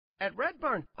At Red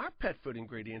Barn, our pet food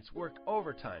ingredients work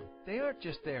overtime. They aren't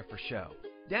just there for show.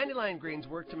 Dandelion greens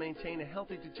work to maintain a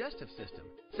healthy digestive system.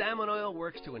 Salmon oil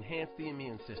works to enhance the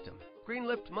immune system.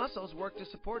 Green-lipped mussels work to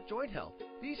support joint health.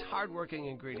 These hard-working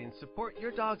ingredients support your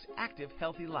dog's active,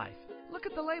 healthy life. Look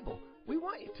at the label. We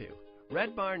want you to.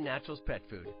 Red Barn Naturals Pet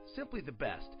Food. Simply the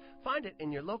best. Find it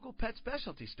in your local pet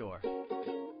specialty store.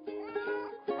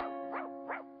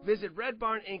 Visit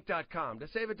RedBarnInc.com to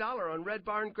save $1 on Red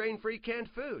Barn grain-free canned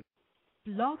food.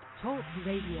 Blog Talk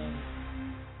Radio.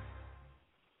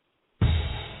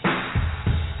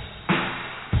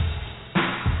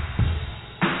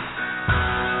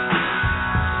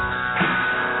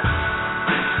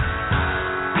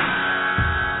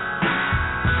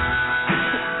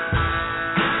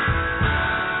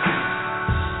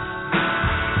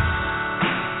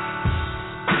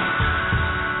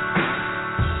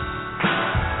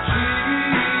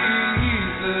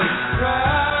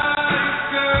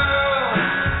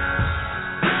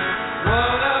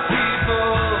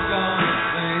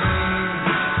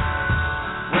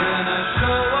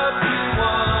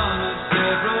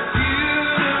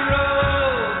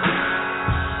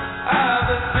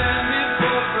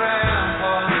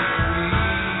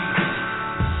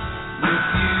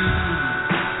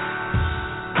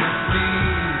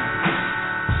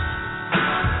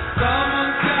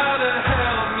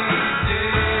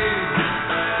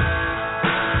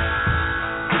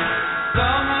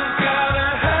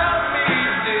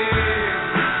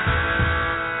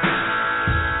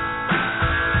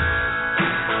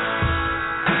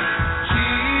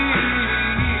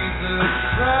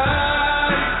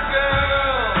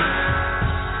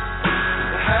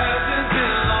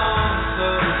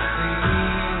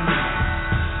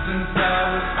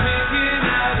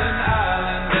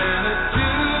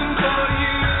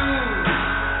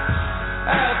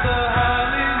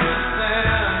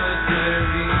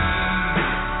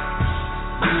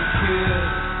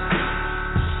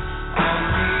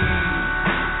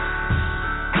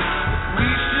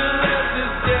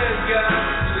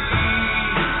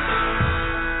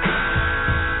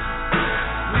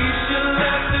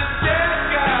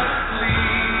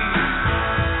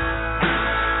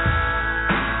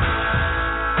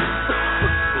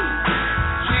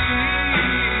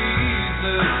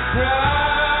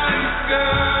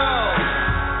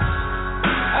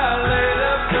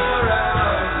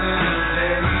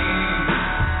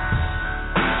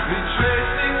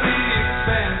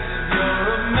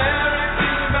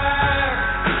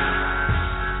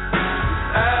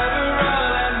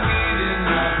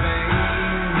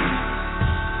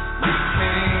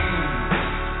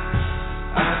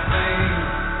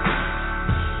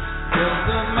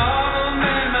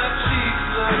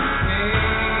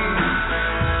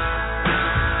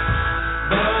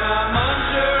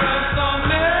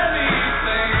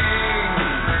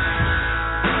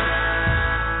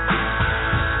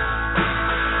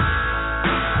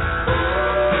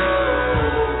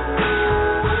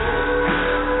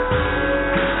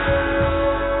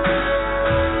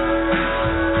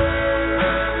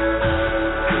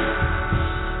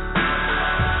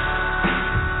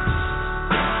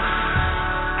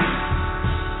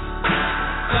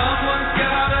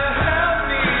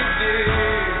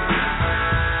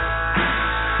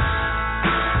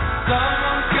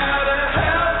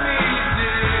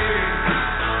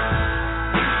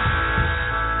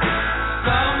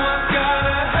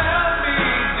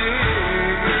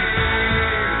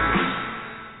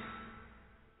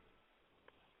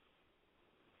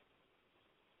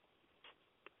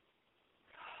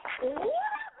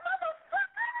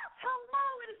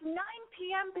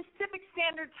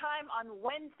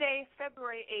 Wednesday,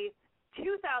 February 8th,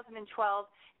 2012,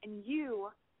 and you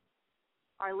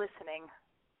are listening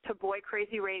to Boy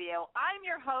Crazy Radio. I'm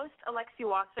your host, Alexi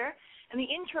Wasser, and the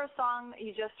intro song that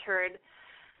you just heard,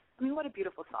 I mean, what a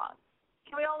beautiful song.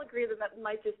 Can we all agree that that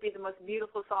might just be the most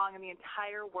beautiful song in the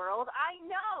entire world? I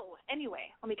know! Anyway,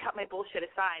 let me cut my bullshit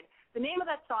aside. The name of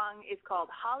that song is called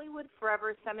Hollywood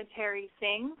Forever Cemetery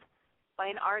Sings by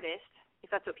an artist, if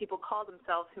that's what people call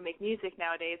themselves who make music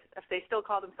nowadays, if they still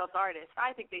call themselves artists.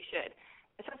 I think they should,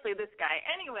 especially this guy.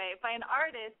 Anyway, by an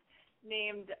artist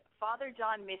named Father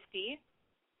John Misty.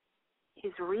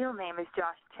 His real name is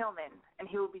Josh Tillman, and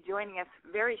he will be joining us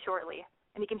very shortly.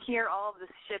 And you can hear all of this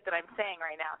shit that I'm saying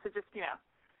right now. So just, I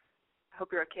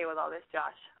hope you're okay with all this,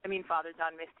 Josh. I mean, Father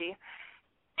John Misty.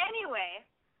 Anyway,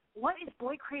 what is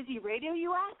Boy Crazy Radio,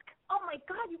 you ask? Oh, my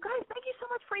God, you guys, thank you so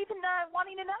much for even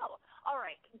wanting to know. All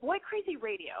right, Boy Crazy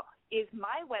Radio is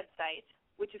my website,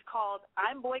 which is called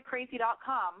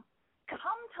I'mBoyCrazy.com,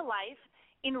 come to life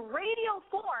in radio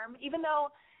form, even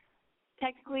though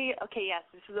Technically, okay, yes,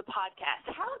 this is a podcast.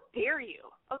 How dare you?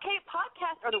 Okay,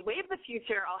 podcasts are the wave of the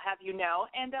future, I'll have you know.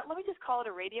 And let me just call it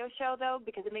a radio show, though,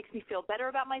 because it makes me feel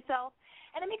better about myself.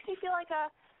 And it makes me feel like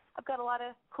I've got a lot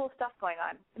of cool stuff going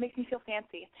on. It makes me feel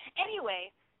fancy.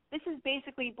 Anyway, this is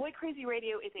basically, Boy Crazy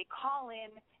Radio is a call-in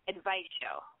advice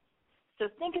show. So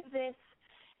think of this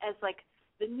as like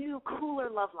the new,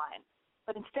 cooler love line.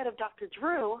 But instead of Dr.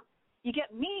 Drew, you get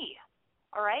me,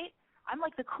 all right? I'm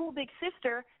like the cool big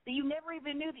sister that you never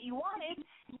even knew that you wanted,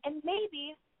 and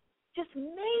maybe, just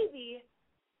maybe,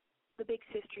 the big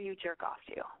sister you jerk off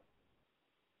to.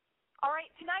 All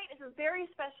right, tonight is a very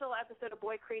special episode of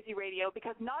Boy Crazy Radio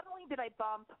because not only did I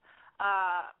bump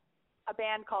a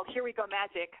band called Here We Go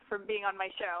Magic from being on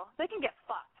my show, they can get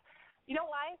fucked. You know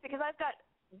why? Because I've got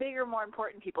bigger, more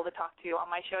important people to talk to on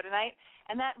my show tonight,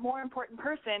 and that more important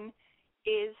person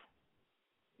is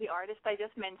the artist I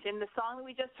just mentioned, the song that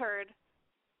we just heard,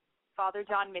 Father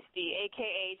John Misty,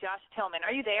 a.k.a. Josh Tillman.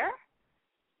 Are you there?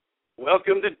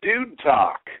 Welcome to Dude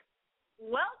Talk.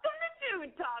 Welcome to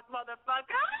Dude Talk,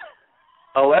 motherfucker.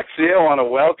 Alexia, I want to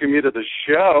welcome you to the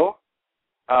show.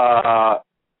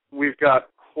 We've got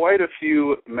quite a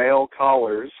few male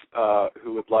callers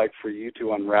who would like for you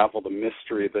to unravel the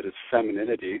mystery that is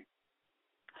femininity.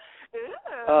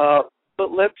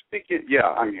 But let's begin. Yeah,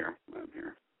 I'm here.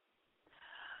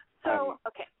 So,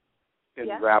 okay.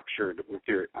 Enraptured with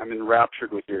your. I'm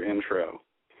enraptured with your intro.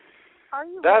 Are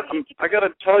you? I got to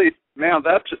tell you, man,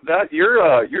 that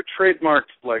you're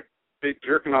trademarked like big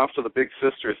jerking off to the big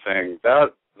sister thing.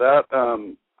 That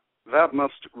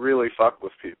must really fuck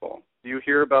with people. Do you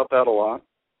hear about that a lot?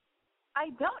 I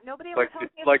don't. Nobody ever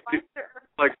tells me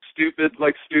like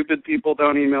stupid people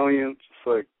don't email you. It's just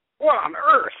like, what on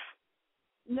earth?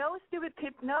 No stupid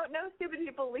people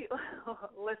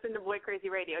listen to Boy Crazy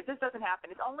Radio. It just doesn't happen.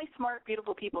 It's only smart,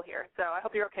 beautiful people here. So I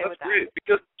hope you're okay with that. Great,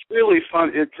 because it's really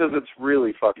fun. Because it's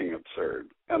really fucking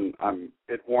absurd, and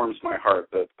it warms my heart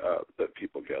that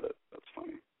people get it. That's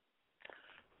funny.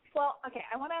 Well, okay.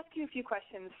 I want to ask you a few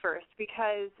questions first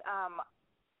because,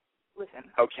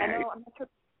 listen. Okay. I know I'm not sure.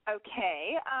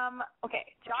 Okay. Okay.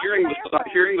 John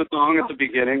Hearing the song at the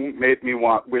beginning made me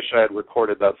wish I had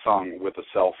recorded that song with a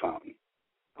cell phone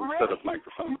instead of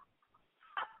microphone.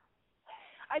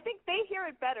 I think they hear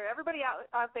it better. Everybody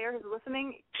out there who's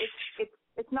listening, it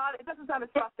doesn't sound as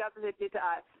fucked up as it did to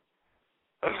us.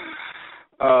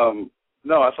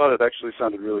 No, I thought it actually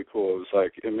sounded really cool. It was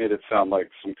like it made it sound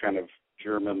like some kind of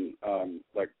German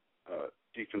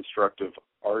deconstructive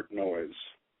art noise.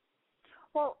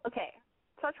 Well, okay.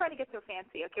 So I'll try to get so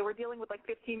fancy. Okay, we're dealing with like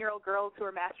 15-year-old girls who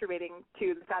are masturbating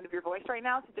to the sound of your voice right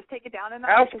now, so just take it down a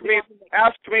notch.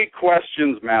 Ask me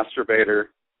questions, masturbator.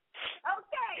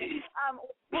 Okay.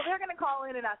 Well, they're going to call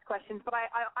in and ask questions, but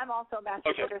I'm also a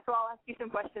masturbator, okay. So I'll ask you some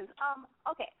questions.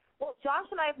 Okay. Well, Josh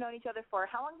and I have known each other for,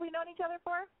 how long have we known each other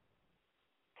for?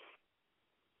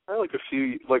 Like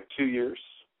 2 years.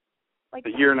 Like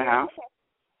a year and a half. Okay.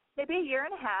 Maybe a year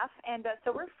and a half, and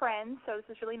so we're friends, so this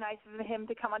is really nice of him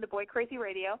to come on to Boy Crazy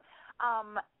Radio.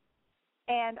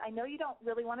 And I know you don't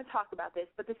really want to talk about this,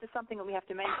 but this is something that we have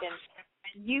to mention.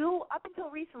 You, up until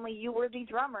recently, you were the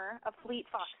drummer of Fleet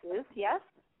Foxes, yes?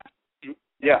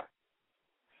 Yeah.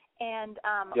 And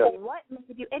what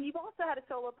made you, and you've also had a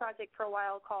solo project for a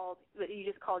while that you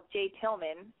just called Jay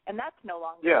Tillman, and that's no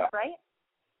longer, right?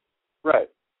 Right.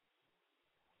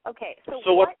 Okay,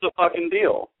 so what's the fucking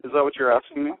deal? Is that what you're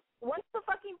asking me? What's the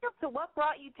fucking deal? So what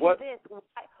brought you to this?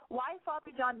 Why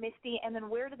Father John Misty, and then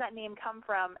where did that name come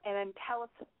from? And then tell us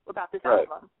about this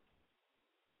album.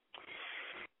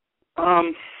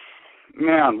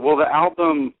 Man, well, the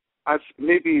album,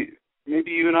 maybe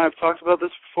you and I have talked about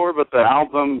this before, but the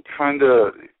album kind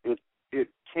of, it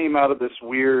came out of this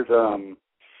weird,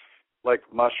 like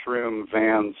mushroom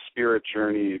van spirit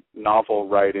journey novel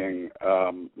writing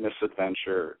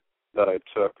misadventure that I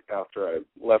took after I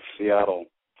left Seattle.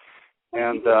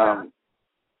 And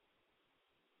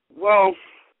well,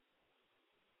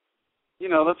 you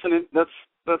know,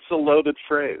 that's a loaded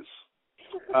phrase.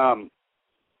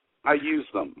 I use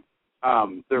them.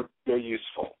 They're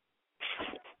useful.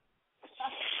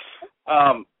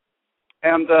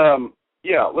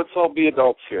 Yeah, let's all be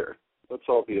adults here. Let's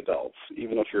all be adults,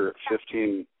 even if you're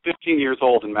 15 years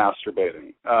old and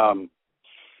masturbating.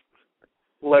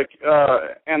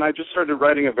 And I just started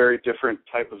writing a very different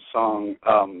type of song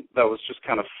that was just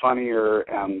kind of funnier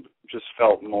and just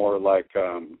felt more like,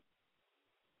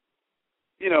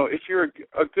 you know, if you're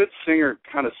a good singer,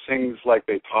 kind of sings like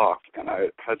they talk, and I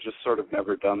had just sort of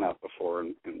never done that before.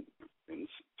 And in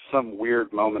some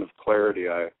weird moment of clarity,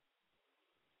 I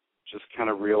just kind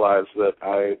of realized that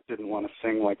I didn't want to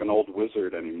sing like an old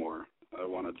wizard anymore. I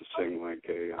wanted to sing like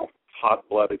a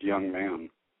hot-blooded young man.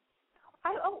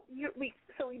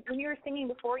 So when you were singing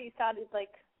before, you sounded like,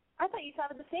 I thought you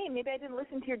sounded the same. Maybe I didn't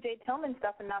listen to your Jade Tillman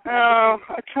stuff enough. No,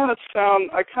 I kind of sound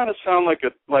like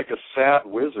a sad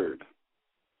wizard.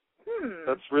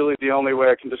 That's really the only way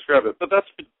I can describe it.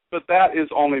 But that is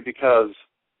only because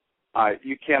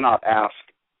you cannot ask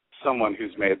someone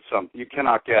who's made you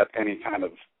cannot get any kind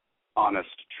of honest,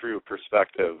 true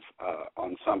perspective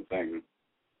on something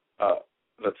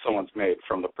that someone's made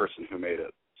from the person who made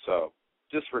it. So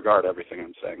disregard everything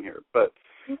I'm saying here. But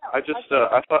no,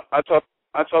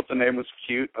 I thought the name was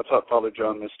cute. I thought Father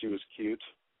John Misty was cute.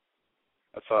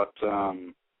 I thought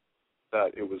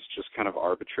that it was just kind of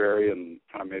arbitrary and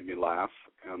kind of made me laugh.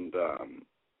 And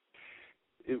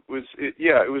it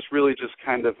was really just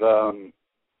kind of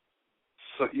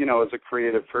so, you know, as a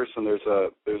creative person, there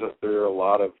are a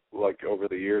lot of, like, over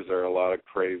the years there are a lot of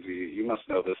crazy. You must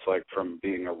know this, like, from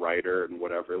being a writer and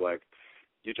whatever. Like,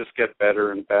 you just get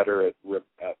better and better at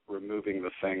removing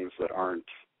the things that are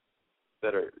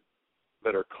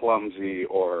clumsy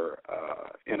or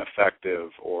ineffective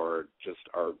or just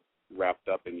are wrapped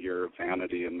up in your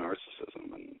vanity and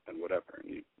narcissism and whatever.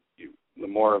 And you the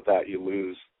more of that you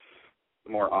lose,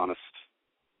 the more honest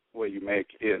what you make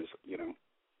is, you know.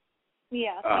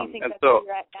 Yeah. So you think and that's so where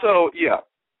you're at now?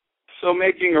 so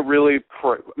making a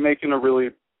really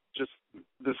just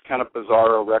this kind of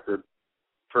bizarro record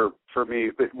for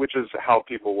me, which is how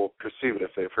people will perceive it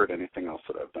if they've heard anything else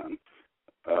that I've done,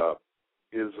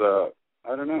 is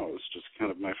I don't know. It's just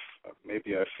kind of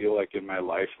maybe I feel like in my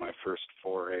life my first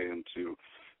foray into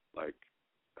like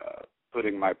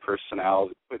putting my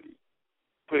personality,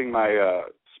 putting my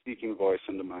speaking voice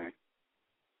into my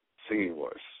singing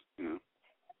voice. You know.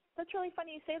 That's really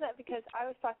funny you say that, because I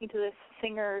was talking to this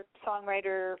singer,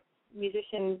 songwriter,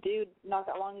 musician dude not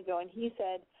that long ago, and he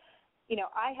said, you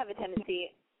know, I have a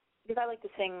tendency, because I like to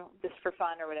sing just for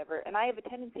fun or whatever, and I have a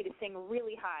tendency to sing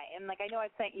really high. And, like, I know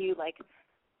I've sent you, like,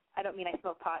 I don't mean I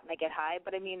smoke pot and I get high,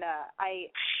 but I mean,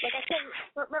 I said,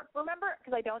 remember,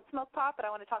 because I don't smoke pot, but I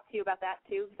want to talk to you about that,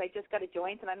 too, because I just got a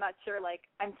joint, and I'm not sure, like,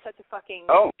 I'm such a fucking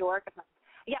dork.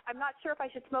 Yeah, I'm not sure if I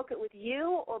should smoke it with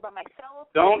you or by myself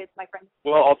or with my friends.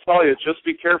 Well, I'll tell you, just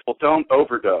be careful. Don't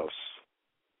overdose.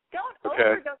 Don't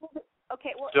overdose.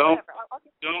 Okay, well,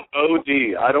 don't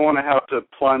OD. I don't want to have to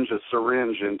plunge a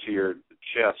syringe into your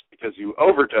chest because you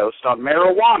overdosed on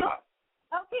marijuana.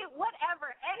 Okay,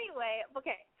 whatever. Anyway,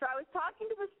 okay. So I was talking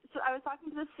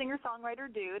to this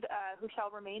singer-songwriter dude who shall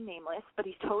remain nameless, but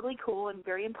he's totally cool and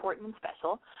very important and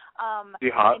special. Is he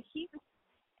hot?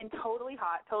 And totally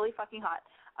hot, totally fucking hot.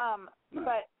 Nice.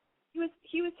 But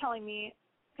he was telling me,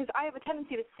 because I have a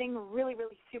tendency to sing really,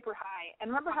 really super high. And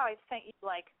remember how I sent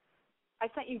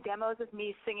you demos of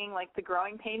me singing like the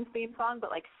Growing Pains theme song,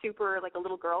 but like super like a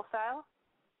little girl style?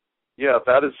 Yeah,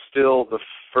 that is still the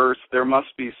first. There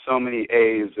must be so many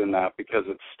A's in that because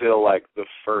it's still like the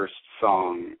first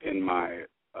song in my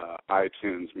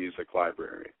iTunes music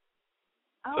library.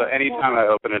 Oh, so anytime I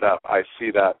open it up, I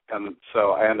see that, and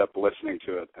so I end up listening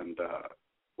to it and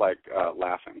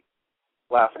laughing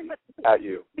at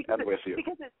you and with you.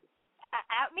 Because it's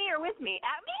at me or with me?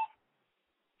 At me?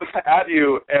 At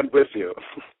you and with you.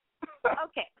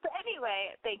 Okay. So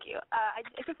anyway, thank you.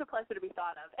 It's just a pleasure to be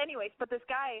thought of. Anyways, but this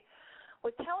guy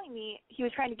was telling me, he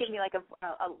was trying to give me like a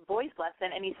voice lesson,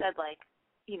 and he said like,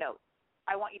 you know,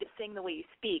 I want you to sing the way you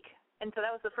speak. And so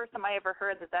that was the first time I ever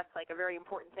heard that that's like a very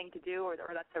important thing to do, or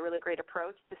that's a really great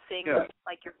approach to sing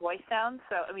like your voice sounds.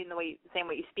 So I mean the same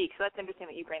way you speak. So that's interesting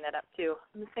that you bring that up too.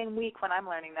 In the same week when I'm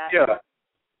learning that. Yeah.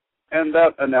 And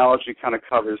that analogy kind of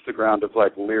covers the ground of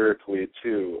like lyrically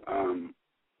too.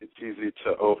 It's easy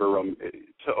to over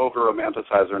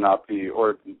romanticize or not be,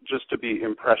 or just to be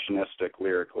impressionistic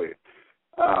lyrically.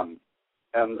 I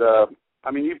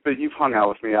mean you've hung out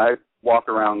with me. I walk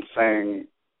around saying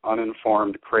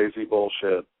uninformed, crazy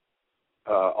bullshit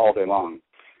all day long,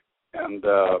 and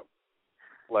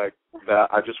like that.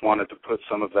 I just wanted to put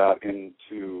some of that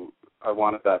into. I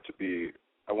wanted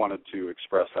to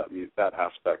express that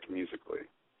aspect musically.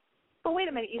 But wait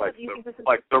a minute, you think this is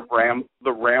like the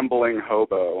rambling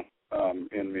hobo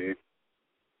in me.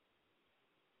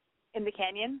 In the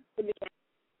canyon.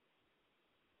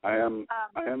 I am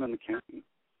in the canyon.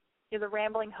 You're the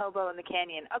rambling hobo in the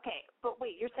canyon. Okay, but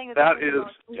wait, you're saying that is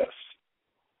yes.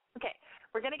 Okay,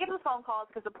 we're going to get to the phone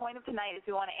calls because the point of tonight is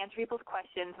we want to answer people's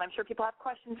questions, and I'm sure people have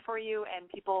questions for you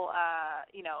and people,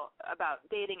 you know, about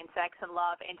dating and sex and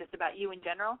love and just about you in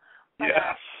general. But,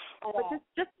 yes.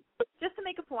 But just to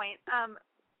make a point,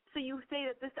 so you say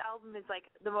that this album is like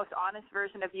the most honest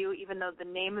version of you, even though the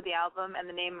name of the album and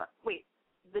the name. Wait,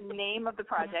 the name of the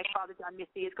project, Father John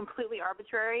Misty, is completely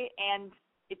arbitrary and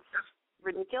it's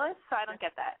ridiculous, so I don't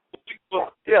get that.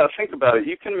 Well, yeah, think about it.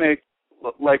 You can make,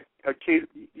 like, a case,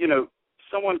 you know,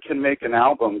 someone can make an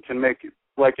album, can make,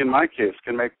 like in my case,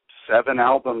 can make 7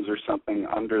 albums or something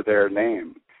under their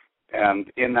name,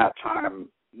 and in that time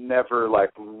never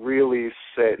really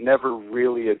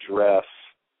address.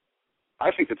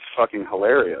 I think it's fucking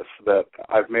hilarious that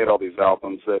I've made all these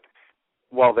albums that,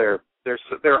 while they're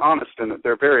honest, and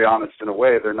they're very honest in a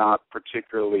way, they're not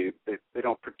particularly, they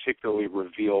don't particularly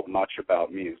reveal much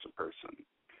about me as a person.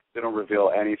 They don't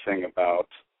reveal anything about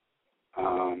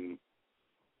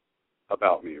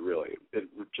me, really. It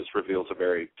just reveals a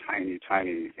very tiny,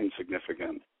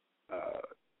 insignificant,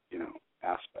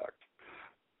 aspect.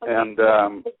 Okay. And,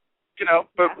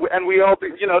 and we all do,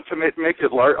 to make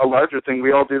it a larger thing,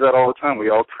 we all do that all the time. We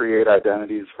all create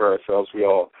identities for ourselves. We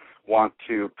all want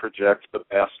to project the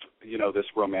best, this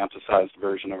romanticized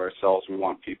version of ourselves. We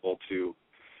want people to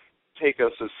take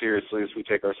us as seriously as we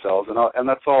take ourselves, and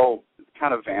that's all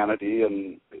kind of vanity,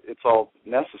 and it's all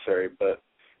necessary, but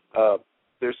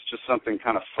there's just something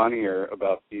kind of funnier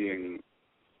about bearing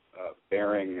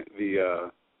the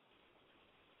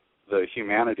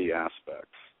humanity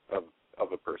aspects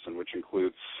of a person, which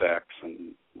includes sex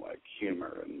and like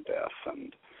humor and death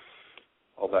and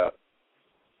all that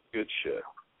good shit.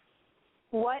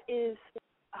 What is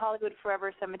Hollywood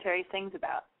Forever Cemetery Sings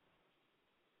about?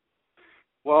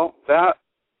 Well, that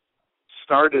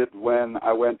started when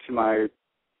I went to my,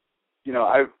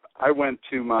 I went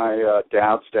to my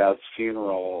dad's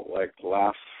funeral like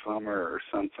last summer or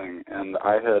something, and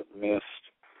I had missed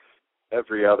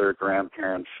every other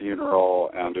grandparent funeral,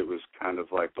 and it was kind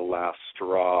of like the last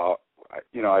straw. I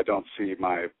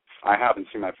haven't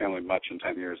seen my family much in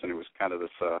 10 years, and it was kind of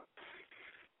this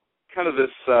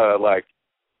like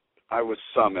I was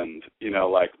summoned,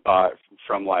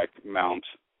 from like Mount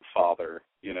Father,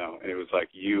 and it was like,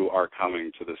 you are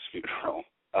coming to this funeral.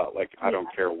 I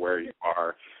don't care where you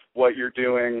are, what you're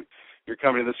doing, you're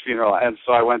coming to this funeral. And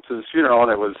so I went to this funeral,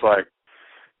 and it was like,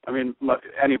 I mean,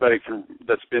 anybody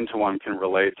that's been to one can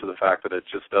relate to the fact that it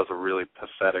just does a really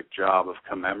pathetic job of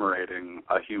commemorating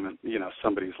a human,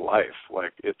 somebody's life.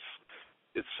 Like it's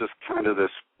just kind of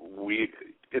this weird,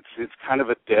 it's kind of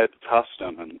a dead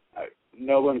custom, and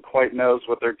no one quite knows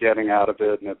what they're getting out of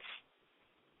it, and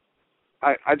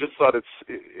I just thought it's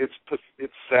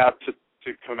sad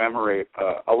to commemorate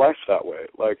a life that way.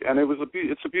 And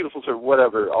it's a beautiful sort of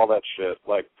whatever, all that shit.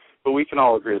 But we can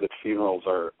all agree that funerals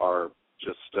are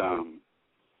just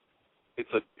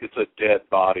it's a dead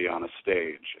body on a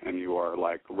stage, and you are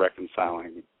like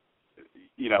reconciling,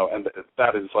 and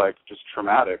that is like just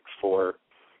traumatic for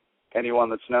anyone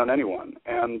that's known anyone.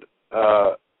 And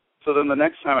so then the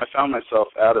next time I found myself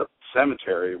at a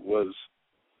cemetery was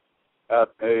at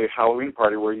a Halloween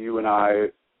party where you and I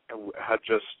had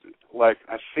just, I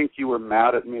think you were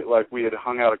mad at me, we had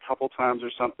hung out a couple times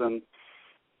or something,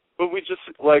 but we just,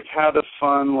 had a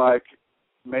fun,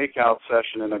 make-out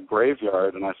session in a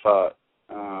graveyard, and I thought,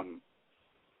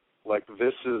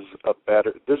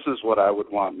 this is what I would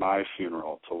want my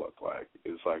funeral to look like,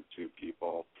 is, two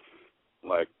people,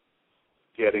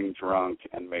 getting drunk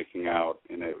and making out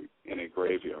in a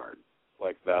graveyard.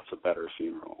 That's a better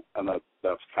funeral. And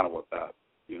that's kind of what that,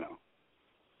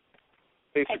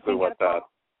 basically what that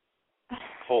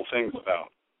whole thing's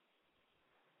about.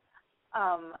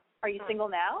 Are you single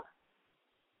now?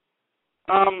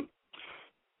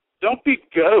 Don't be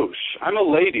gauche. I'm a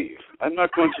lady. I'm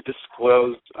not going to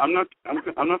disclose. I'm not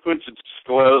going to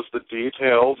disclose the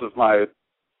details of my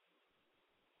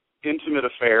intimate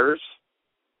affairs.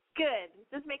 Good.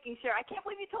 Just making sure. I can't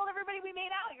believe you told everybody we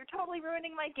made out. You're totally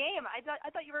ruining my game. I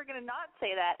thought you were going to not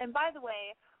say that. And by the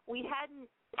way, I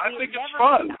think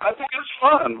it's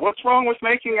fun. What's wrong with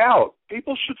making out?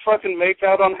 People should fucking make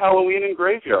out on Halloween in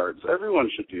graveyards. Everyone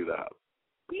should do that.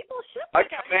 People should. I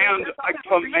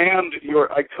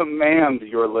command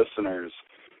your listeners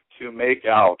to make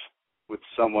out with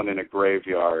someone in a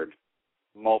graveyard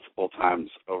multiple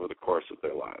times over the course of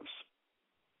their lives.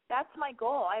 That's my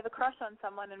goal. I have a crush on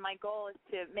someone, and my goal is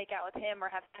to make out with him or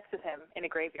have sex with him in a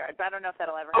graveyard. But I don't know if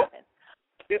that'll ever happen.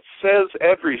 It says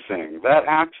everything. That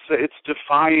act, it's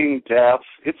defying death.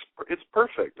 It's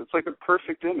perfect. It's like a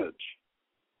perfect image.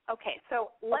 Okay,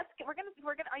 so we're gonna.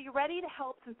 Are you ready to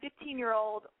help some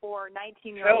 15-year-old or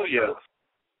 19-year-old? Hell yes.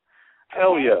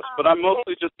 Hell yes. But I'm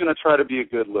mostly just gonna try to be a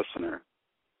good listener.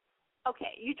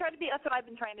 Okay, you try to be. That's what I've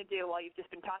been trying to do while you've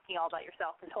just been talking all about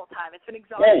yourself this whole time. It's been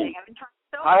exhausting. I've been trying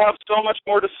so much. I have so much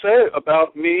more to say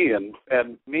about me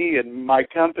and me and my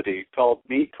company called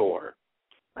MeCore.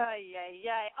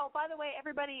 Yeah. Oh, by the way,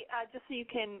 everybody, just so you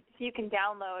can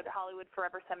download Hollywood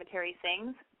Forever Cemetery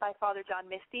Sings by Father John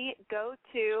Misty, go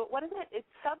to, what is it? It's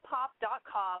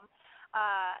subpop.com.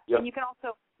 Yep. And you can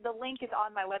also, the link is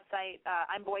on my website,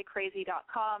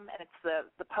 imboycrazy.com, and it's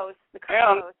the post, the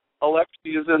current post.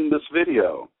 Alexi is in this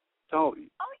video. Oh,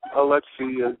 yeah.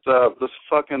 Alexi is this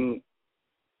fucking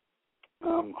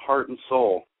heart and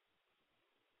soul.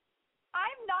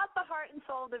 I'm not the heart and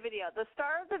soul of the video. The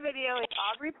star of the video is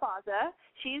Aubrey Plaza.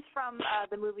 She's from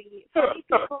the movie Funny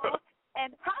People.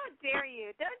 And how dare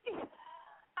you? Don't you?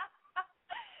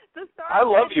 The star. I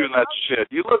love you in that shit.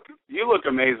 You look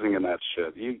amazing in that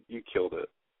shit. You killed it.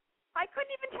 I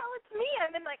couldn't even tell it's me.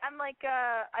 I'm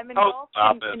Oh, engulfed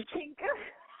stop in it. pink.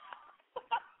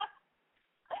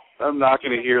 I'm not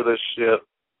going to hear this shit.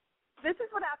 This is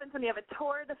what happens when you have a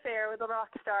torrid affair with a rock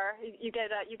star. You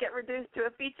get reduced to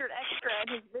a featured extra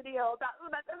in his video.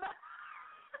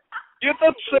 Yeah,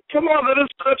 come on, that is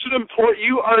such an important.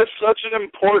 You are such an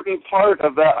important part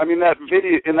of that. I mean,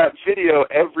 in that video,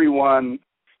 everyone,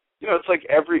 it's like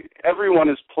everyone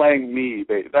is playing me.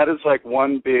 That is like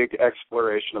one big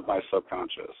exploration of my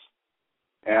subconscious,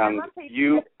 and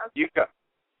you got.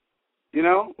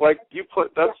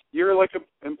 You're like an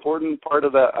important part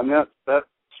of that. I mean, that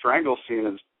strangle scene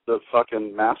is the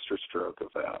fucking masterstroke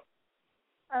of that.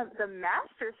 The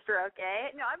masterstroke,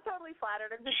 eh? No, I'm totally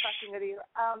flattered. I'm just fucking with you.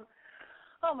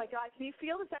 Oh my God, can you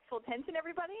feel the sexual tension,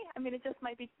 everybody? I mean, it just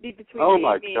might be between me and me. Oh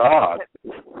my God.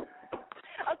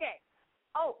 Okay.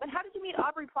 Oh, and how did you meet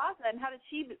Aubrey Plaza, and how did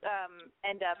she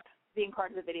end up being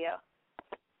part of the video?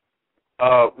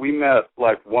 We met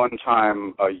like one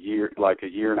time a year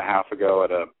and a half ago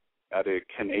at a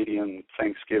Canadian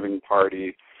Thanksgiving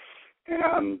party,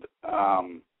 and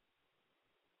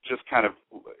just kind of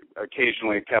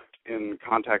occasionally kept in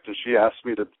contact. And she asked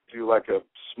me to do like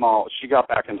she got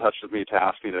back in touch with me to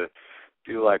ask me to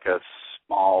do like a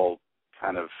small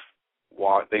kind of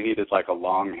walk. They needed like a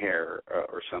long hair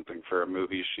or something for a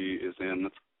movie she is in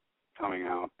that's coming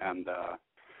out, and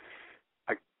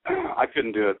I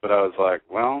couldn't do it, but I was like,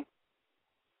 well,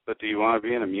 but do you want to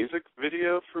be in a music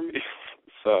video for me?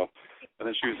 So, and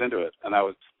then she was into it, and that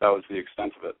was the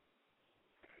extent of it.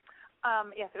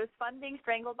 Yes, it was fun being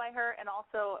strangled by her, and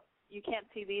also you can't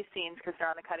see these scenes because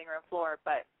they're on the cutting room floor,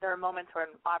 but there are moments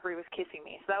when Aubrey was kissing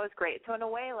me, so that was great. So in a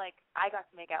way, like, I got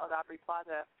to make out with Aubrey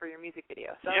Plaza for your music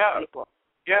video, so that was pretty cool.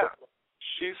 Yeah,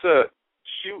 she's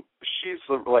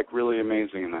like really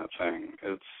amazing in that thing.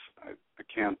 I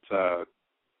can't.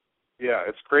 Yeah,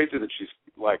 it's crazy that she's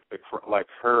like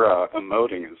her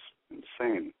emoting is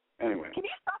insane. Anyway. Can you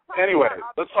stop talking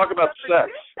about let's talk about sex.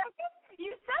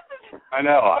 You said this. I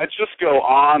know. I just go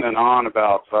on and on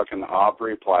about fucking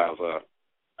Aubrey Plaza.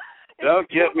 Don't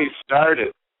get me started.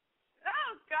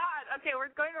 Oh God. Okay, we're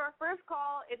going to our first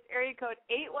call. It's area code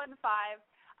 815.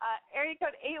 Area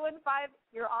code 815.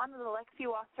 You're on with Alexi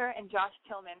Wasser and Josh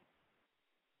Tillman.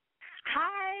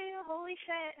 Hi. Holy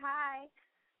shit. Hi.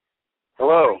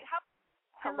 Hello.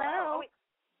 Hello.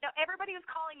 Now, everybody who's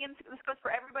calling in, this goes for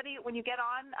everybody. When you get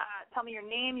on, tell me your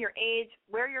name, your age,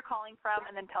 where you're calling from,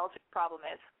 and then tell us what the problem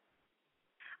is.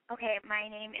 Okay, my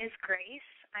name is Grace.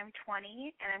 I'm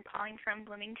 20, and I'm calling from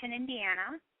Bloomington,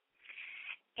 Indiana.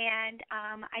 And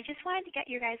I just wanted to get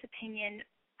your guys' opinion.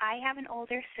 I have an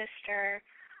older sister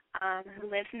who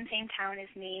lives in the same town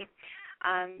as me.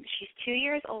 She's 2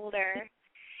 years older,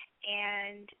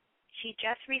 and she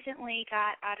just recently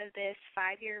got out of this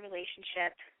 5-year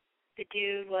relationship. The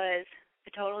dude was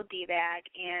a total D-bag,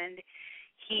 and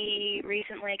he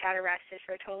recently got arrested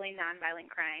for a totally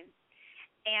nonviolent crime.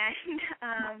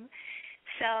 And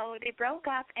so they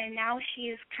broke up, and now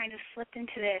she's kind of slipped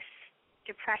into this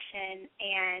depression,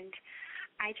 and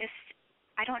I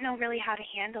don't know really how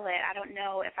to handle it. I don't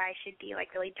know if I should be,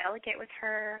 like, really delicate with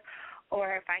her,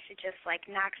 or if I should just, like,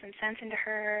 knock some sense into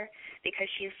her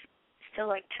because she's still,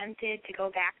 like, tempted to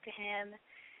go back to him.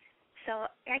 So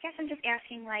I guess I'm just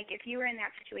asking, like, if you were in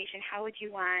that situation, how would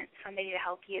you want somebody to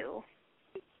help you?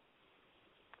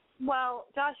 Well,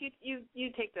 Josh,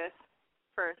 you take this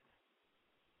first.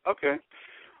 Okay.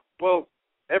 Well,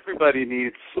 everybody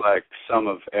needs, like, some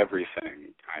of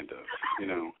everything, kind of,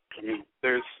 I mean,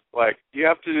 there's, like, you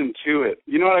have to intuit.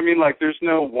 You know what I mean? Like, there's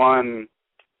no one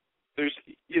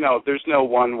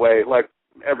way. Like,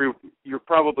 you're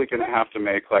probably going to have to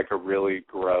make, like, a really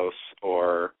gross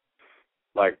or,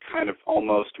 like, kind of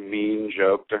almost mean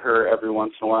joke to her every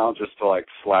once in a while just to, like,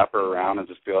 slap her around and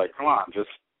just be like, come on, just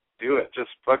do it. Just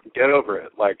fucking get over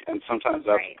it. Like, and sometimes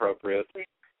that's right. appropriate.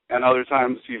 And other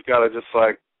times you've got to just,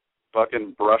 like,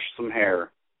 fucking brush some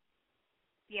hair.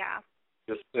 Yeah.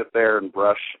 just sit there and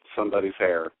brush somebody's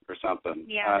hair or something.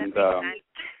 Yeah, and that makes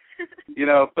sense. you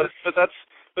know, but so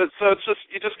it's just,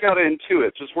 you just got to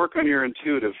intuit. Just work on your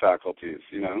intuitive faculties,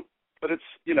 you know. But it's,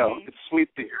 you know, it's sweet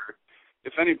to hear.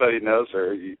 If anybody knows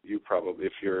her, you probably,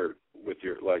 if you're with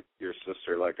your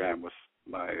sister, like I am with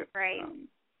my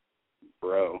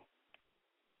brother.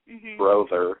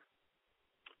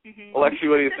 Alexi,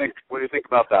 what do you think? What do you think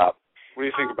about that? What do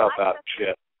you think about that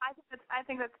shit? I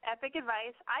think that's epic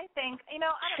advice. I think, you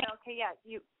know, I don't know. Okay, yeah,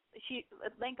 she.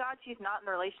 Thank God she's not in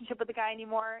a relationship with the guy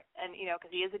anymore, and you know, because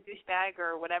he is a douchebag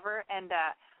or whatever. And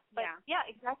but yeah,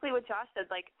 exactly what Josh said.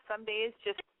 Like some days,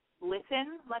 just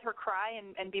listen, let her cry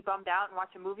and be bummed out, and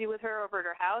watch a movie with her over at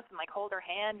her house, and like hold her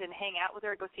hand and hang out with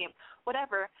her, go see him,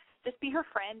 whatever. Just be her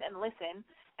friend and listen.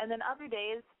 And then other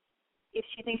days, if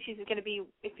she thinks she's going to be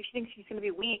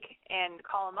weak and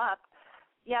call him up,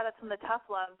 yeah, that's when the tough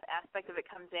love aspect of it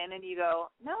comes in, and you go,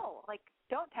 no, like,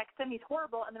 don't text him, he's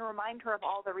horrible, and then remind her of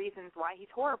all the reasons why he's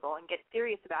horrible and get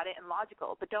serious about it and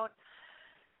logical. But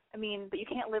but you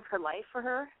can't live her life for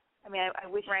her. I mean, I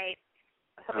wish. Right.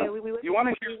 You want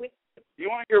to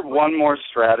hear one more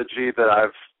strategy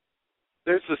that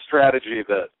there's a strategy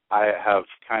that I have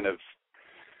kind of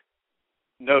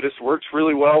noticed works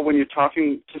really well when you're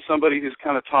talking to somebody who's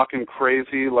kind of talking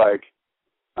crazy, like,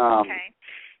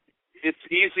 it's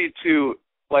easy to,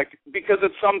 like, because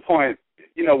at some point,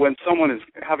 you know, when someone is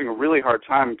having a really hard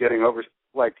time getting over,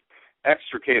 like,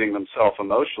 extricating themselves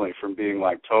emotionally from being,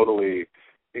 like, totally,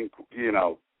 you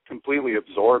know, completely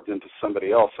absorbed into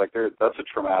somebody else, like, that's a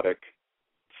traumatic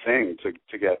thing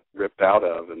to get ripped out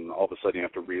of, and all of a sudden you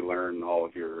have to relearn all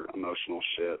of your emotional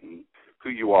shit and who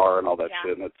you are and all that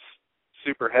shit, and it's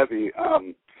super heavy.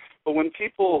 But when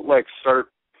people, like,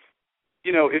 start,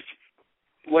 you know, if,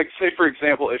 like, say, for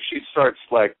example, if she starts,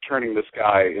 like, turning this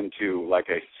guy into, like,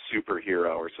 a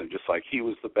superhero or something, just like, he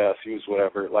was the best, he was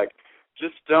whatever, like,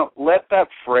 just don't let that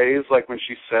phrase, like, when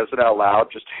she says it out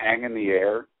loud, just hang in the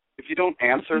air. If you don't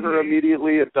answer her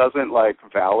immediately, it doesn't, like,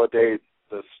 validate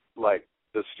this, like,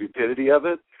 the stupidity of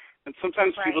it. And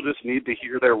sometimes people just need to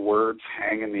hear their words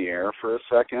hang in the air for a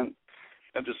second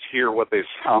and just hear what they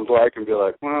sound like and be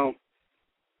like, well,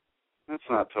 that's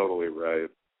not totally right.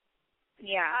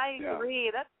 Yeah, I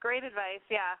agree. That's great advice,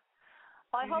 yeah.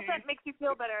 Well, I hope that makes you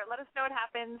feel better. Let us know what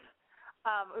happens.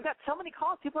 We've got so many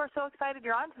calls. People are so excited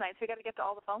you're on tonight, so we got to get to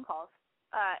all the phone calls.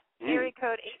 Area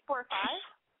code 845.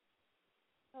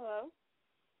 Hello.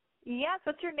 Yes,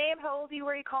 what's your name? How old are you?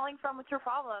 Where are you calling from? What's your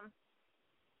problem?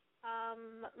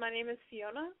 My name is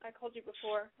Fiona. I called you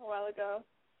before a while ago.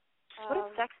 What a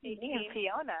sexy name,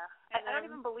 Fiona. I don't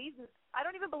even believe this. I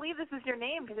don't even believe this is your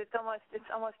name because it's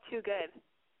almost too good.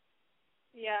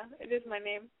 Yeah, it is my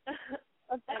name.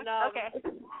 And okay.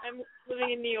 I'm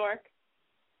living in New York.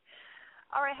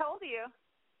 All right, how old are you?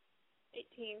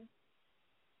 18.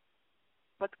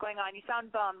 What's going on? You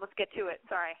sound bummed. Let's get to it.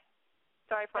 Sorry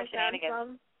for my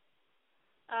shenanigans.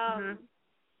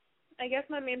 I guess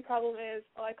my main problem is,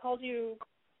 I called you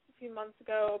a few months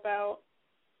ago about,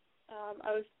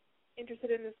 I was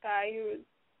interested in this guy who was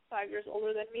 5 years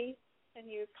older than me, and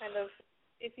he was kind of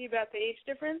iffy about the age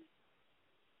difference.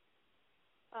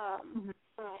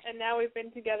 And now we've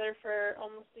been together for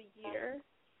almost a year.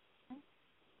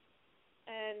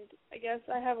 And I guess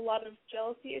I have a lot of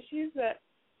jealousy issues that,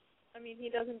 he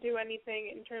doesn't do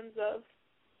anything in terms of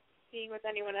being with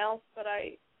anyone else, but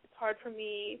it's hard for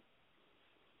me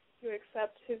to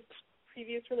accept his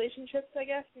previous relationships, I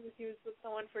guess, because he was with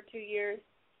someone for 2 years,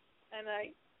 and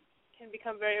I can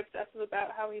become very obsessive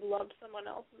about how he loved someone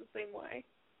else in the same way,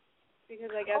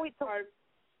 because I guess it's hard.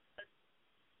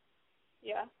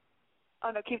 Yeah.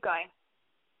 Oh, no, keep going.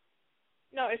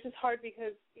 No, it's just hard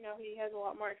because, he has a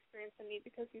lot more experience than me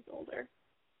because he's older.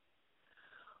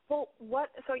 Well,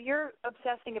 so you're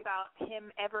obsessing about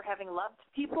him ever having loved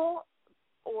people,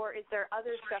 or is there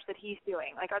other stuff that he's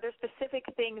doing? Like, are there specific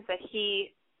things that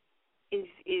he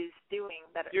is doing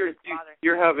that are bothering you?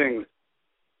 You're having,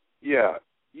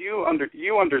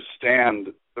 you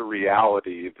understand the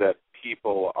reality that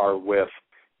people are with,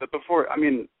 that before,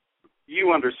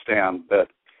 you understand that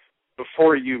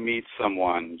before you meet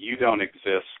someone, you don't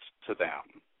exist to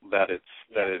them, that it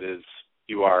is,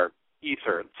 you are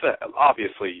ether.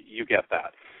 Obviously, you get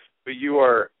that, but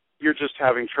you're just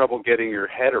having trouble getting your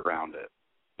head around it,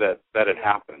 that it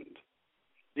happened.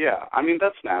 Yeah,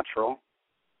 that's natural,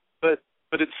 but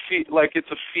it's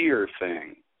it's a fear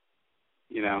thing,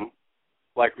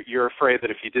 like you're afraid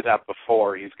that if he did that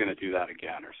before, he's going to do that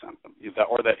again or something,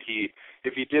 or that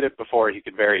if he did it before, he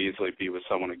could very easily be with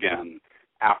someone again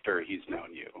after he's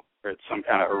known you, or it's some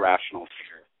kind of irrational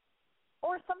fear.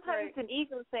 Or sometimes it's an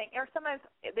ego thing, or sometimes,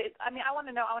 I want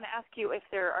to ask you if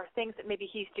there are things that maybe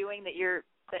he's doing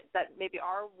that maybe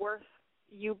are worth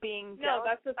you being jealous. No,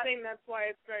 that's the thing. That's why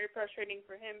it's very frustrating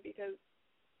for him, because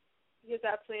he has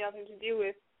absolutely nothing to do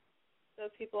with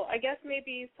those people. I guess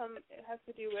maybe it has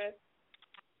to do with,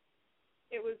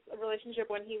 it was a relationship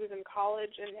when he was in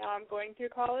college, and now I'm going through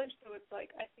college, so it's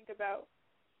like I think about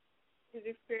his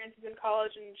experiences in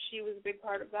college, and she was a big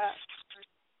part of that.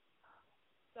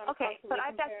 So okay, but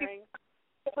I've asked you,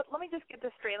 but let me just get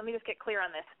this straight. Let me just get clear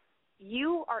on this.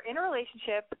 You are in a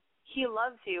relationship. He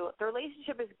loves you. The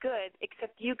relationship is good,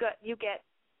 except you get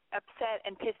upset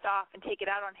and pissed off and take it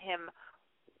out on him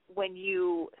when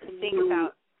you think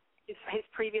about his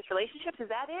previous relationships.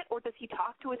 Is that it? Or does he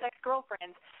talk to his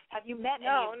ex-girlfriends? Have you met any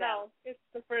of them? No. It's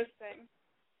the first thing.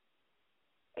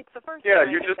 It's the first thing. Yeah,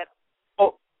 you're just...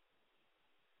 Well,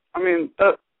 I mean,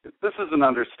 this is an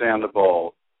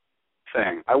understandable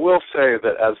thing. I will say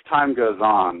that as time goes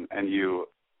on and you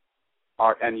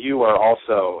are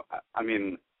also, I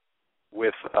mean,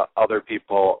 with other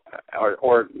people,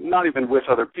 or not even with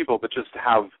other people, but just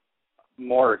have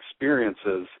more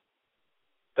experiences,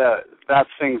 that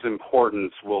thing's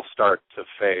importance will start to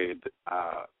fade.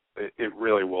 It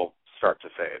really will start to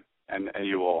fade, and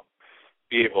you will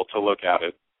be able to look at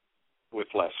it with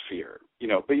less fear,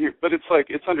 But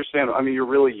it's understandable. I mean, you're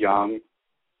really young,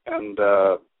 and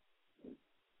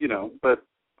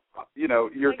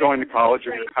you're going to college.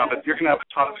 You're going to have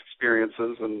a ton of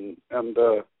experiences, and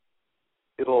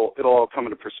it'll all come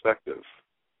into perspective.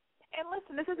 And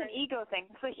listen, this is an ego thing.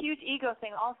 It's a huge ego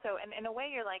thing also. And in a way,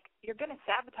 you're going to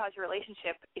sabotage your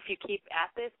relationship if you keep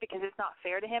at this, because it's not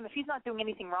fair to him. If he's not doing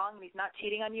anything wrong and he's not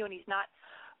cheating on you and he's not,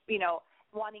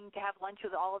 wanting to have lunch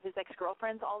with all of his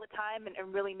ex-girlfriends all the time and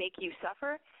really make you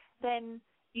suffer, then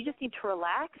you just need to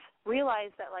relax,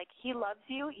 realize that, he loves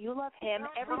you, you love him,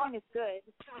 everything is good.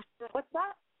 What's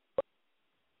that?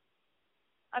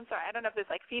 I'm sorry, I don't know if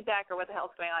there's, feedback or what the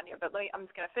hell's going on here, but I'm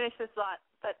just going to finish this thought.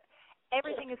 But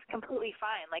everything is completely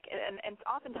fine. And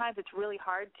oftentimes it's really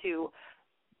hard to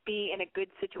be in a good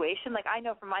situation. I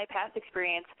know from my past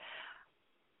experience,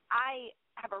 I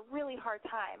have a really hard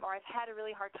time, or I've had a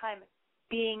really hard time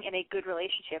being in a good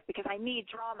relationship, because I need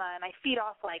drama and I feed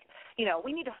off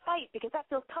we need to fight because that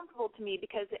feels comfortable to me,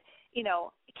 because it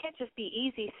can't just be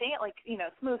easy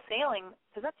smooth sailing,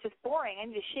 because that's just boring. I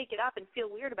need to shake it up and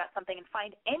feel weird about something and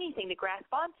find anything to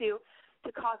grasp onto to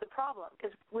cause a problem,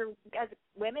 because as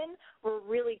women, we're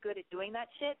really good at doing that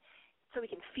shit, so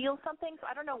we can feel something. So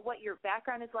I don't know what your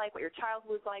background is like, what your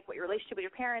childhood was like, what your relationship with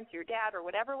your parents, your dad, or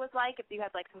whatever was like, if you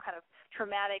had some kind of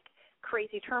traumatic,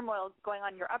 crazy turmoil going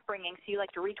on in your upbringing, so you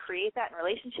like to recreate that in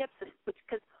relationships,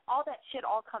 because all that shit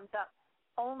all comes up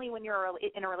only when you're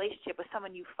in a relationship with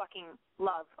someone you fucking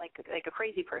love, like a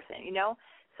crazy person,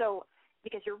 So,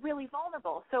 because you're really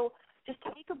vulnerable. So just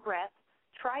take a breath,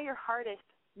 try your hardest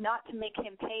not to make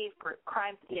him pay for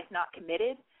crimes that he has not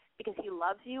committed, because he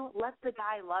loves you. Let the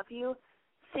guy love you.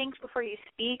 Think before you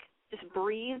speak. Just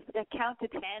breathe. Count to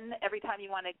 10 every time you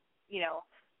want to,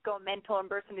 go mental and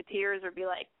burst into tears, or be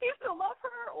like, do you still love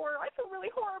her? Or I feel really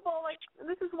horrible.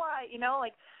 This is why, and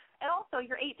also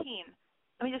you're 18.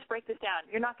 Let me just break this down.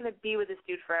 You're not going to be with this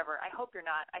dude forever. I hope you're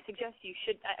not. I suggest you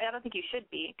should. I don't think you should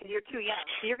be, because you're too young.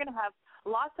 So you're going to have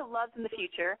lots of loves in the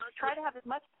future. Try to have as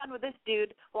much fun with this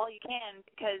dude while you can,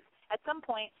 because at some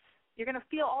point you're going to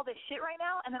feel all this shit right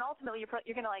now, and then ultimately you're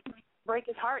going to break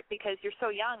his heart, because you're so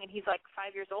young and he's 5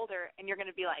 years older, and you're going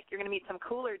to be you're going to meet some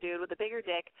cooler dude with a bigger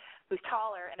dick who's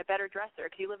taller and a better dresser,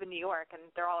 because you live in New York and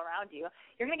they're all around you.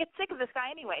 You're going to get sick of this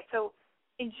guy anyway. So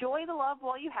enjoy the love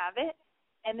while you have it.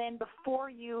 And then before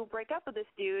you break up with this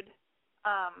dude, so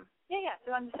I'm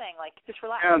just saying, just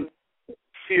relax. And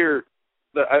fear,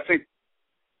 I think,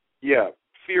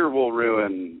 fear will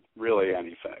ruin really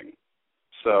anything.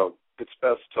 So it's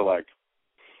best to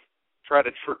try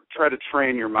to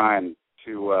train your mind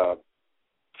to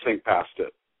think past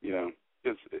it.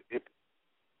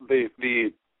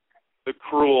 The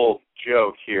cruel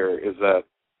joke here is that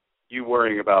you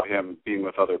worrying about him being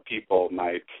with other people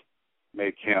might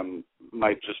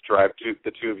just drive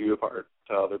the two of you apart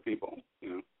to other people.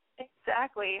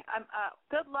 Exactly.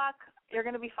 Good luck. You're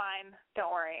going to be fine.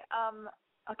 Don't worry.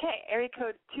 Okay. Area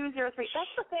code 203.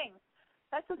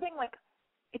 That's the thing.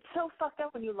 It's so fucked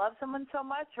up when you love someone so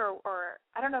much, or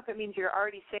I don't know if it means you're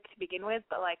already sick to begin with,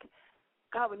 but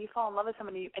God, when you fall in love with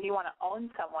someone and you want to own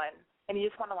someone and you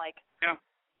just want to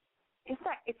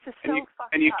it's just so fucked up.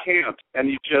 And you can't, and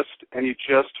you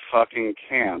just fucking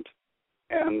can't.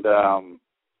 And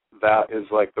that is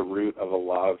the root of a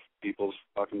lot of people's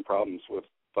fucking problems with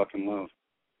fucking love.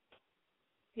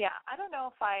 Yeah, I don't know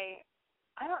if I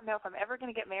I don't know if I'm ever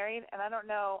going to get married, and I don't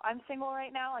know. I'm single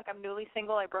right now. Like, I'm newly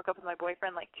single. I broke up with my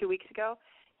boyfriend like 2 weeks ago,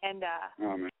 and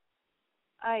Oh, man.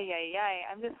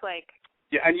 I'm just like.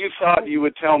 Yeah, and you thought you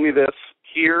would tell me this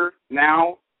here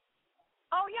now?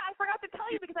 Oh yeah, I forgot to tell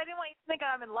you because I didn't want you to think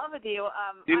I'm in love with you.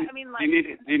 Do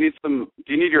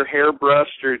you need your hair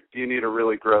brushed, or do you need a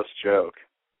really gross joke?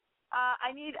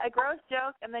 I need a gross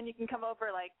joke, and then you can come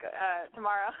over like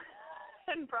tomorrow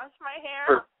and brush my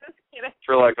hair. Just kidding.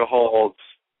 For like a whole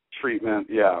treatment,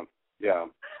 yeah.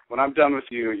 When I'm done with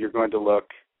you, you're going to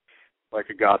look like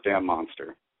a goddamn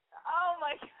monster. Oh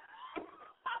my God.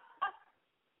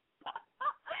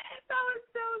 That was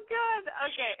so good.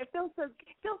 Okay, it feels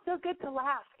so good to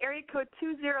laugh. Area code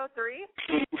 203.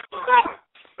 It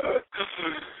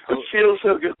feels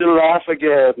so good to laugh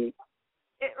again.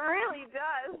 It really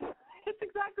does. It's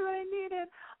exactly what I needed.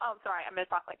 Oh, I'm sorry. I'm going to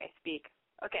talk like I speak.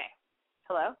 Okay.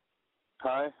 Hello?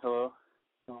 Hi. Hello.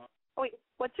 Wait,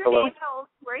 what's your name?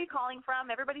 Where are you calling from?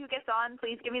 Everybody who gets on,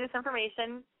 please give me this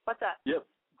information. What's up? Yep.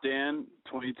 Dan,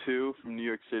 22, from New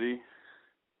York City.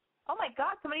 Oh, my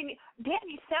God. Dan,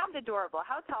 you sound adorable.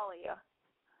 How tall are you?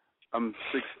 I'm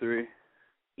 6'3".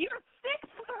 You're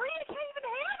 6'3"? I can't even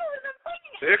handle it. I'm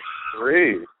thinking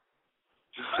 6'3".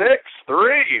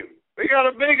 6'3". We got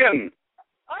a big one.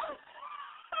 Oh.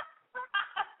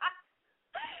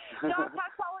 John,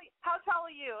 how tall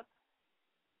are you?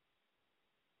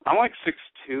 I'm like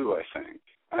 6'2", I think.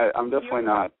 I'm definitely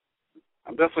not.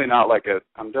 I'm definitely not like a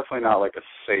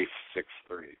safe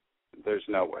 6'3". There's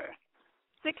no way.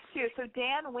 6'2". So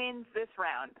Dan wins this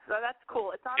round. So that's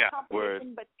cool. It's not a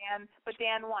competition, but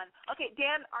Dan won. Okay,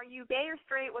 Dan, are you gay or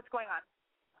straight? What's going on?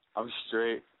 I'm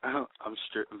straight. I'm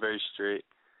very straight.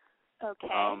 Okay.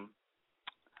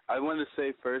 I wanted to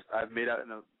say first, I've made out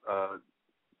in a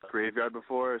graveyard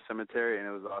before, a cemetery, and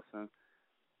it was awesome.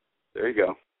 There you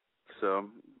go. So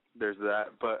there's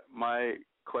that. But my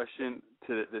question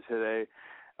today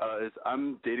is,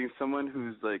 I'm dating someone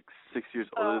who's like 6 years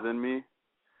older than me.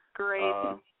 Great.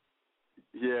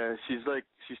 Yeah, she's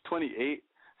 28,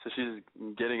 so she's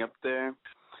getting up there,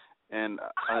 and I'm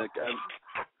I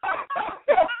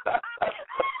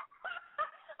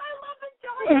love it,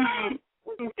 John.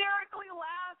 Hysterically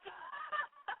laugh.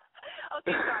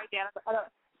 Okay, sorry, Dan.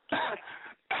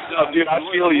 No, dude, I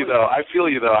feel you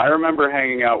though. I remember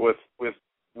hanging out with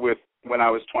when I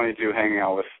was 22, hanging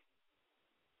out with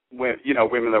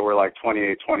women that were like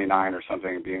 28, 29 or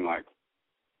something, and being like,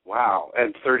 wow,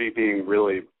 and 30 being a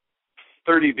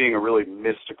really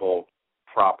mystical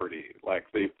property,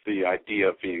 like the idea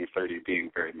of being 30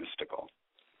 being very mystical.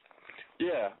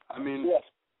 Yeah, I mean,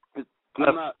 that's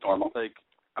not normal. Like,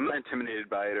 I'm not intimidated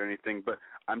by it or anything, but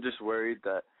I'm just worried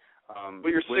that.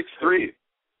 Well, you're 6'3".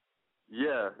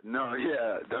 Yeah,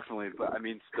 definitely. But I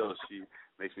mean, still, she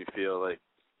makes me feel like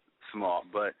small.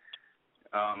 But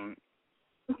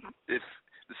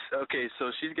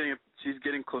so she's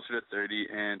getting closer to 30,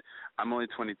 and I'm only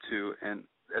 22, and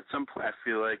at some point I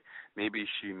feel like maybe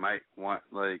she might want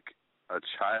like a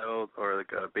child or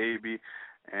like a baby,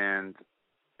 and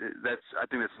I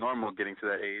think that's normal getting to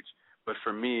that age. But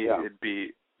for me,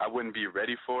 I wouldn't be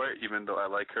ready for it, even though I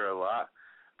like her a lot.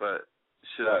 But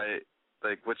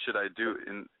what should I do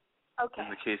in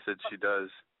the case that she does?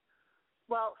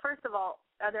 Well, first of all,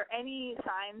 are there any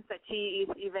signs that she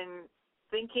is even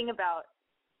thinking about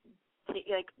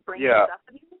bringing stuff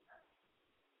to you?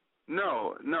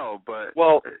 No, but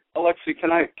well, Alexi,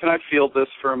 can I field this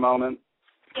for a moment?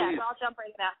 Yeah, so I'll jump right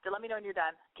in after. Let me know when you're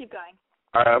done. Keep going.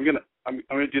 All right, I'm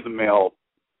gonna do the male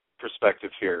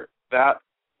perspective here. That,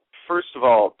 first of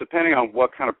all, depending on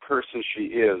what kind of person she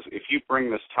is, if you bring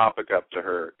this topic up to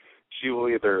her, she will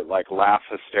either laugh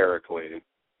hysterically,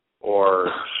 or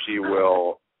she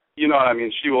will, you know what I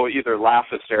mean? She will either laugh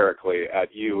hysterically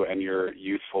at you and your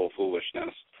youthful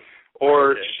foolishness,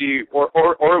 or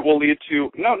or it will lead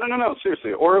to no,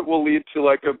 seriously, or it will lead to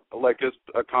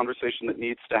a conversation that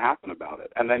needs to happen about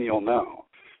it, and then you'll know.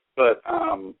 But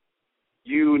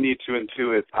you need to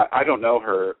intuit. I don't know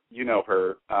her. You know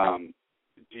her.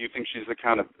 Do you think she's the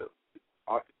kind of?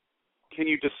 Can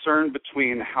you discern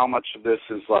between how much of this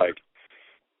is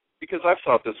because I've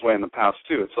thought this way in the past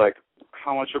too. It's like,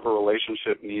 how much of a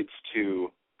relationship needs to?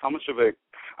 How much of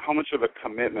a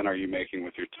commitment are you making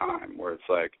with your time? Where it's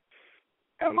like,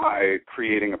 am I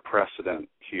creating a precedent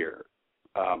here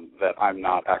that I'm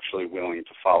not actually willing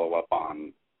to follow up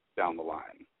on down the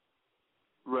line?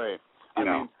 Right. You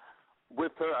know. I mean,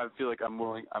 with her, I feel like I'm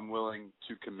willing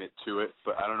to commit to it,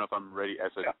 but I don't know if I'm ready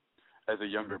as a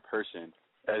younger person,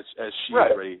 as she's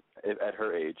ready at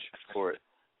her age for it.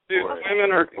 Dude,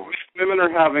 women are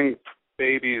having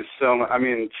babies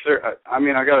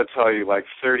I got to tell you, like,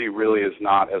 30 really is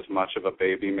not as much of a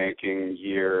baby-making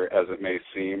year as it may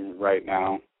seem right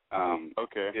now.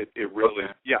 Okay. It really,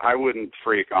 yeah, I wouldn't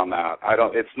freak on that.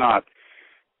 It's not,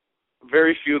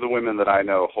 very few of the women that I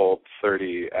know hold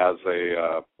 30 as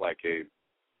a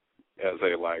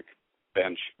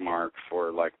benchmark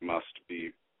for, like, must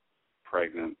be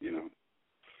pregnant, you know.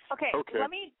 Okay. Let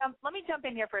me jump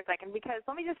in here for a second, because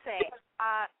let me just say,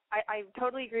 I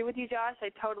totally agree with you, Josh. I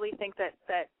totally think that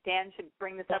Dan should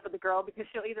bring this up with the girl, because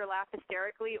she'll either laugh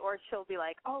hysterically or she'll be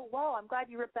like, oh, whoa, I'm glad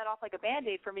you ripped that off like a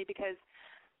Band-Aid for me, because,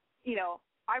 you know,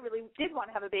 I really did want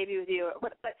to have a baby with you.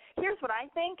 But here's what I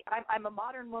think. I'm a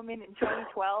modern woman in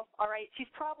 2012, all right? She's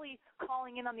probably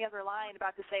calling in on the other line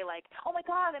about to say, like, oh, my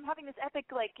God, I'm having this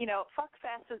epic, like, you know, fuck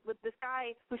fest with this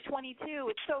guy who's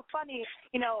 22. It's so funny.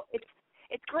 You know, it's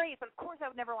great, but of course I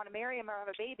would never want to marry him or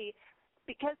have a baby,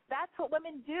 because that's what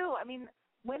women do. I mean,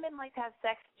 women like to have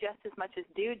sex just as much as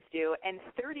dudes do, and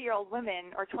 30-year-old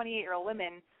women or 28-year-old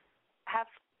women have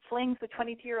flings with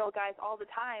 22-year-old guys all the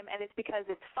time, and it's because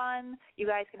it's fun. You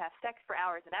guys can have sex for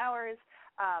hours and hours.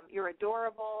 You're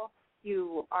adorable.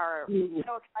 You are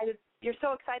so excited. You're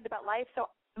so excited about life. So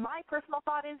my personal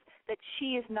thought is that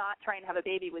she is not trying to have a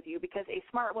baby with you, because a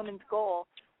smart woman's goal,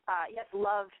 yes,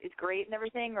 love is great and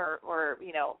everything, or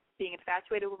you know, being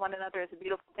infatuated with one another is a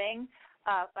beautiful thing,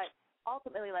 but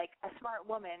ultimately, like, a smart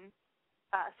woman,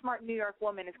 a smart New York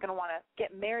woman is going to want to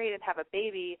get married and have a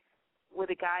baby with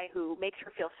a guy who makes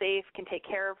her feel safe, can take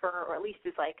care of her, or at least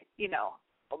is, like, you know,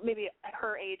 maybe at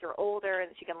her age or older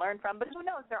that she can learn from. But who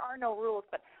knows? There are no rules.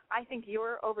 But I think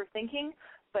you're overthinking,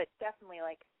 but definitely,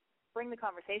 like, bring the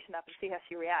conversation up and see how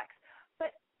she reacts.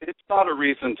 But it's not a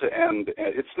reason to end.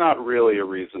 It's not really a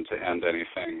reason to end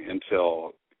anything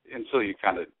until you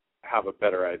kind of have a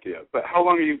better idea. But how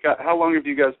long have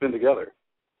you guys been together?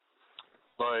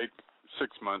 Like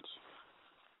 6 months.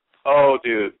 Oh,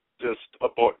 dude, just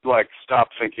stop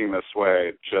thinking this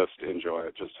way. Just enjoy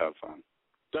it. Just have fun.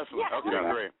 Definitely. Yeah, okay,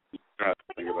 great. You're not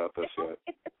thinking about this yet.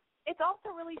 It's also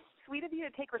really sweet of you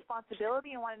to take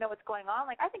responsibility and want to know what's going on.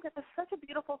 Like, I think this is such a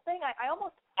beautiful thing. I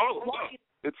almost want you.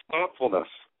 It's thoughtfulness.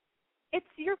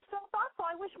 You're so thoughtful.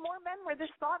 I wish more men were this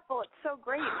thoughtful. It's so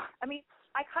great. I mean,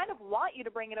 I kind of want you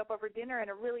to bring it up over dinner in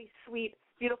a really sweet,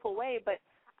 beautiful way, but,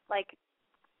 like,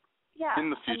 yeah. In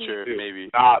the future, maybe.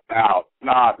 Not now.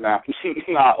 Not unless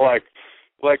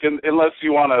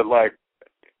you want to, like,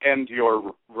 end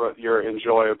your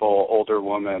enjoyable older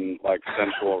woman, like,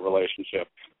 sensual relationship.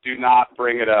 Do not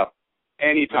bring it up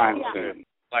anytime soon.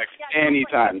 Like,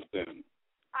 anytime soon.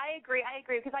 I agree,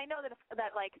 because I know that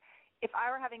like, if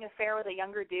I were having an affair with a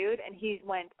younger dude and he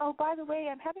went, oh, by the way,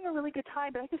 I'm having a really good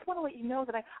time, but I just want to let you know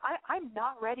that I'm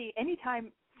not ready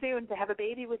anytime soon to have a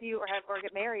baby with you or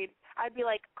get married, I'd be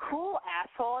like, cool,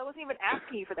 asshole. I wasn't even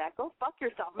asking you for that. Go fuck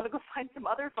yourself. I'm going to go find some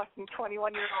other fucking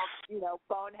 21-year-old, you know,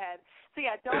 bonehead. So,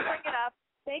 yeah, don't bring it up.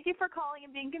 Thank you for calling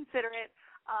and being considerate.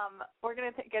 We're going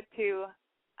to get to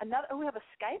another. Oh, we have a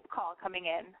Skype call coming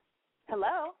in.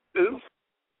 Hello? Who?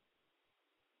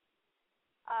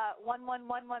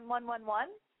 11111111.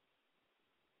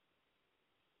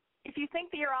 If you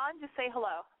think that you're on, just say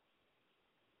hello.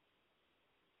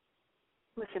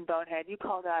 Listen, bonehead, you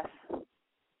called us.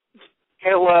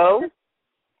 Hello?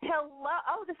 Hello?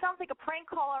 Oh, this sounds like a prank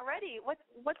call already.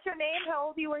 What's your name? How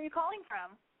old are you? Where are you calling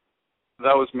from?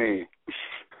 That was me.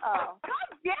 Oh.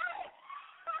 God damn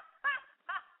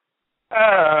it!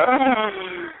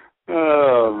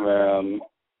 Oh, man.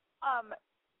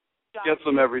 Josh, Gets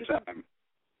them every time.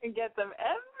 Gets them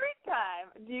every time.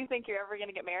 Do you think you're ever going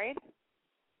to get married?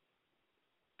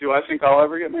 Do I think I'll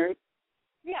ever get married?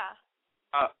 Yeah.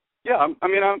 Yeah.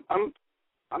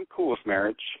 I'm cool with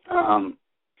marriage. You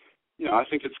know, I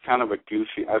think it's kind of a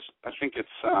goofy. I think it's.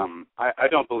 I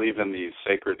don't believe in the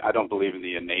sacred. I don't believe in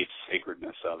the innate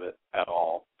sacredness of it at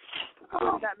all. What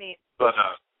does that mean? But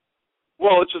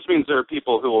well, it just means there are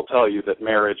people who will tell you that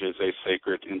marriage is a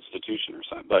sacred institution or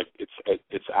something. Like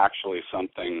it's actually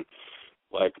something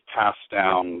like passed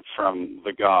down from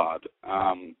the God,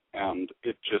 and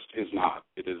it just is not.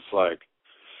 It is like,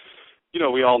 you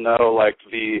know, we all know like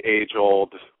the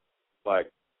age-old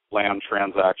like land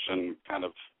transaction kind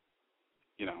of,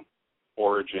 you know,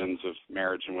 origins of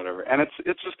marriage and whatever, and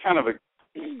it's just kind of a,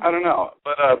 I don't know,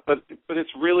 but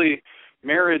it's really,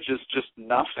 marriage is just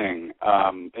nothing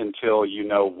until you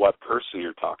know what person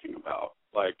you're talking about.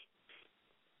 Like,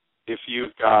 if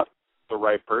you've got the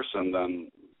right person, then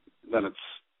it's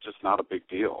just not a big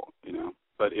deal, you know.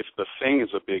 But if the thing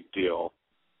is a big deal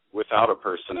without a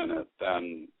person in it,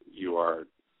 then you are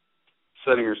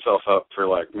setting yourself up for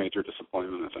like major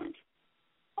disappointment, I think.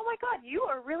 Oh my God, you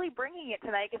are really bringing it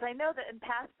tonight, because I know that in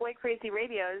past Boy Crazy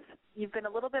radios, you've been a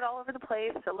little bit all over the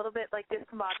place, a little bit like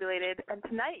discombobulated, and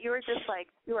tonight you were just like,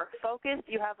 you are focused.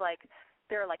 You have like,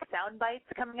 there are like sound bites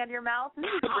coming out of your mouth. This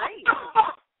is great.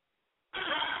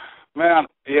 Man,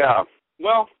 yeah.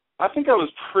 Well, I think I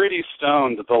was pretty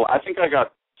stoned. I think I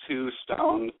got too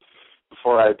stoned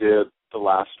before I did the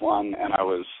last one,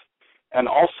 and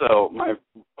also my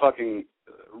fucking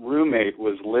roommate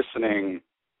was listening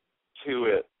to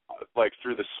it like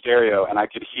through the stereo, and I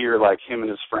could hear like him and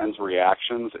his friends'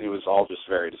 reactions, and it was all just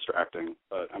very distracting.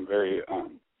 But I'm very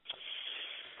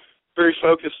very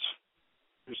focused.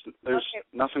 There's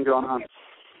nothing going on.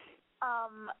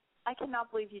 I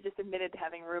cannot believe you just admitted to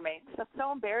having roommates. That's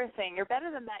so embarrassing. You're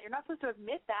better than that. You're not supposed to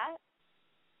admit that.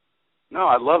 No,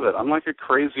 I love it. I'm like a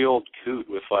crazy old coot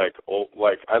with like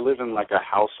I live in like a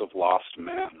house of lost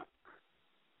men.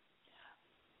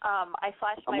 I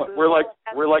flashed my boob.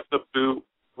 We're like the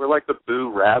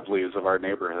Boo Radleys of our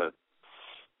neighborhood.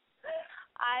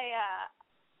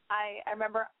 I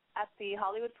remember at the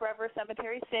Hollywood Forever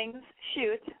Cemetery Sings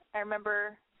shoot, I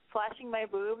remember flashing my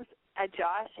boobs at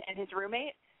Josh and his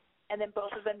roommate, and then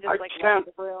both of them just left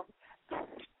the room.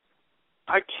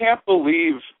 I can't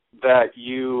believe that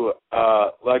you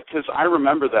because I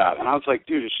remember that, and I was like,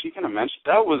 dude, is she gonna mention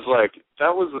that was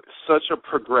such a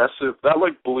progressive, that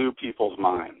like blew people's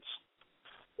minds.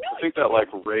 No, I think that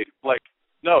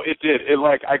no, it did. It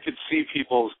like I could see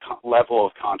people's level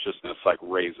of consciousness like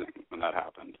raising when that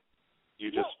happened.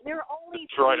 You just there were only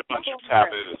destroyed a bunch of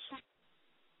taboos.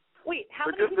 Wait, how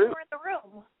many people were in the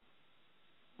room?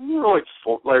 We were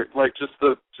like just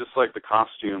the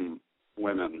costume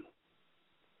women.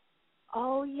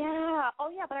 Oh yeah,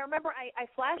 but I remember I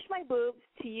flashed my boobs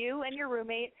to you and your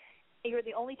roommate. And you were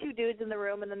the only two dudes in the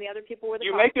room, and then the other people were the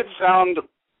You make it sound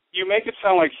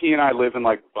like he and I live in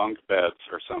like bunk beds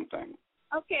or something.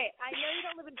 Okay, I know you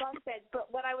don't live in bunk beds,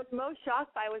 but what I was most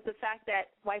shocked by was the fact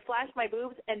that I flashed my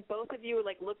boobs and both of you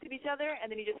like looked at each other, and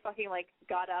then you just fucking like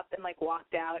got up and like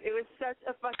walked out. It was such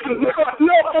a fucking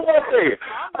no way!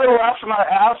 I laughed my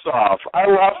ass off.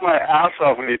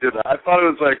 When he did that. I thought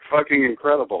it was like fucking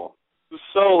incredible. It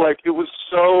was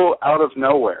so out of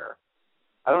nowhere.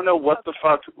 I don't know what the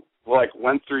fuck like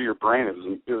went through your brain.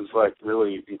 It was like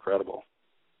really incredible.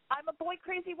 I'm a boy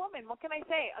crazy woman. What can I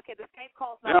say? Okay, the Skype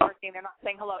call's not working. They're not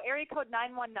saying hello. Area code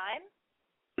 919.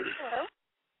 Hello.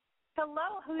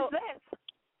 Hello. Who's this?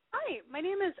 Hi, my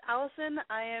name is Allison.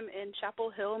 I am in Chapel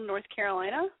Hill, North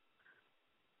Carolina.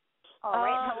 All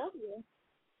right. How old are you?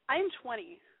 I'm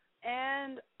 20,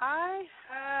 and I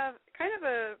have kind of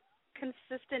a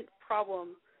consistent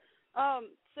problem.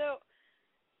 So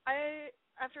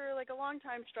after like a long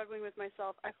time struggling with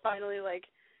myself, I finally like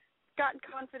gotten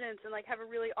confidence and like have a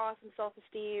really awesome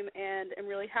self-esteem and am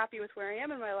really happy with where I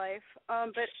am in my life.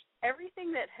 But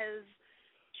everything that has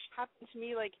happened to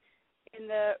me like in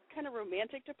the kind of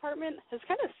romantic department has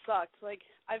kind of sucked. Like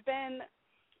I've been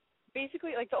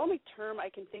basically like the only term I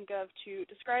can think of to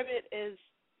describe it is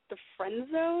the friend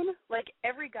zone. Like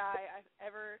every guy I've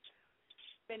ever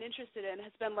been interested in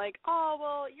has been like, oh,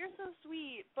 well, you're so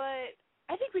sweet, but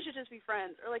I think we should just be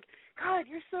friends. Or like, God,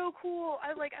 you're so cool.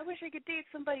 I wish I could date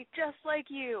somebody just like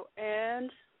you.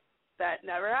 And that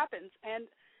never happens. And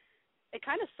it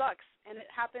kind of sucks. And it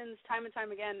happens time and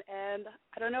time again. And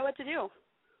I don't know what to do.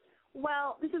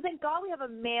 Well, thank God we have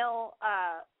a male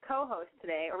co-host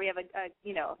today, or we have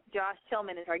Josh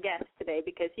Tillman is our guest today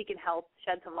because he can help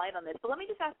shed some light on this. But let me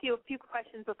just ask you a few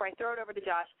questions before I throw it over to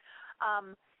Josh.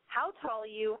 How tall are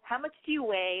you? How much do you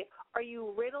weigh? Are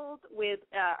you riddled with,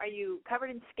 are you covered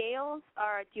in scales?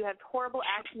 Or do you have horrible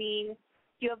acne?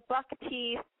 Do you have buck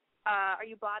teeth? Are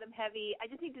you bottom heavy? I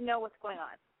just need to know what's going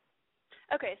on.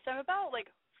 Okay, so I'm about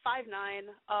 5'9",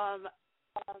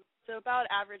 so about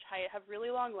average height, have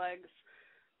really long legs,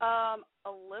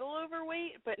 a little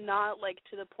overweight, but not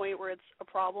to the point where it's a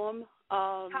problem.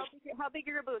 How big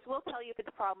are your boobs? We'll tell you if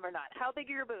it's a problem or not. How big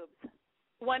are your boobs?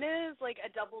 One is a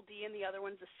double D and the other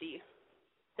one's a C.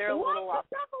 They're a little off.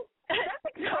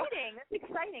 That's exciting. That's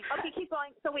exciting. Okay, keep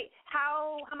going. So wait,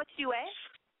 how much do you weigh?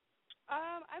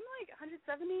 I'm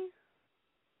 170.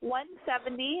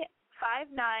 170,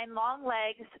 5'9", long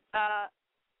legs.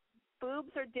 Boobs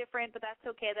are different, but that's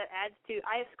okay. That adds to.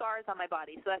 I have scars on my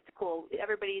body, so that's cool.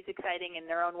 Everybody's exciting in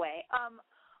their own way.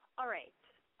 All right.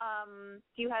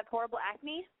 Do you have horrible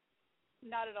acne?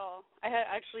 Not at all. I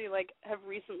actually have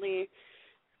recently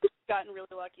gotten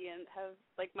really lucky and have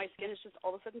my skin has just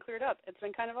all of a sudden cleared up. It's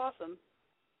been kind of awesome.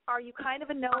 Are you kind of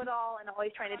a know-it-all and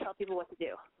always trying to tell people what to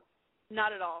do?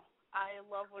 Not at all. I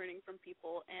love learning from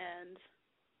people, and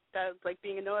that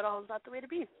being a know-it-all is not the way to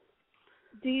be.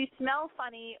 Do you smell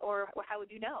funny, or how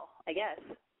would you know? I guess.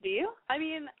 Do you? I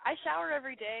mean, I shower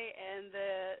every day, and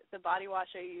the body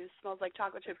wash I use smells like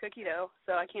chocolate chip cookie dough,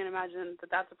 so I can't imagine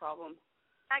that that's a problem.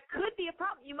 That could be a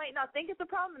problem. You might not think it's a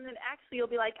problem, and then actually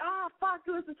you'll be like, oh, fuck,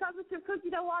 it was the chocolate chip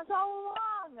cookie dough wash all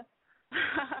along.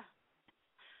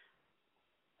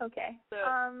 Okay. So,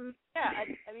 yeah,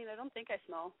 I mean, I don't think I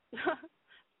smell.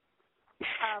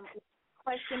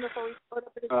 Question before we go over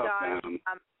to Josh.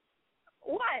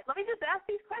 What? Let me just ask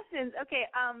these questions. Okay,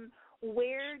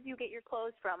 where do you get your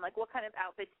clothes from? Like, what kind of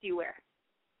outfits do you wear?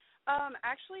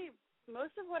 Actually,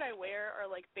 most of what I wear are,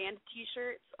 like, band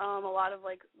T-shirts. A lot of,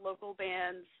 like, local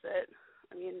bands that,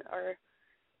 I mean,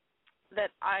 that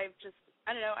I just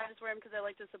wear them because I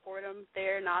like to support them.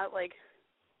 They're not, like,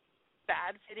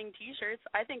 bad-fitting T-shirts.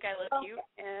 I think I look cute,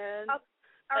 and...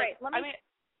 All right, let me...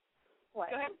 What?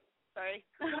 Go ahead. Sorry.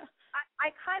 I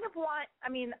kind of want, I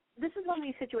mean, this is one of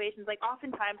these situations, like,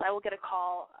 oftentimes I will get a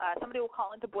call, somebody will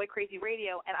call into Boy Crazy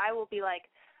Radio, and I will be like,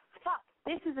 fuck,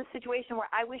 this is a situation where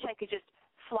I wish I could just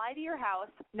fly to your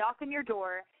house, knock on your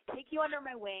door, take you under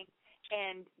my wing,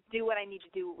 and do what I need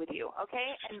to do with you,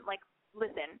 okay? And, like,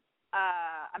 listen,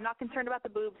 I'm not concerned about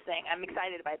the boobs thing. I'm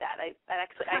excited by that. I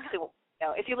actually you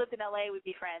know, if you lived in LA, we'd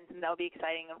be friends, and that would be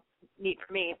exciting and neat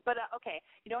for me. But, okay,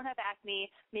 you don't have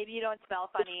acne. Maybe you don't smell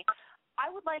funny.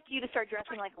 I would like you to start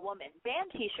dressing like a woman.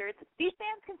 Band T-shirts, these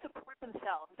bands can support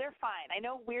themselves. They're fine. I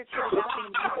know weird shit is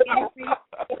happening in the music industry.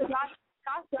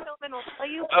 Josh Tillman will tell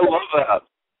you. I love that.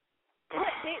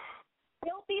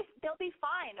 They'll be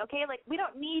fine, okay? Like, we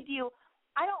don't need you.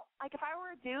 I don't, like, if I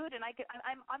were a dude and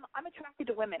I'm attracted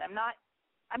to women.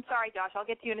 I'm sorry, Josh. I'll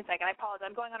get to you in a second. I apologize.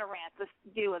 I'm going on a rant. Let's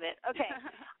deal with it. Okay.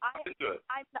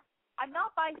 I'm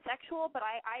not bisexual, but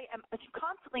I am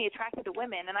constantly attracted to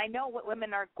women, and I know what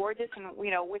women are gorgeous, and you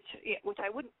know which I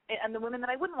wouldn't, and the women that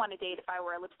I wouldn't want to date if I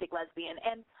were a lipstick lesbian.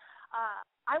 And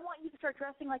I want you to start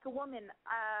dressing like a woman.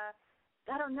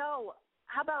 I don't know.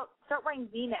 How about start wearing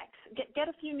V-necks? Get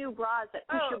a few new bras that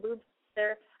push your boobs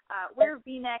there. Wear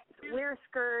V-necks. Wear a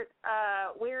skirt.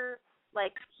 Wear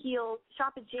like heels.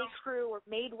 Shop at J. Crew or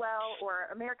Madewell or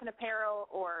American Apparel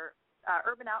or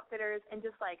Urban Outfitters, and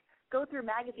just like go through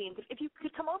magazines. If you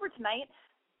could come over tonight,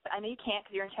 I know you can't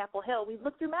because you're in Chapel Hill. We'd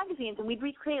look through magazines and we'd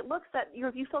recreate looks that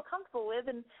you feel comfortable with,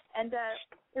 and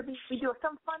we do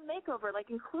some fun makeover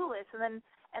like in Clueless,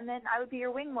 and then I would be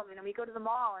your wing woman, and we go to the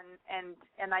mall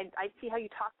and I'd see how you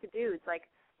talk to dudes. Like,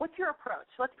 what's your approach?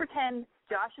 Let's pretend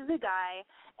Josh is a guy,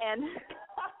 and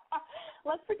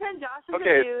let's pretend Josh is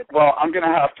a dude. Well, I'm gonna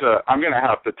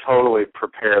have to totally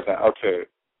prepare that. Okay,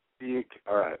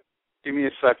 all right. Give me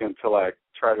a second to like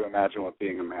try to imagine what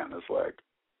being a man is like.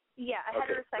 Yeah, a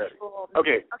heterosexual.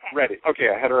 Okay, ready. Okay,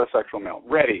 a heterosexual male.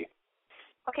 Ready.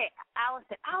 Okay,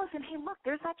 Allison, hey, look,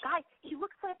 there's that guy. He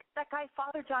looks like that guy,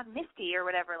 Father John Misty or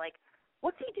whatever. Like,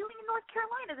 what's he doing in North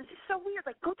Carolina? This is so weird.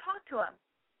 Like, go talk to him.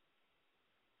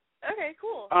 Okay,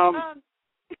 cool.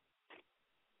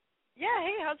 Yeah,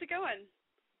 hey, how's it going?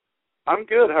 I'm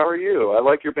good. How are you? I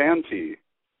like your band tee.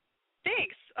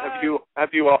 Thanks. Have you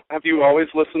always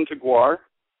listened to GWAR?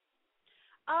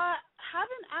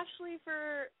 Haven't actually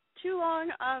for too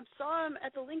long. Saw him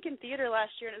at the Lincoln Theater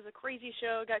last year, and it was a crazy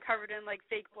show. Got covered in like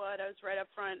fake blood. I was right up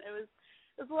front. It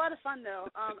was a lot of fun though.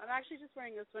 I'm actually just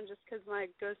wearing this one just because my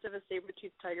Ghost of a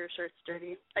Saber-Toothed Tiger shirt's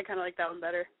dirty. I kind of like that one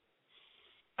better.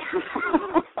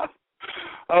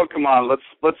 Oh, come on.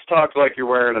 Let's talk like you're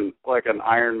wearing an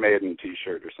Iron Maiden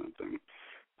T-shirt or something.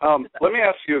 Let me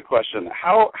ask you a question.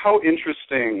 How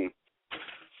interesting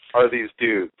are these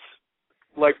dudes?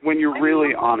 Like, when you're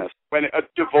really honest. When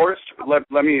divorced,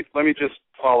 let me just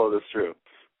follow this through.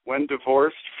 When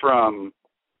divorced from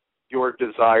your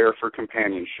desire for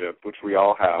companionship, which we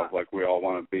all have, like we all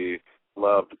want to be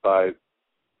loved by,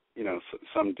 you know,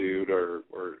 some dude or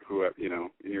who, you know,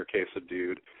 in your case, a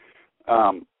dude,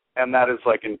 and that is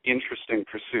like an interesting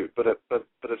pursuit. But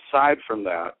aside from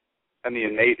that, and the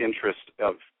innate interest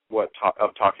of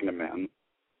talking to men,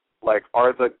 like,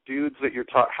 are the dudes that you're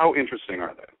how interesting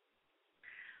are they?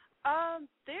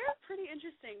 They're pretty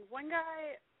interesting. One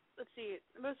guy, let's see,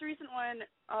 the most recent one,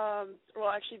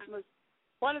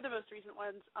 one of the most recent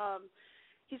ones,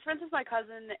 he's friends with my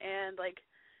cousin and, like,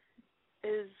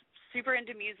 is super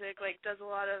into music, like, does a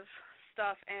lot of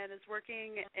stuff, and is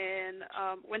working in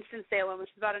Winston-Salem,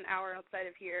 which is about an hour outside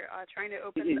of here, trying to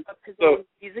open up his own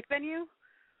music venue,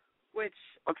 which,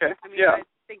 I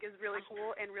think is really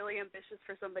cool and really ambitious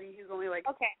for somebody who's only, like,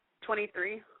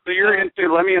 23. So you're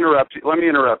into, let me interrupt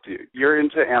you. You're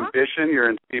into ambition, you're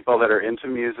into people that are into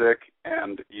music,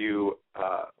 and you,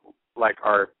 are, like,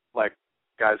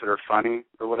 guys that are funny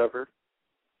or whatever?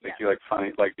 Like, you like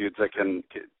funny, like dudes that can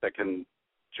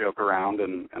joke around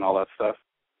and all that stuff?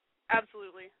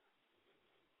 Absolutely.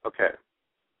 Okay.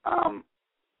 I'm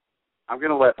going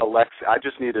to let Alexi.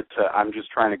 I'm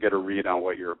just trying to get a read on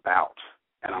what you're about,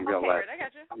 and I'm going to I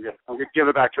got you. I'm going to give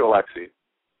it back to Alexi.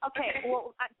 Okay,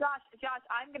 well, Josh,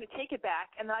 I'm going to take it back,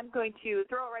 and then I'm going to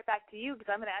throw it right back to you because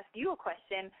I'm going to ask you a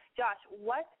question. Josh,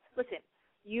 listen,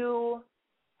 you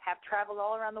have traveled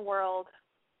all around the world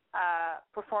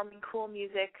performing cool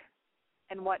music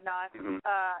and whatnot. Mm-hmm.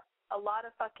 A lot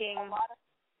of fucking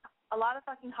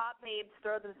hot babes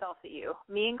throw themselves at you,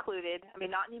 me included. I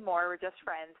mean, not anymore. We're just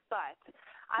friends. But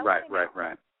I want to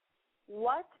know,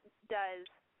 what does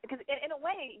 – because in a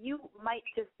way, you might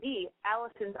just be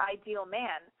Allison's ideal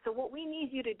man. So what we need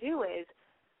you to do is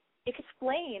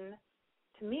explain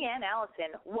to me and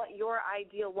Allison what your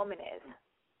ideal woman is.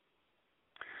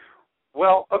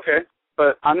 Well, okay,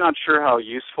 but I'm not sure how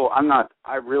useful.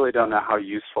 I really don't know how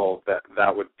useful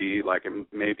that would be. Like,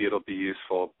 maybe it'll be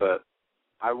useful, but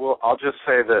I'll just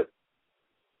say that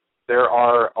there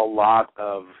are a lot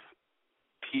of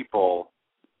people,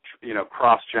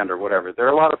 cross-gender, whatever. There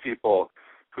are a lot of people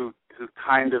who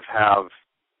kind of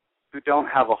who don't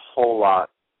have a whole lot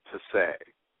to say.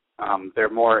 They're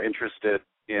more interested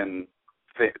in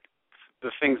the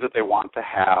things that they want to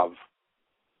have,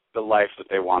 the life that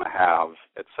they want to have,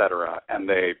 etc. And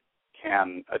they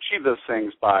can achieve those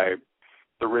things by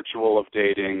the ritual of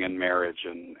dating and marriage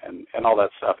and all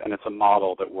that stuff. And it's a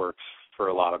model that works for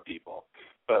a lot of people.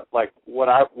 But like what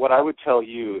I would tell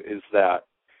you is that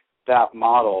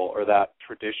model or that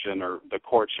tradition or the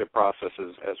courtship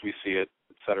processes as we see it,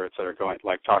 et cetera, going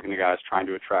like talking to guys, trying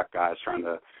to attract guys, trying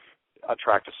to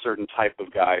attract a certain type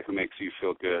of guy who makes you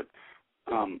feel good.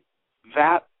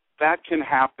 That can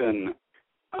happen,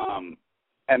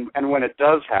 and when it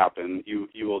does happen,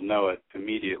 you will know it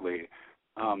immediately.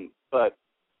 But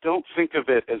don't think of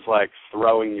it as like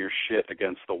throwing your shit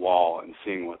against the wall and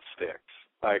seeing what sticks.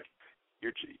 Like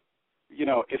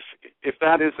if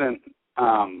that isn't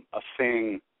a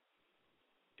thing,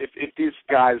 if these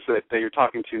guys that you're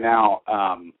talking to now,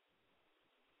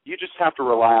 you just have to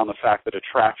rely on the fact that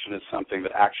attraction is something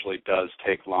that actually does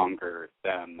take longer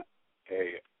than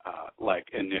a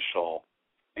initial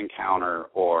encounter,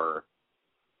 or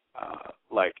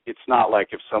it's not like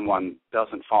if someone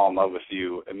doesn't fall in love with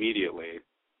you immediately,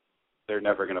 they're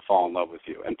never going to fall in love with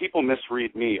you. And people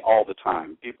misread me all the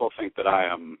time. People think that I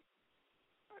am,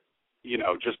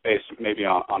 just based maybe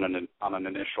on an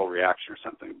initial reaction or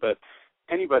something. But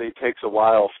anybody takes a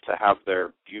while to have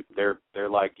their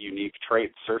like unique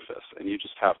traits surface, and you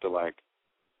just have to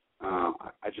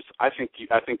I think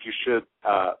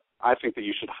that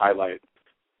you should highlight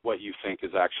what you think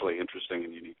is actually interesting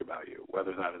and unique about you.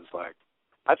 Whether that is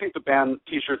I think the band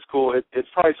T-shirt's cool. It's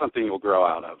probably something you'll grow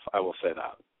out of. I will say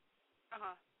that.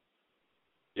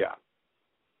 Yeah.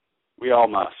 We all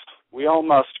must. We all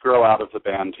must grow out of the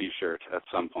band T-shirt at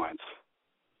some point.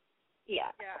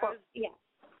 Yeah. Yeah.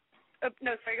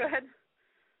 No, sorry, go ahead.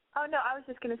 Oh, no, I was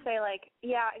just going to say,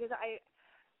 because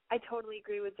I totally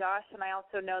agree with Josh, and I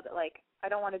also know that, I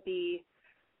don't want to be,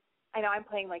 I know I'm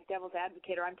playing, devil's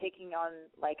advocate, or I'm taking on,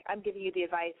 I'm giving you the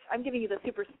advice. I'm giving you the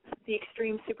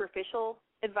extreme superficial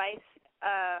advice.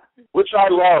 Which I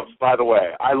love, by the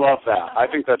way. I love that. I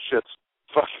think that shit's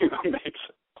fucking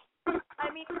amazing. I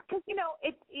mean, because,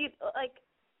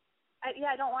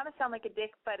 I don't want to sound like a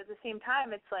dick, but at the same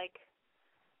time, it's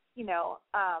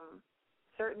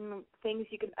certain things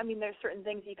there's certain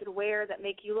things you could wear that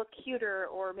make you look cuter,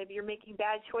 or maybe you're making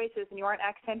bad choices and you aren't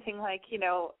accenting,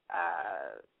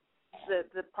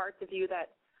 the parts of you that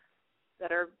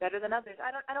are better than others.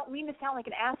 I don't mean to sound like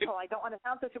an asshole. I don't want to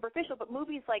sound so superficial, but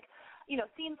movies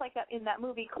scenes like that in that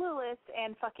movie Clueless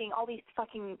and all these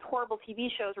fucking horrible TV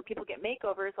shows where people get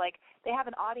makeovers, they have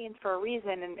an audience for a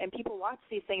reason, and people watch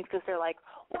these things because they're like,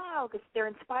 wow, because they're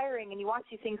inspiring, and you watch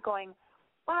these things going,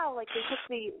 wow, they took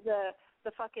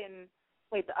the fucking,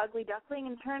 the ugly duckling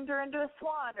and turned her into a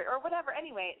swan or whatever.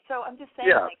 Anyway, so I'm just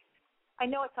saying, I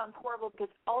know it sounds horrible because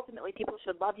ultimately people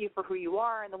should love you for who you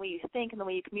are and the way you think and the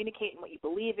way you communicate and what you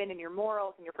believe in and your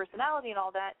morals and your personality and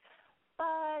all that.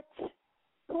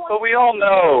 But we all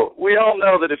know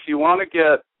that if you want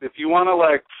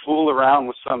to fool around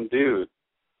with some dude,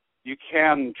 you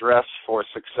can dress for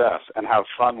success and have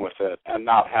fun with it and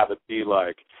not have it be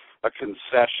a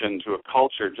concession to a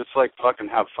culture. Just fucking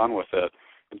have fun with it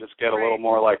and just get a little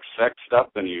more sexed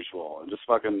up than usual and just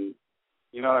fucking,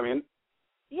 you know what I mean?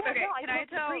 Yeah, okay, no, I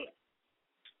totally agree.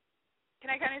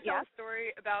 Can I kind of tell a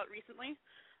story about recently?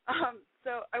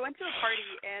 So I went to a party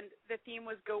and the theme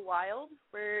was Go Wild,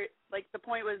 where the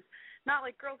point was not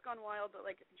girls gone wild, but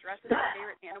dress as your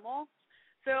favorite animal.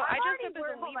 So I dressed up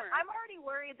as a lemur. I'm already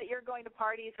worried that you're going to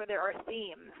parties where there are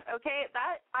themes. Okay,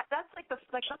 that's like the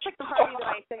party that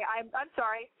I say I'm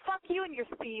sorry, fuck you and your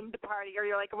themed party or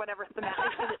your like whatever thematic.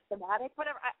 Is it thematic?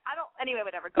 Whatever. I don't. Anyway,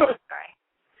 whatever. Go on. Sorry.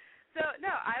 So no,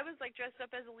 I was like dressed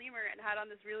up as a lemur and had on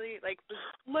this really like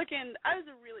I was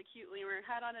a really cute lemur.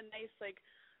 Had on a nice like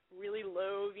really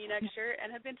low V-neck shirt and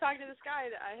had been talking to this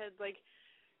guy that I had like.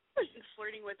 Was just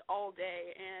flirting with all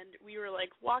day, and we were like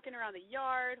walking around the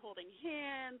yard holding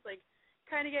hands, like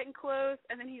kind of getting close,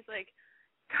 and then he's like,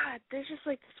 God, there's just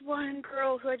like this one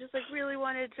girl who I just like really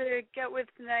wanted to get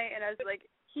with tonight, and I was like,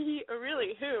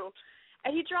 really, who?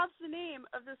 And he drops the name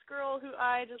of this girl who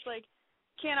I just like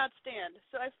cannot stand.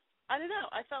 So I don't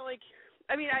know, I felt like,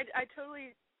 I mean, I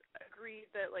totally agree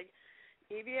that like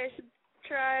maybe I should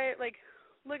try like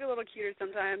look a little cuter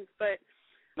sometimes, but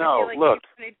no, like look,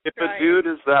 if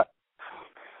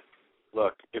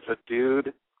a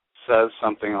dude says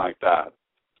something like that,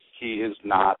 he is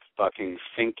not fucking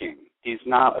thinking. He's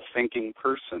not a thinking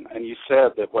person. And you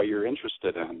said that what you're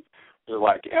interested in are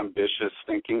like ambitious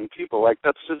thinking people. Like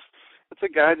it's a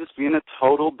guy just being a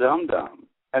total dum-dum.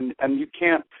 And you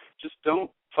can't, just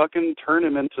don't fucking turn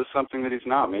him into something that he's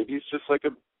not. Maybe he's just like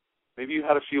maybe you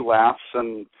had a few laughs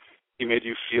and he made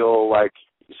you feel like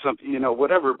something,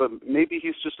 whatever, but maybe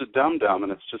he's just a dum-dum,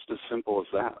 and it's just as simple as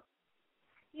that.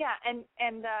 Yeah, and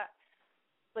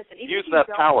listen, even use if you that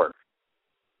power.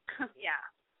 Yeah,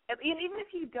 even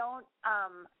if you don't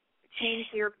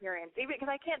change your appearance, even because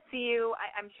I can't see you,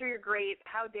 I'm sure you're great.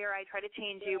 How dare I try to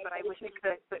change you? But I wish I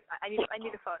could. But I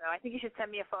need a photo. I think you should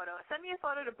send me a photo. Send me a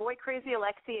photo to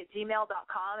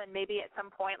boycrazyalexi@gmail.com, and maybe at some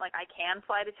point, like I can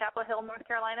fly to Chapel Hill, North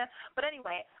Carolina. But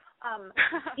anyway.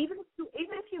 Even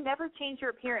if you never change your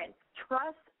appearance,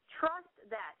 trust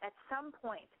that at some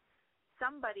point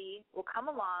somebody will come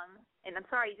along, and I'm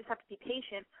sorry, you just have to be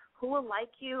patient, who will like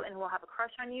you and who will have a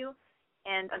crush on you,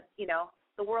 and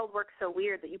the world works so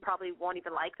weird that you probably won't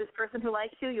even like this person who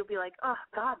likes you. You'll be like, oh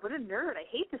God, what a nerd! I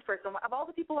hate this person. Of all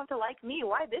the people who have to like me,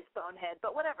 why this bonehead?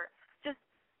 But whatever. Just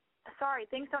sorry,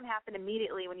 things don't happen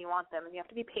immediately when you want them, and you have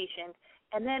to be patient.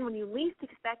 And then when you least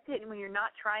expect it and when you're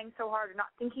not trying so hard or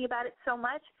not thinking about it so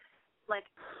much, like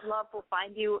love will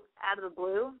find you out of the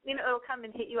blue. It'll come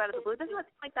and hit you out of the blue. Doesn't it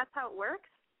seem like that's how it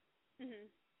works? Mm-hmm.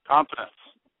 Confidence.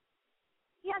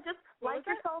 Yeah, just like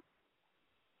yourself.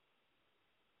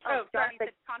 Oh, sorry, you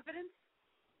said confidence?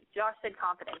 Josh said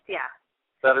confidence, yeah.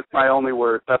 That is my only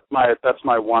word. That's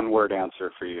my one-word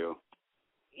answer for you.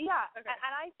 Yeah, okay.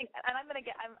 And I think, and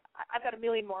I've got a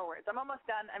million more words. I'm almost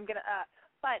done.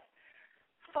 But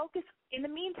focus in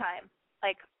the meantime.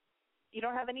 Like, you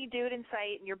don't have any dude in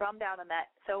sight, and you're bummed out on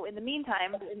that. So in the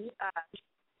meantime,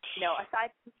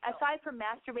 aside from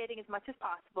masturbating as much as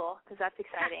possible, because that's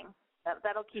exciting.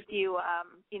 That'll keep you,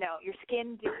 your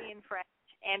skin dewy and fresh,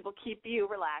 and will keep you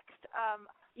relaxed.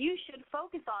 You should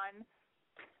focus on,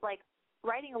 like,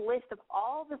 writing a list of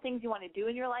all the things you want to do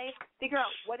in your life. Figure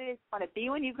out what it is you want to be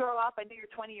when you grow up. I know you're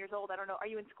 20 years old. I don't know. Are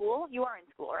you in school? You are in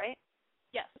school, right?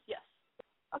 Yes.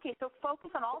 Okay, so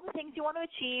focus on all the things you want to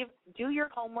achieve. Do your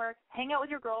homework. Hang out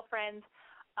with your girlfriends.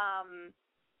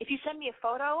 If you send me a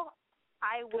photo,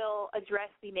 I will address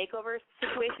the makeover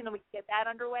situation and we can get that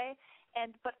underway.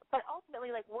 But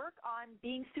ultimately, like, work on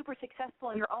being super successful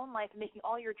in your own life and making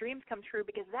all your dreams come true,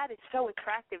 because that is so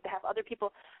attractive to have other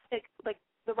people, like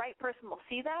the right person will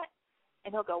see that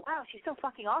and he'll go, wow, she's so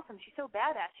fucking awesome. She's so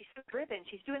badass. She's so driven.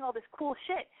 She's doing all this cool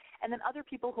shit. And then other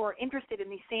people who are interested in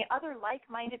other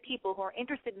like-minded people who are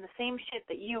interested in the same shit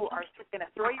that you are just going to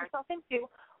throw yourself into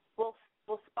will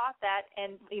spot that,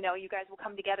 and, you guys will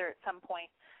come together at some point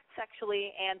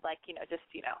sexually and, like, just,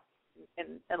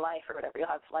 in life or whatever.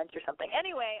 You'll have lunch or something.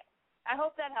 Anyway, I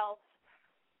hope that helps.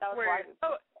 That was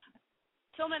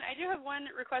Tillman, I do have one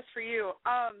request for you.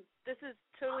 This is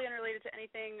totally unrelated to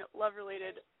anything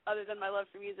love-related other than my love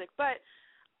for music. But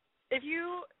if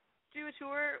you do a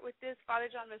tour with this Father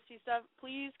John Misty stuff,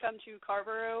 please come to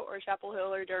Carrboro or Chapel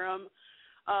Hill or Durham.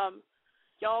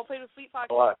 Y'all played with Fleet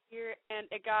Foxes here, and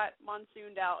it got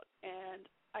monsooned out. And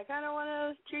I kind of want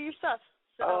to hear your stuff.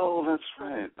 So. Oh, that's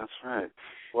right.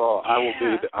 Well,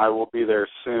 yeah. I will be there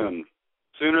soon,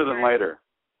 sooner than later.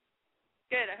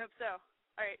 Good, I hope so.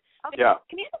 All right. Okay. Yeah.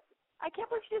 I can't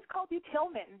believe she just called you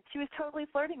Tillman. She was totally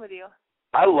flirting with you.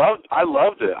 I loved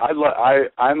it.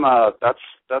 I'm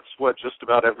that's what just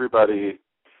about everybody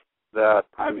that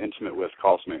I'm intimate with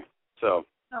calls me. So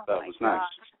that was nice.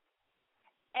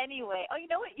 Anyway, you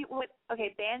know what?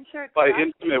 Okay, band shirt. By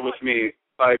intimate with me,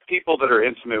 by people that are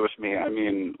intimate with me, I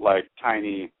mean like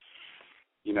tiny,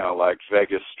 like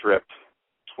Vegas Strip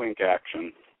twink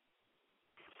action.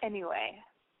 Anyway,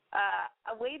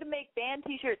 a way to make band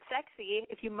T-shirts sexy,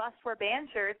 if you must wear band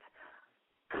shirts,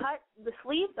 cut the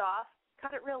sleeves off,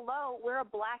 cut it real low, wear a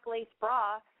black lace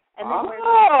bra, and then wear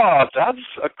that's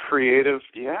a creative,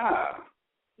 yeah.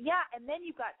 Yeah, and then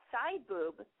you've got side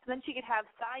boob. So then she could have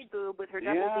side boob with her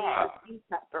double D or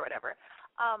C-cup or whatever.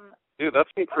 Dude, that's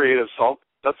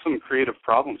some creative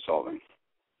problem solving.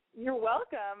 You're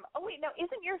welcome. Oh wait, no,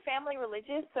 isn't your family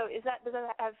religious? So does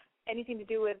that have anything to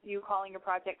do with you calling your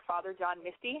project Father John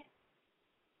Misty?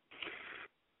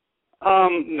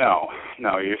 No,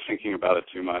 you're thinking about it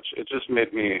too much. It just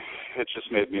made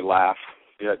me laugh.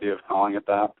 The idea of calling it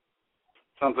that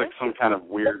sounds like some kind of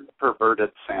weird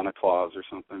perverted Santa Claus or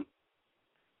something.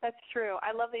 That's true.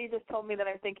 I love that you just told me that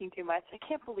I'm thinking too much. I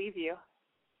can't believe you.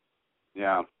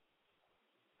 Yeah.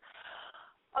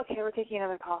 Okay, we're taking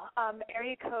another call.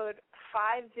 Area code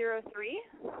 503.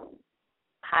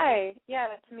 Hi. Yeah,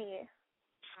 that's me.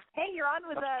 Hey, you're on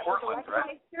with Portland,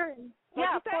 right?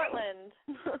 Yeah, Portland.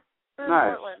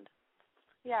 Nice. Portland.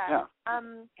 Yeah.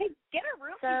 Hey, get a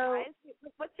room, you guys.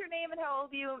 What's your name and how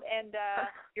old are you? And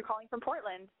you're calling from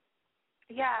Portland.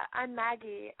 Yeah, I'm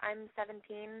Maggie. I'm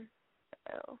 17.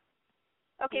 So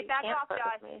okay, back off,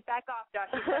 Josh. Back off, Josh.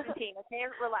 You're 17. Okay,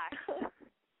 relax.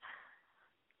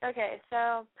 Okay,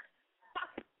 so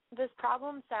this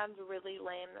problem sounds really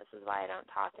lame. This is why I don't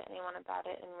talk to anyone about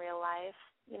it in real life.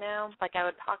 You know, like I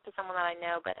would talk to someone that I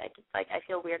know, but I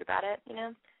feel weird about it. You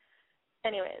know.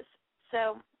 Anyways,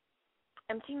 so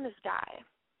I'm seeing this guy,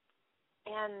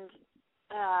 and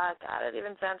God, it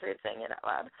even sounds weird saying it out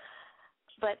loud.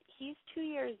 But he's 2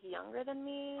 years younger than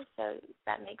me, so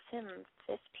that makes him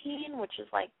 15, which is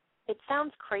like, it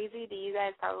sounds crazy to you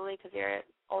guys probably because you're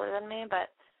older than me,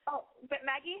 but. Oh, but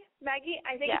Maggie,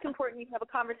 I think it's important you have a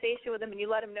conversation with him and you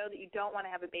let him know that you don't want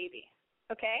to have a baby.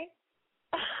 Okay?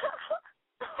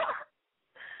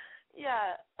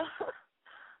 Yeah.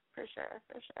 For sure.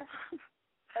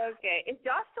 Okay. Is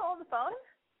Josh still on the phone?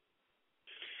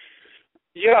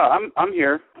 Yeah, I'm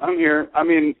here. I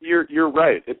mean, you're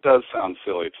right. It does sound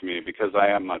silly to me because I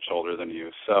am much older than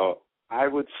you. So I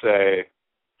would say,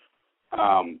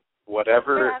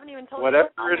 whatever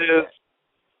it is.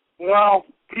 Well,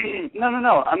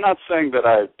 no. I'm not saying that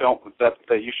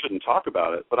that you shouldn't talk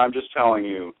about it, but I'm just telling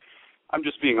you. I'm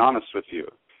just being honest with you.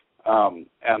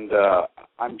 And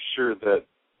I'm sure that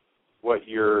what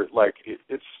you're like,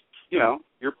 it's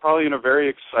you're probably in a very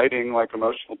exciting, like,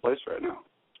 emotional place right now.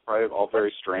 It's probably all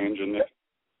very strange and.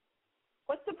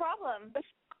 What's the problem,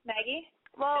 Maggie?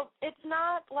 Well, it's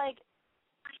not like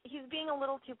he's being a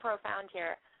little too profound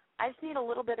here. I just need a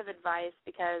little bit of advice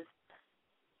because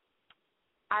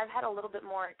I've had a little bit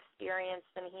more experience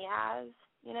than he has,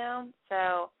 you know?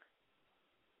 So,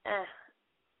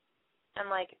 and,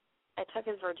 like, I took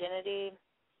his virginity,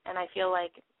 and I feel,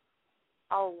 like,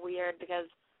 all weird because,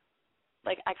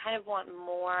 like, I kind of want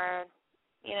more,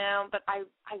 you know? But I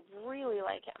really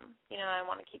like him. You know, I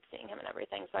want to keep seeing him and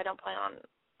everything, so I don't plan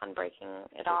on breaking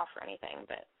it off or anything.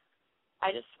 But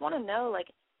I just want to know, like,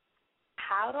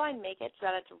 how do I make it so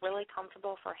that it's really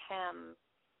comfortable for him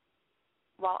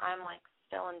while I'm, like,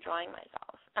 still enjoying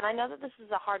myself? And I know that this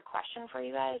is a hard question for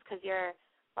you guys because you're,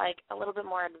 like, a little bit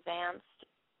more advanced,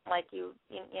 like you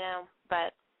know,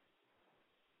 but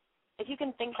if you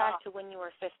can think back to when you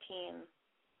were 15.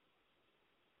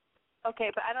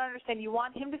 Okay, but I don't understand. You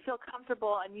want him to feel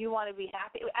comfortable and you want to be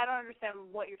happy. I don't understand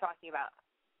what you're talking about.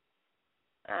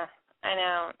 I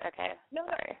know. Okay. No,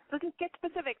 sorry. So just get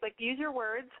specific. Like, use your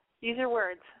words. Use your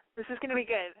words. This is going to be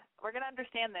good. We're going to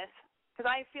understand this because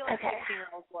I feel like a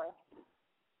 15-year-old boy.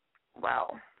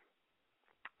 Well,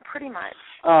 pretty much.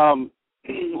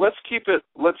 Let's keep it.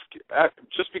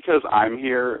 Just because I'm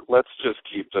here, let's just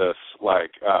keep this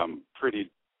like pretty.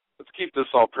 Let's keep this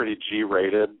all pretty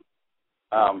G-rated.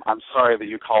 I'm sorry that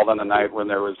you called on a night when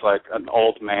there was like an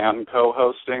old man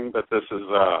co-hosting, but this is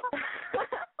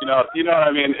you know what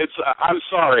I mean. It's I'm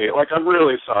sorry. Like, I'm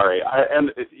really sorry.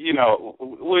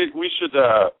 We should.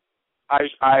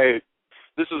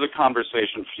 This is a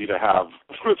conversation for you to have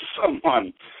with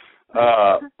someone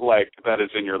like that is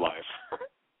in your life.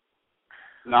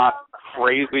 Not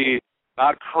crazy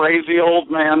old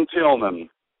man Tillman.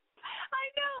 I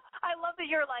know. I love that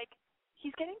you're like,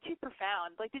 he's getting too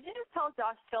profound. Like, did you just tell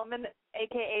Josh Tillman,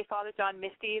 a.k.a. Father John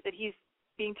Misty, that he's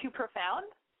being too profound?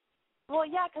 Well,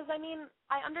 yeah, because, I mean,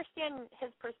 I understand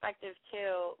his perspective,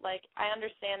 too. Like, I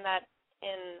understand that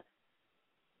in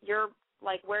your,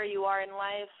 like, where you are in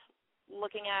life,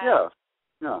 looking at,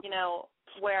 you know,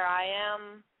 where I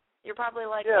am, you're probably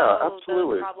like,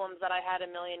 those problems that I had a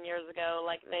million years ago,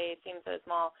 like, they seem so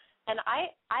small. And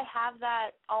I have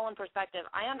that all in perspective.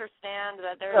 I understand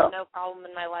that there is no problem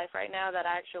in my life right now that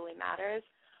actually matters.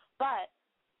 But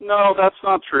no, that's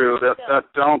not true. That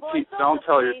don't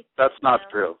tell you that's not know?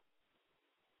 true.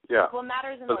 Yeah. What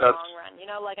matters in But the that's- long run, you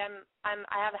know, like I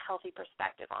have a healthy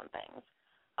perspective on things.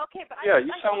 Okay, but yeah,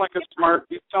 you sound like a smart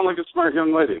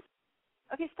young lady.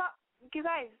 Okay, stop. You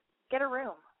guys, get a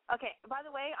room. Okay, by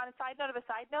the way, on a side note of a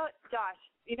side note, Josh,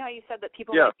 you know how you said that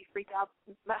people might be freaked out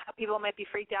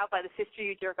by the sister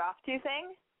you jerk off to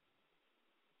thing?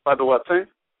 By the what thing?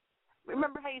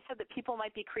 Remember how you said that people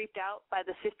might be creeped out by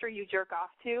the sister you jerk off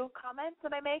to comments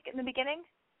that I make in the beginning?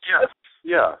 Yes.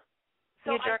 Yeah.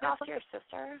 So you jerk off to your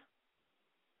sister?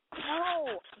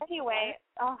 No. Anyway,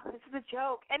 this is a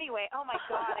joke. Anyway, oh my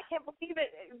God, I can't believe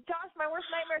it. Josh, my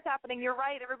worst nightmare is happening. You're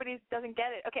right. Everybody doesn't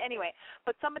get it. Okay, anyway,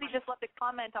 but somebody just left a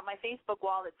comment on my Facebook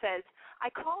wall that says,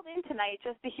 I called in tonight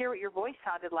just to hear what your voice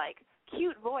sounded like.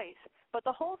 Cute voice, but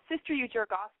the whole sister you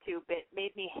jerk off to bit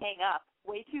made me hang up.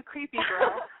 Way too creepy,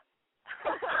 bro.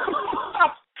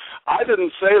 I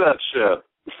didn't say that shit.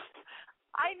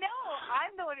 I know.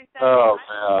 I'm the one who said Oh,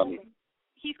 it. man.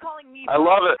 He's calling me. I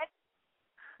love it.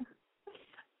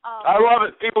 I love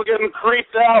it. People getting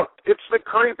creeped out. It's the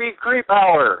creepy creep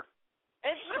hour.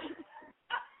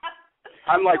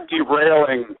 I'm like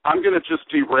derailing. I'm going to just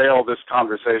derail this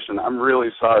conversation. I'm really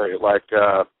sorry. Like,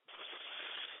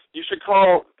 you should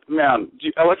call, man,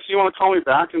 Alex, do you want to call me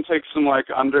back and take some, like,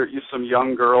 some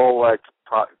young girl, like,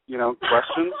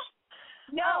 questions?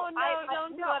 No,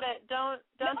 don't put it.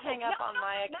 Don't hang up on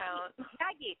my account.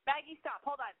 Maggie, stop.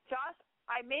 Hold on. Josh,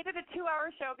 I made it a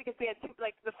 2-hour show because we had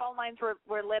the phone lines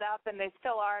were lit up, and they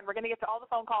still are, and we're going to get to all the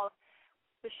phone calls.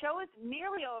 The show is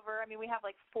nearly over. I mean, we have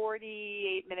like 48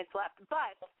 minutes left,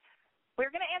 but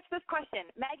we're going to answer this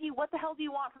question. Maggie, what the hell do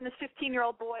you want from this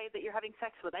 15-year-old boy that you're having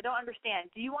sex with? I don't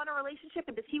understand. Do you want a relationship,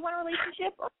 and does he want a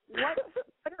relationship? Or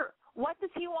what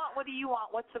does he want? What do you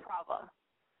want? What's the problem?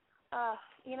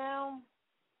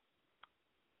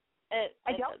 It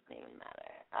doesn't even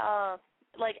matter.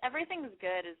 Like, everything's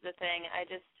good is the thing. I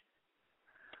just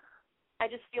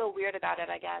feel weird about it,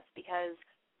 I guess, because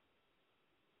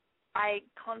I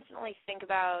constantly think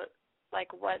about,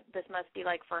 like, what this must be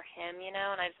like for him,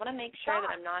 and I just want to make sure that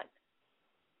I'm not...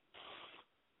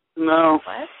 No.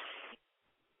 What?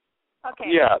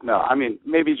 Okay. Yeah, no, I mean,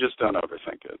 maybe just don't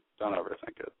overthink it. Don't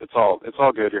overthink it. It's all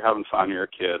good. You're having fun. You're a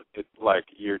kid.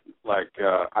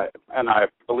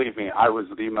 Believe me, I was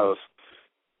the most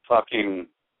fucking,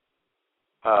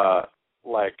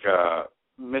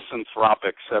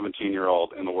 misanthropic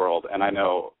 17-year-old in the world, and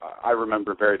I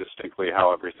remember very distinctly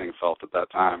how everything felt at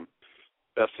that time.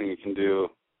 Best thing you can do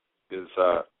is,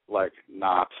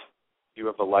 you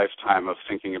have a lifetime of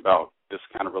thinking about this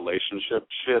kind of relationship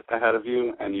shit ahead of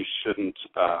you, and you shouldn't,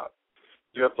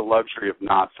 you have the luxury of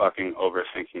not fucking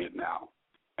overthinking it now,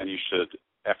 and you should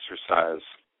exercise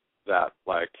that,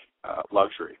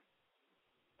 luxury.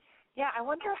 Yeah, I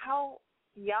wonder how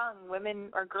young women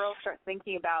or girls start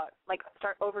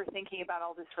overthinking about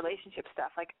all this relationship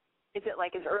stuff. Like, is it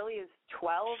as early as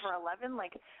 12 or 11?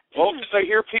 Well, because I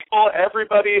hear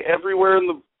everybody everywhere in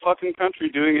the fucking country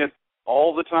doing it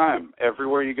all the time.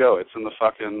 Everywhere you go, it's in the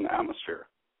fucking atmosphere.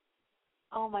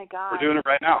 Oh, my God. We're doing it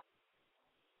right now.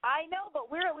 I know,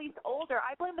 but we're at least older.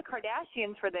 I blame the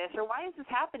Kardashians for this. Or why is this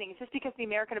happening? Is this because the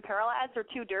American Apparel ads are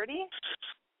too dirty?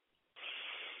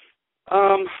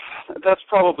 That's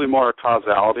probably more a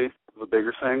causality, the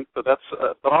bigger thing, but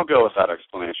but I'll go with that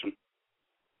explanation.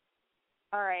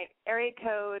 All right. Area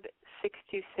code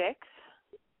 626.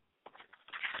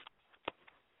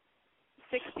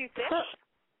 626?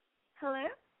 Hello?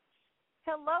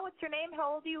 Hello, what's your name?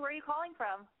 How old are you? Where are you calling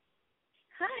from?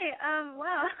 Hi,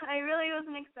 wow, I really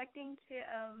wasn't expecting to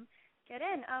get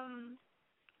in.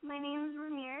 My name's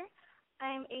Ramir.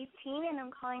 I'm 18 and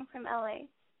I'm calling from LA.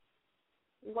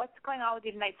 What's going on with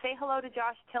you tonight? Say hello to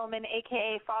Josh Tillman,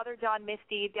 a.k.a. Father John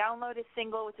Misty. Download his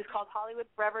single, which is called Hollywood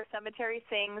Forever Cemetery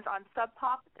Sings, on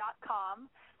subpop.com,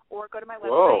 or go to my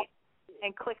website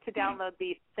and click to download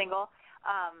the single.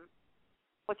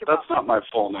 What's your That's problem? not my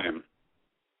full name.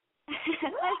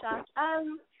 Hi, Josh.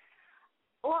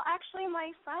 Well, actually,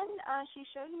 my friend, she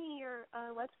showed me your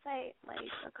website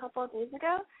a couple of days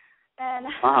ago, and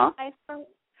I spent.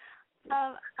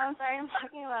 I'm sorry, I'm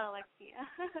talking about Alexia.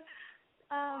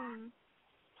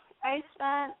 I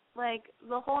spent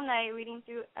the whole night reading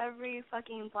through every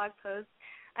fucking blog post.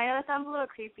 I know that sounds a little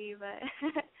creepy, but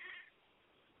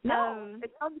no,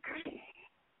 it sounds creepy.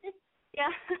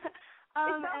 Yeah.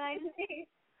 And I just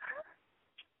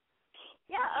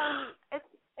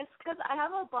it's because I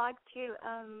have a blog too.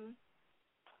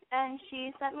 And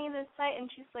she sent me this site,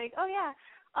 and she's like, "Oh yeah,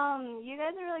 you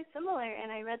guys are really similar." And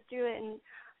I read through it, and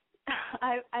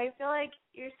I feel like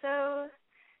you're so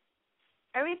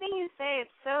everything you say,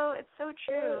 it's so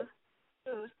true.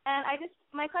 And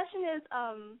my question is,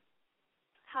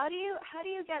 how do you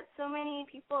get so many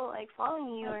people like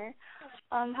following you, or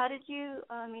how did you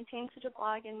maintain such a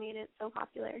blog and made it so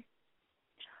popular?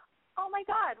 Oh my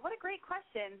God, what a great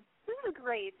question. This is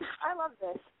great. I love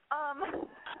this.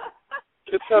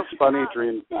 Kids have funny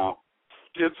dreams now.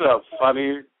 Kids have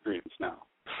funny dreams now.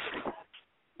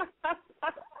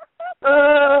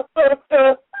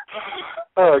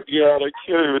 Oh God, I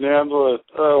can't even handle it.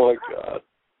 Oh my God.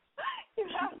 You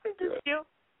have to just deal.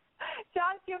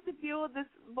 Josh, you have to deal with this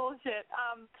bullshit.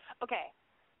 Okay.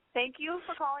 Thank you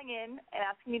for calling in and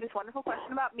asking me this wonderful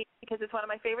question about me, because it's one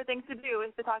of my favorite things to do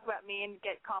is to talk about me and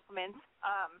get compliments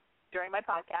during my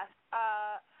podcast.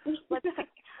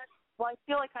 Well, I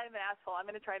feel like kind of an asshole. I'm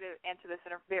going to try to answer this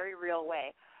in a very real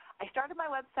way. I started my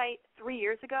website 3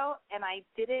 years ago, and I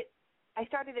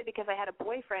started it because I had a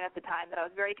boyfriend at the time that I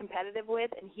was very competitive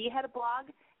with, and he had a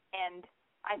blog, and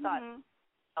I thought,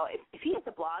 oh, if he has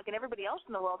a blog and everybody else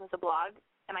in the world has a blog,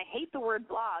 and I hate the word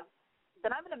blog,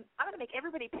 then I'm gonna make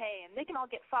everybody pay, and they can all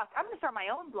get fucked. I'm gonna start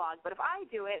my own blog, but if I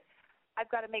do it,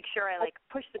 I've got to make sure I like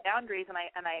push the boundaries, and I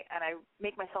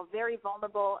make myself very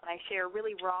vulnerable, and I share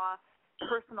really raw,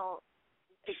 personal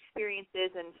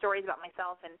experiences and stories about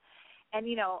myself, and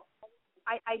you know,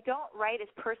 I don't write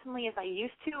as personally as I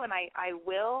used to, and I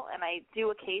will, and I do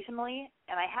occasionally,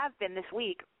 and I have been this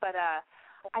week, but I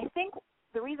think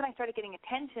the reason I started getting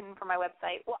attention for my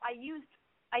website, well, I used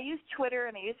Twitter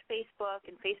and I used Facebook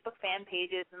and Facebook fan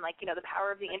pages and, like, you know, the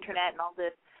power of the internet and all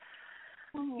this,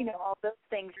 you know, all those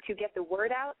things to get the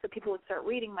word out so people would start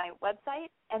reading my website.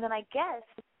 And then I guess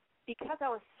because I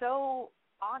was so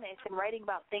honest and writing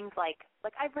about things like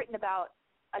I've written about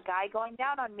a guy going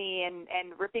down on me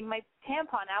and ripping my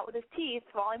tampon out with his teeth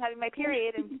while I'm having my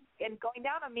period and going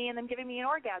down on me and then giving me an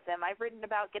orgasm. I've written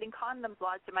about getting condoms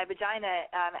lodged in my vagina,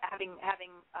 having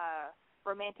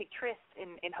romantic trysts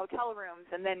in hotel rooms.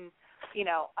 And then, you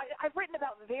know, I've written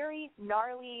about very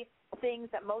gnarly things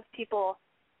that most people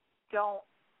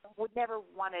would never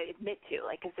want to admit to,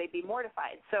 like, because they'd be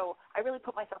mortified. So I really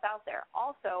put myself out there.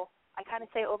 Also, I kind of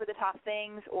say over-the-top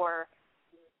things, or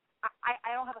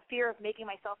I don't have a fear of making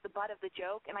myself the butt of the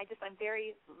joke, and I'm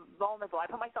very vulnerable. I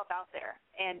put myself out there,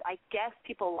 and I guess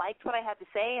people liked what I had to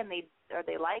say, and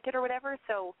they like it or whatever.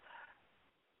 So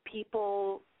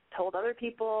people told other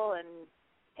people,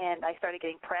 and I started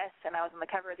getting press, and I was on the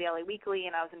cover of the LA Weekly,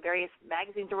 and I was in various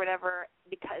magazines or whatever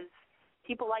because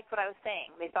people liked what I was saying.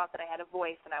 They thought that I had a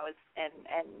voice, and I was,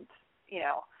 and you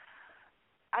know,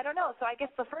 I don't know. So I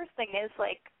guess the first thing is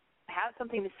like, have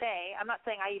something to say. I'm not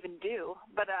saying I even do,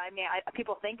 but I mean,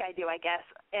 people think I do, I guess.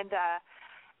 And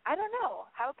I don't know.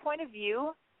 Have a point of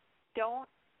view. Don't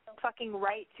fucking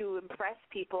write to impress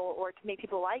people or to make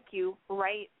people like you.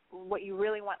 Write what you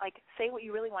really want. Like, say what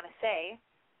you really want to say,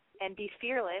 and be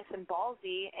fearless and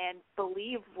ballsy and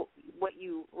believe what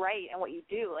you write and what you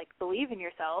do. Like, believe in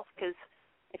yourself, because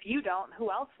if you don't, who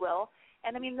else will?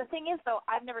 And, I mean, the thing is, though,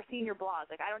 I've never seen your blog.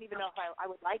 Like, I don't even know if I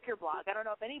would like your blog. I don't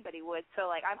know if anybody would. So,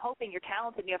 like, I'm hoping you're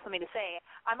talented and you have something to say.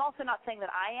 I'm also not saying that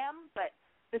I am, but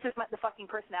this is the fucking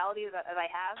personality that I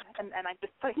have, and I'm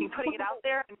just putting it out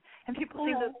there, and people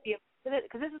seem to be with it,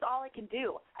 because this is all I can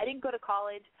do. I didn't go to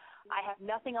college. I have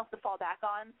nothing else to fall back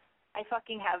on. I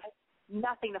fucking have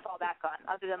nothing to fall back on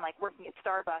other than, like, working at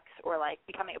Starbucks or, like,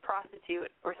 becoming a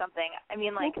prostitute or something. I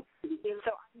mean, like,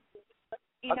 so...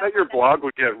 I bet your blog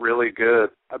would get really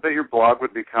good. I bet your blog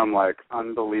would become, like,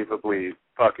 unbelievably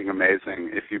fucking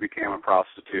amazing if you became a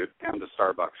prostitute and a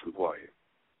Starbucks employee.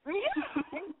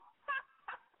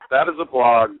 That is a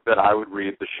blog that I would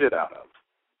read the shit out of.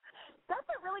 That's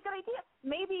a really good idea.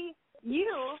 Maybe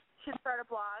you should start a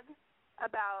blog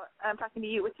about, I'm talking to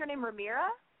you. What's your name, Ramira?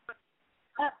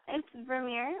 It's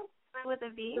Vermeer with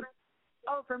a V.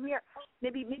 Oh, Vermeer.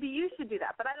 Maybe you should do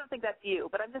that, but I don't think that's you.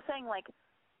 But I'm just saying, like,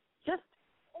 just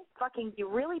fucking be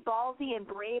really ballsy and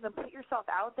brave and put yourself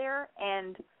out there,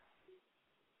 and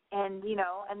you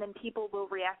know, and then people will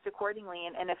react accordingly,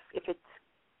 and if it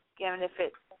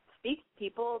speaks to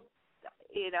people,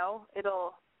 you know,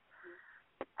 it'll,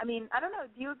 I mean, I don't know,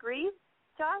 do you agree,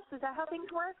 Josh? Is that how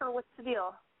things work, or what's the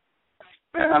deal?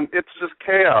 Man, it's just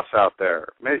chaos out there.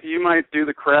 You might do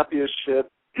the crappiest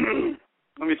shit.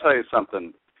 Let me tell you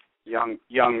something,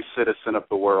 young citizen of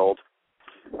the world.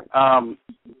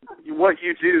 What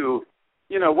you do,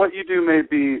 what you do may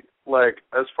be, like,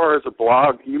 as far as a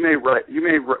blog, you may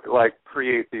like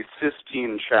create the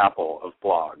Sistine Chapel of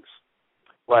blogs,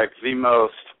 like the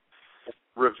most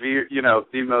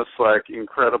like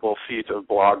incredible feat of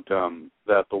blogdom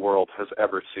that the world has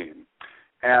ever seen,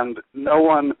 and no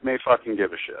one may fucking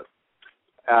give a shit.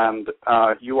 And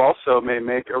you also may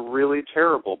make a really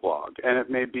terrible blog, and it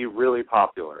may be really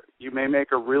popular. You may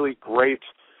make a really great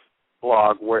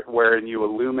blog wherein you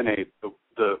illuminate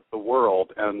the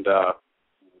world, and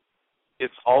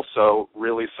it's also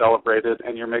really celebrated,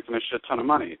 and you're making a shit ton of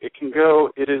money.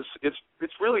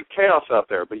 It's really chaos out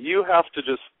there, but you have to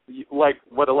just, like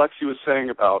what Alexi was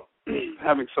saying about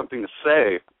having something to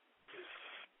say,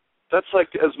 that's like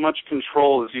as much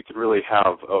control as you could really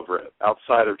have over it,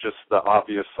 outside of just the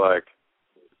obvious, like,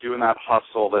 doing that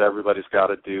hustle that everybody's got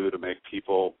to do to make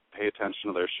people pay attention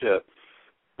to their shit.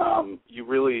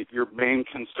 Your main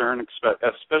concern,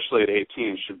 especially at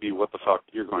 18, should be what the fuck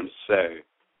you're going to say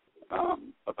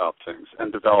about things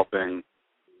and developing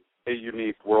a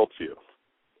unique worldview.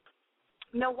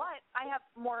 You know what?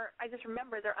 I just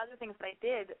remember there are other things that I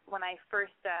did when I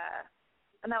first,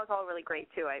 and that was all really great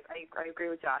too. I agree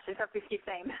with Josh. I just have to keep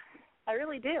saying I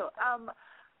really do.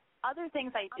 Other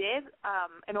things I did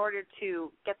in order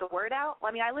to get the word out. Well,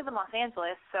 I mean, I live in Los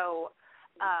Angeles, so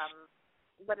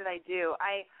what did I do?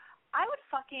 I would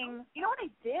fucking, you know what I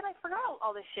did? I forgot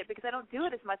all this shit because I don't do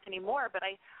it as much anymore, but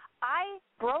I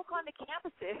broke onto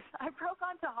campuses. I broke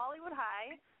onto Hollywood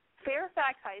High,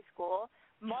 Fairfax High School,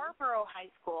 Marlboro High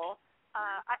School.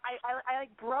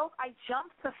 I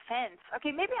jumped the fence. Okay,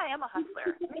 maybe I am a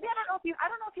hustler. Maybe I don't know if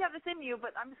you have this in you,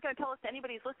 but I'm just going to tell this to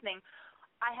anybody who's listening.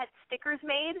 I had stickers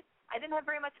made. I didn't have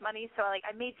very much money, so I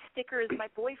made stickers.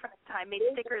 My boyfriend at the time made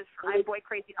stickers for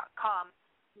I'mBoyCrazy.com.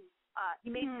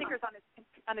 He made stickers on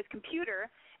his computer.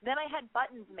 Then I had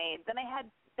buttons made. Then I had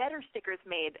better stickers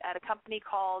made at a company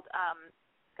called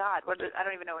I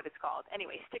don't even know what it's called.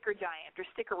 Anyway, Sticker Giant or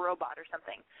Sticker Robot or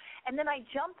something. And then I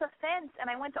jumped the fence and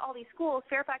I went to all these schools,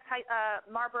 Fairfax High,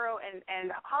 Marlboro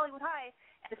and Hollywood High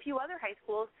and a few other high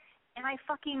schools, and I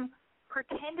fucking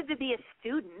pretended to be a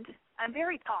student. I'm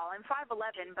very tall. I'm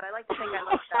 5'11", but I like to think I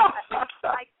look that.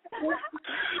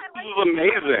 This is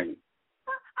amazing.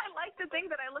 I like to think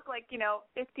that I look like, 15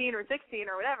 or 16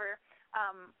 or whatever.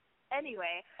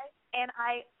 Anyway, and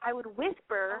I would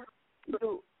whisper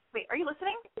to, wait, are you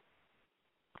listening?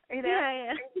 Are you there?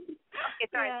 Yeah. Okay,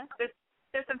 sorry. Yeah.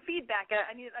 There's some feedback.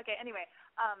 Okay, anyway.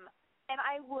 And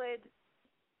I would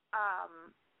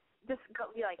just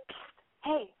go be like,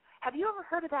 hey, have you ever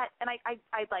heard of that? And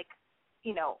I'd like,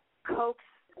 coax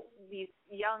these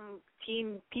young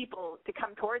teen people to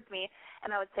come towards me,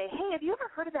 and I would say, hey, have you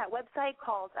ever heard of that website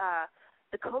called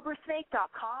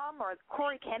thecobrasnake.com or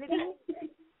Corey Kennedy?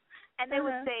 And they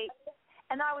would say,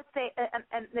 and I would say,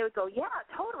 and they would go, yeah,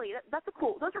 totally, those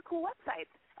are cool websites.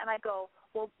 And I'd go,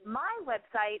 well, my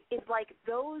website is like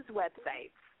those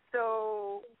websites,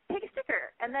 so take a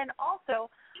sticker. And then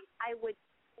also, I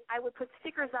would put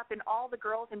stickers up in all the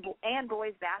girls and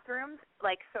boys' bathrooms,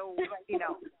 like, so,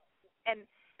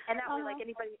 and that way, like,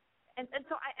 anybody, and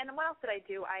so what else did I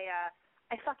do?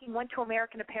 I fucking went to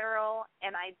American Apparel,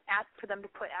 and I asked for them to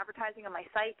put advertising on my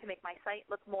site to make my site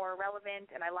look more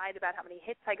relevant, and I lied about how many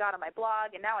hits I got on my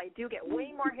blog, and now I do get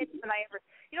way more hits than I ever,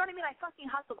 you know what I mean? I fucking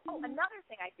hustled. Oh, another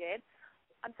thing I did,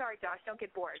 I'm sorry, Josh, don't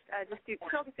get bored. Just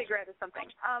smoke a cigarette or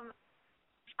something.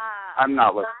 I'm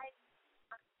not listening.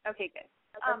 Okay, good.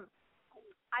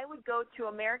 I would go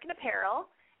to American Apparel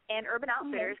and Urban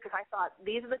Outfitters because I thought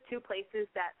these are the two places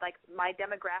that, like, my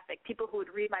demographic, people who would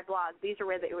read my blog, these are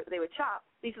where they would shop.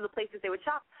 These are the places they would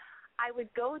shop. I would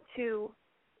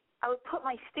put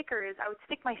my stickers, I would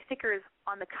stick my stickers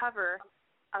on the cover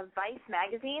of Vice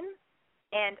magazine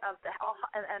and of the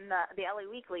LA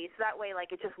Weekly, so that way,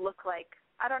 like, it just looked like,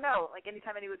 I don't know, like,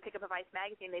 anytime anyone would pick up a Vice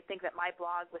magazine, they'd think that my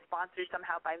blog was sponsored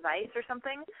somehow by Vice or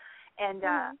something. And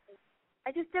I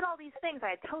just did all these things.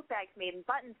 I had tote bags made and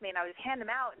buttons made, and I would just hand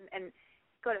them out and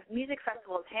go to music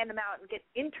festivals, hand them out, and get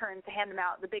interns to hand them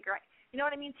out. The bigger, you know what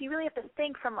I mean? So you really have to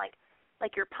think from like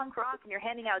you're punk rock and you're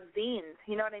handing out zines.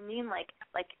 You know what I mean? Like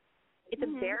it's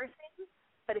embarrassing,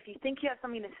 but if you think you have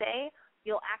something to say,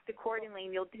 you'll act accordingly,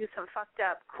 and you'll do some fucked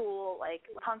up, cool, like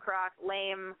punk rock,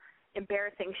 lame,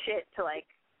 embarrassing shit to like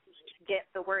get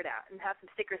the word out and have some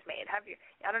stickers made.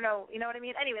 I don't know, you know what I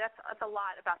mean? Anyway, that's a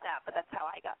lot about that, but that's how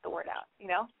I got the word out,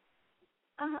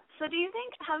 So do you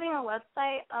think having a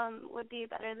website would be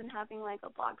better than having like a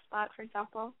blogspot, for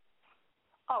example?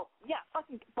 Oh, yeah,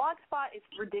 fucking Blogspot is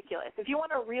ridiculous. If you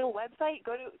want a real website,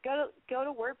 go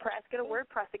to WordPress, get a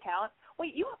WordPress account.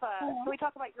 Wait, you have can we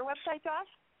talk about your website, Josh?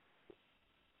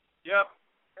 Yep.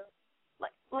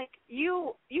 Like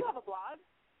you have a blog?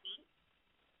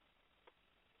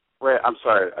 Wait, I'm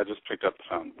sorry. I just picked up the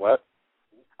phone. What?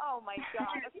 Oh my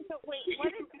God. Okay, so wait,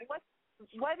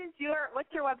 what's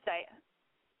your website?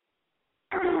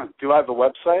 Do I have a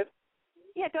website?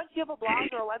 Yeah, don't you have a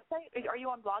blog or a website? Are you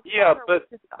on Blogspot? Yeah,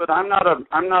 but I'm not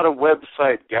a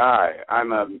website guy.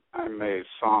 I'm a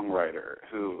songwriter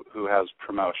who has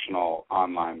promotional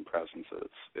online presences.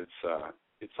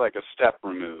 It's like a step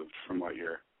removed from what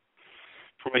y'all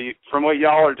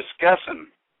are discussing.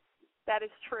 That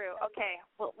is true. Okay,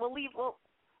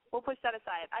 we'll push that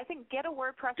aside. I think get a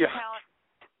WordPress account.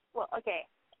 Well, okay.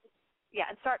 Yeah,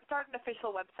 and start an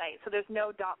official website. So there's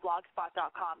no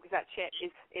 .blogspot.com because that shit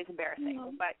is embarrassing.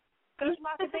 Mm-hmm. But thank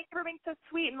you for being so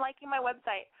sweet and liking my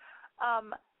website.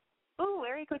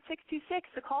 Area code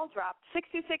 626. The call dropped.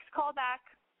 626, call back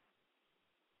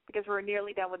because we're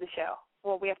nearly done with the show.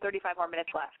 Well, we have 35 more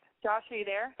minutes left. Josh, are you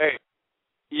there? Hey,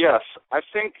 yes. I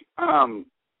think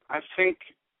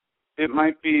it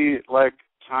might be like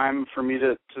time for me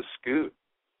to scoot.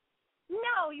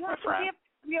 No, you have to.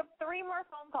 We have 3 more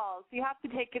phone calls. You have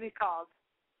to take these calls.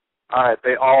 All right,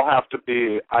 they all have to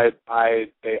be.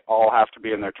 They all have to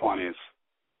be in their 20s.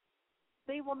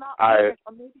 They will not.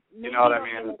 Maybe you know what I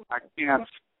mean? I can't.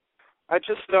 I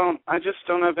just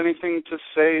don't have anything to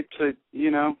say to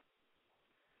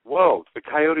Whoa, the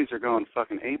coyotes are going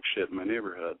fucking apeshit in my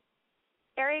neighborhood.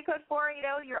 Area code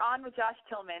 480. You're on with Josh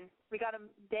Tillman. We got him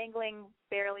dangling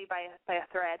barely by a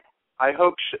thread. I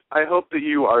hope that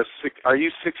you are sick. Are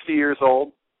you 60 years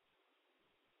old?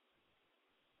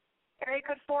 Area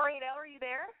code 480, are you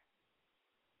there?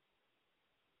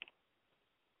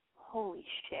 Holy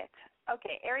shit.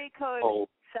 Okay, area code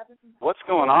 7. What's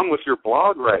going on with your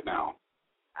blog right now?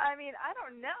 I mean, I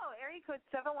don't know. Area code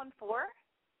 714.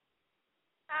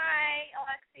 Hi,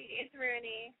 Alexi. It's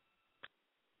Rooney.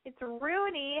 It's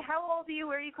Rooney. How old are you?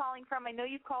 Where are you calling from? I know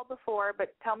you've called before,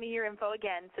 but tell me your info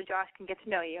again so Josh can get to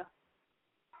know you.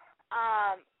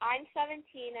 I'm 17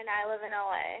 and I live in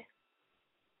LA.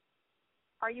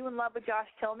 Are you in love with Josh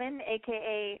Tillman,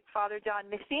 a.k.a. Father John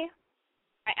Misty?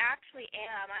 I actually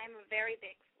am. I'm a very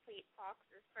big Fleet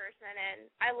Foxes person,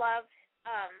 and I love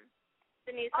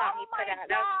the new song he put out. Oh,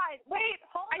 my God. Wait,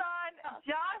 hold on.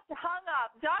 Josh hung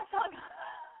up.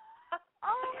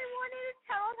 Oh, I wanted to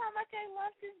tell him how much I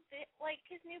loved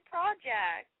his new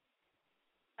project.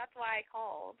 That's why I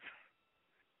called.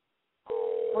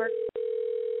 We're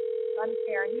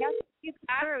unfair. He has to keep it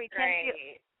through. He can't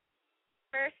great.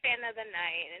 First fan of the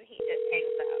night, and he just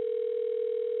hangs up.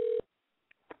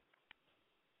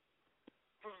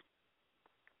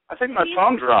 I think my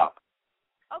phone dropped.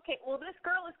 Okay, well, this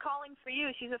girl is calling for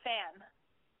you. She's a fan.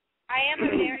 I am a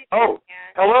very big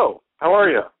fan. Hello. How are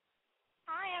you?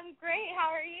 Hi, I'm great.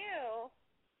 How are you?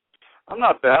 I'm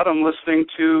not bad. I'm listening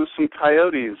to some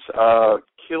coyotes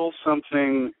kill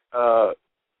something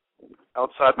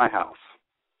outside my house.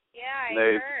 Yeah,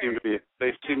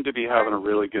 They seem to be having a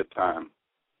really good time.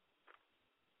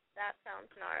 That sounds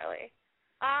gnarly.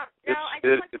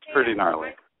 It's pretty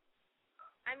gnarly.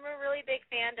 I'm a really big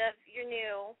fan of your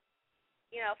new,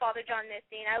 Father John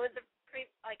Misty, and I'm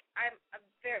a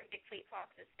very big Fleet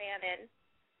Foxes fan, and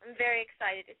I'm very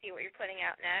excited to see what you're putting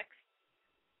out next.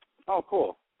 Oh,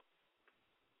 cool.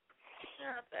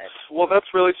 That's it. Well,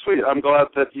 that's really sweet. I'm glad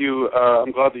that you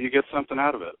get something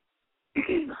out of it.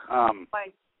 My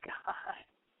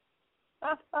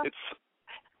God. It's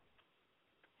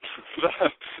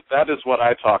that is what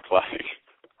I talk like.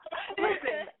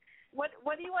 Listen, what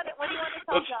do you want to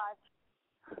tell Josh?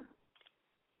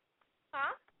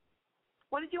 Huh?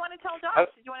 What did you want to tell Josh?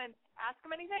 Did you want to ask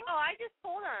him anything? Oh, I just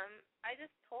told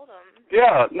him.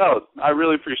 Yeah, no, I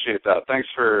really appreciate that. Thanks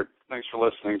for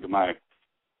listening to my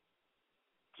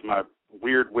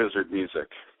weird wizard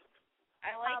music.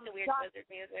 I like the weird wizard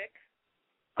music.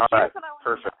 All right,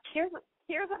 perfect.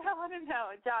 Here's what I want to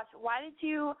know, Josh. Why did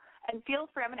you? And feel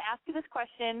free. I'm going to ask you this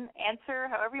question. Answer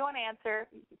however you want to answer.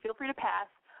 Feel free to pass.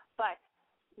 But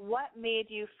what made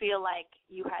you feel like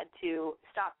you had to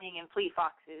stop being in Fleet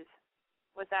Foxes?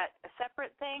 Was that a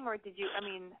separate thing, or did you? I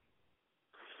mean,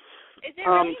 is it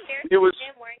really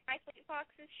embarrassing I'm wearing my Fleet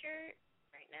Foxes shirt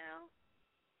right now?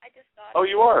 I just thought. Oh,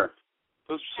 you are.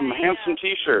 Those are some handsome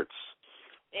T-shirts.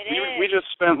 It is. We just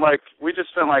spent like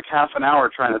half an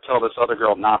hour trying to tell this other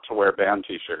girl not to wear band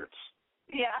T-shirts.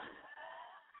 Yeah.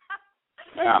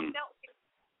 No,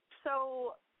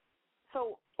 so.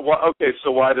 Well, okay.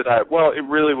 So why did I? Well, it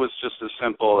really was just as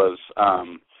simple as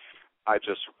I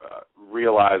just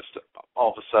realized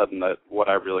all of a sudden that what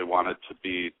I really wanted to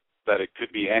be, that it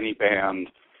could be any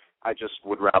band. I just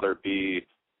would rather be,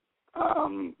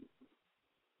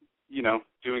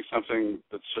 doing something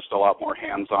that's just a lot more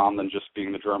hands-on than just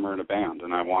being the drummer in a band.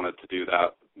 And I wanted to do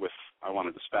that I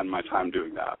wanted to spend my time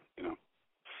doing that,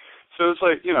 So it's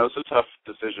like, it's a tough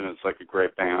decision. It's like a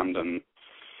great band and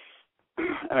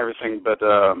everything, but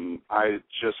I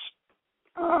just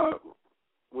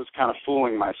was kind of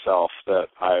fooling myself that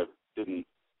I didn't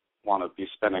want to be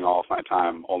spending all of my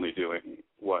time only doing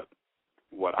what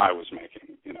I was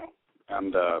making, you know.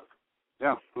 And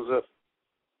yeah, that was it.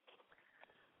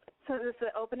 So is the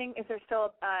opening? Is there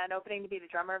still an opening to be the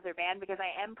drummer of their band? Because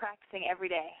I am practicing every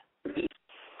day.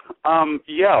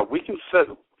 Yeah, we can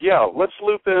set. Yeah, let's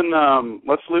loop in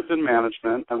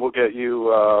management, and we'll get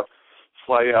you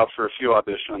fly you out for a few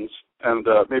auditions, and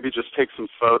maybe just take some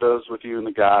photos with you and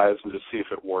the guys, and just see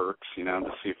if it works. You know,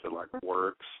 to see if it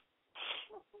works.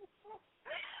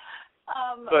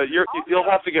 But you'll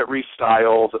have to get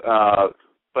restyled.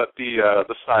 But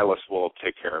the stylist will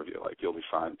take care of you. Like, you'll be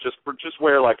fine. Just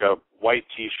wear like a white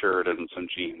T-shirt and some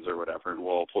jeans or whatever, and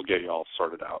we'll get you all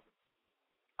sorted out.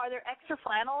 Are there extra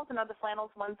flannels, and are the flannels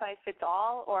one size fits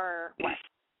all, or what?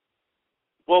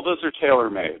 Well, those are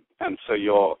tailor-made, and so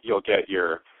you'll get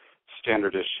your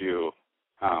standard issue.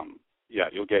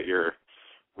 You'll get your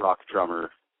rock drummer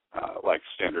like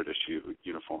standard issue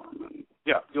uniform, and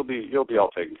yeah, you'll be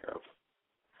all taken care of.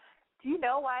 Do you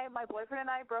know why my boyfriend and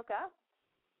I broke up?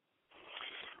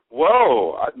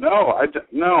 Whoa! No,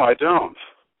 I don't.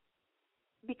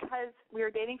 Because we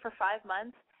were dating for 5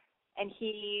 months, and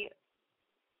he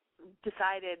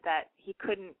decided that he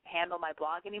couldn't handle my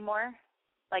blog anymore.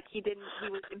 Like, he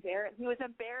was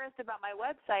embarrassed about my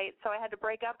website, so I had to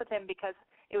break up with him because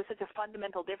it was such a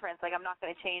fundamental difference. Like, I'm not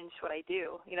going to change what I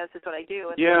do. You know, this is what I do.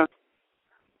 And yeah.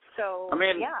 So, I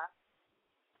mean, yeah.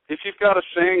 If you've got a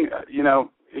thing, you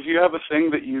know, if you have a thing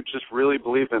that you just really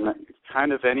believe in,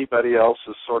 kind of anybody else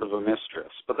is sort of a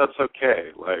mistress, but that's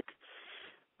okay. Like,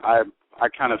 I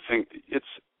kind of think it's,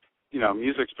 you know,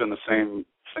 music's been the same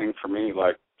thing for me.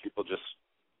 Like, people just,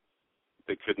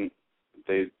 they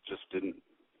just didn't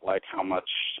like how much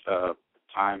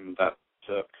time that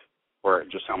took, or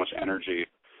just how much energy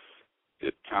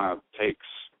it kind of takes.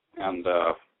 And,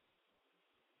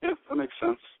 yeah, that makes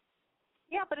sense.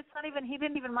 Yeah, but it's not even. He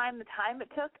didn't even mind the time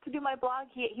it took to do my blog.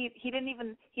 He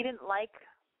didn't like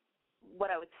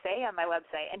what I would say on my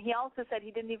website, and he also said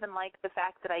he didn't even like the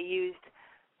fact that I used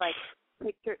like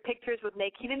pictures with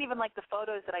naked. He didn't even like the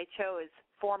photos that I chose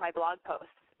for my blog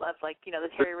posts of, like, you know,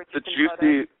 the Terry Richardson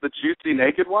photos. The juicy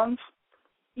naked ones.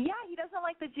 Yeah, he doesn't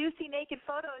like the juicy naked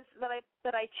photos that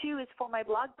I choose for my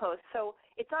blog posts. So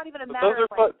it's not even a matter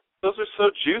of those are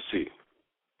so juicy.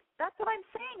 That's what I'm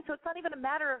saying. So it's not even a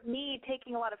matter of me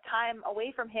taking a lot of time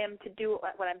away from him to do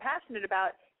what I'm passionate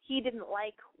about. He didn't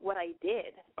like what I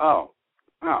did. Oh,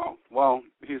 well,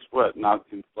 he's what? Not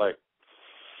like,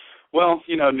 well,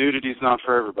 you know, nudity's not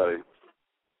for everybody.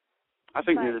 I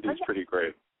think nudity's pretty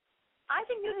great. I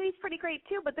think nudity's pretty great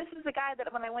too, but this is the guy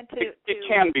that when I went to... It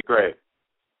can be great.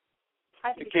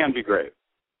 It can be great.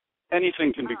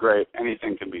 Anything can be great.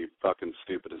 Anything can be fucking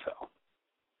stupid as hell.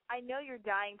 I know you're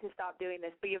dying to stop doing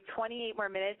this, but you have 28 more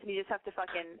minutes, and you just have to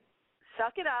fucking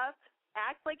suck it up,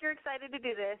 act like you're excited to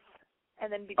do this,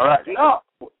 and then be. All right. No,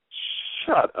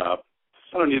 shut up.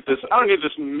 I don't need this. I don't need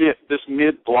this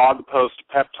mid blog post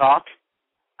pep talk.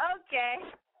 Okay.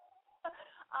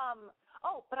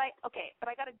 But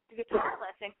I got a guitar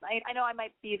lesson. I know I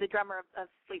might be the drummer of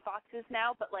Fleet Foxes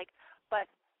now, but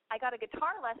I got a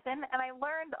guitar lesson, and I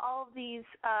learned all of these.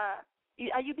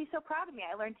 You'd be so proud of me.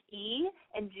 I learned E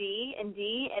and G and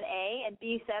D and A and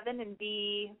B7 and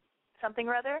B something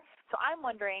or other. So I'm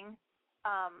wondering,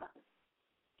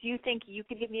 do you think you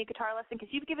could give me a guitar lesson? Because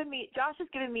Josh has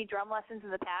given me drum lessons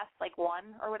in the past, like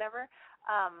one or whatever.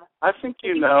 I think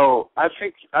you know. I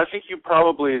think you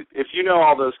probably, if you know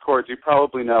all those chords, you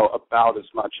probably know about as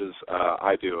much as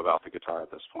I do about the guitar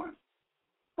at this point.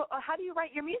 Well, how do you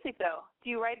write your music, though? Do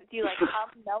you like hum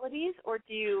melodies, or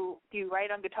do you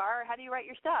write on guitar, or how do you write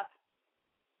your stuff?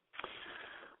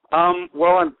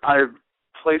 Well, I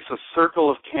place a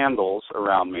circle of candles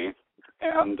around me,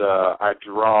 and I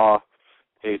draw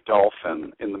a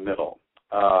dolphin in the middle.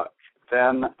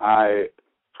 Then I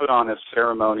put on a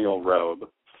ceremonial robe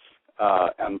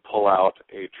and pull out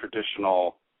a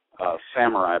traditional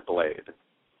samurai blade,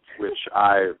 which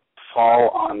I fall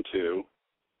onto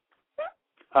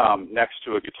next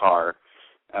to a guitar,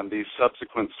 and the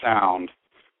subsequent sound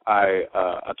I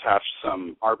attach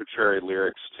some arbitrary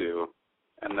lyrics to,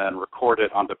 and then record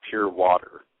it onto pure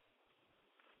water.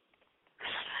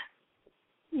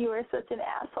 You are such an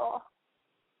asshole.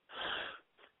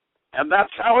 And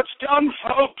that's how it's done,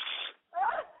 folks.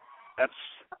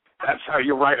 That's how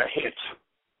you write a hit.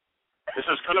 This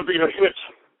is going to be a hit.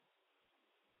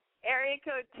 Area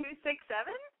code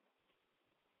 267?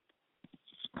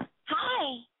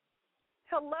 Hi.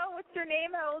 Hello, what's your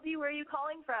name? How old are you? Where are you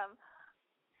calling from?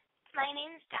 My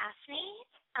name's Daphne.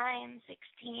 I'm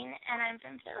 16, and I'm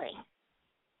from Philly.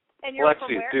 And you're Lexi,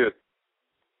 from where? dude,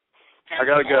 I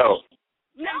gotta go.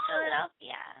 From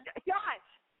Philadelphia. Josh,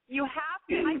 you have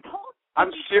to. I told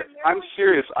you. I'm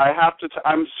serious. I have to.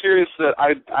 I'm serious that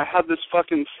I had this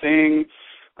fucking thing.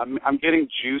 I'm getting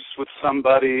juice with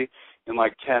somebody in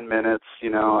like 10 minutes,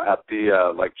 at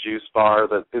the like juice bar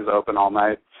that is open all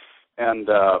night, and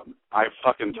I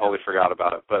fucking totally forgot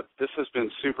about it. But this has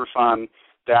been super fun,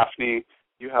 Daphne.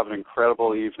 You have an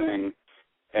incredible evening,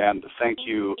 and thank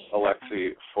you,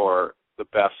 Alexi, for the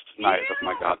best night of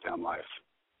my goddamn life.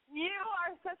 You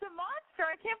are such a monster.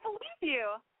 I can't believe you.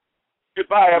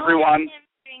 Goodbye, everyone.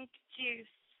 Drink juice.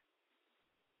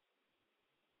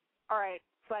 All right.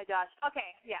 Bye, Josh.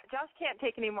 Okay, yeah, Josh can't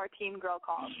take any more teen girl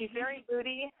calls. He's very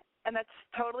moody, and that's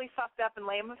totally fucked up and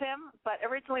lame of him. But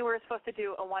originally we were supposed to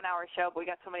do a 1-hour show, but we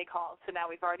got so many calls, so now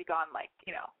we've already gone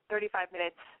 35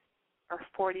 minutes or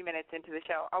 40 minutes into the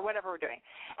show or whatever we're doing.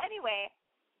 Anyway,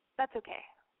 that's okay.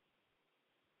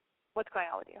 What's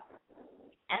going on with you?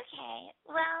 Okay.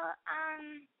 Well,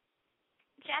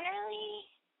 generally,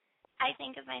 I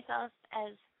think of myself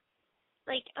as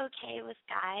okay with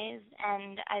guys,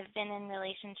 and I've been in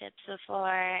relationships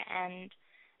before, and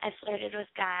I've flirted with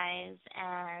guys,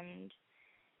 and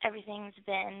everything's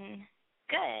been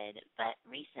good. But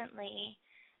recently,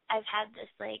 I've had this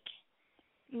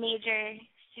major,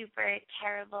 super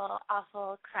terrible,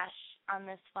 awful crush on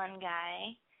this one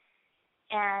guy,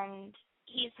 and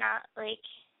he's not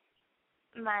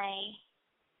my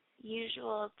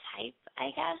usual type, I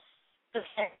guess. But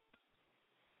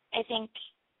I think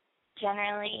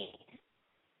generally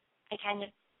I kind of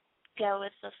go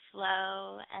with the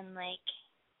flow, and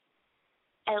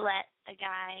I let a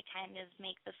guy kind of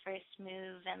make the first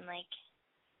move and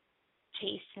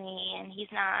chase me, and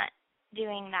he's not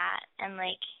doing that, and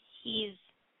he's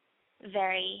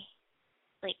very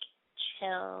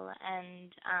chill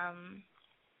and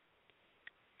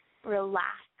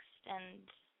relaxed and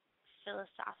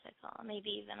philosophical, maybe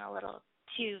even a little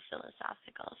too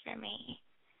philosophical for me.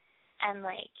 And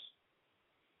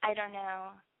I don't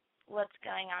know what's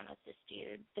going on with this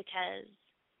dude, because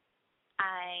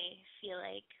I feel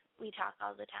like we talk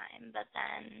all the time, but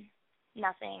then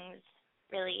nothing's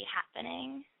really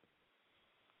happening.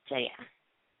 So yeah,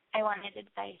 I wanted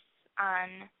advice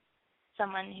on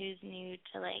someone who's new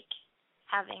to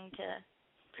having to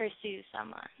pursue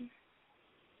someone.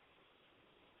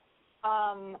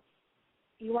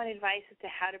 You want advice as to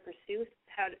how to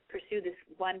pursue this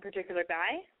one particular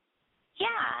guy?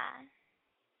 Yeah.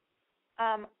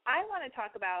 I want to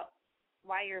talk about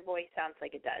why your voice sounds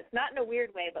like it does. Not in a weird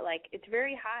way, but it's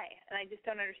very high, and I just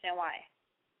don't understand why.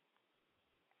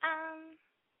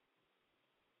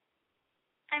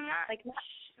 I'm not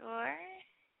sure.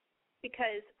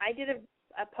 Because I did a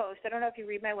post. I don't know if you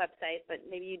read my website, but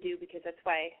maybe you do, because that's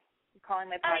why you're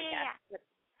calling my podcast. Oh, yeah.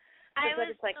 I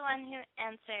was the one who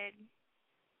answered.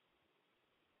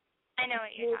 I know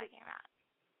what you're talking about.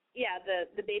 Yeah,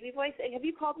 the baby voice. Have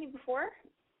you called me before?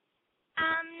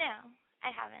 No,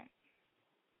 I haven't.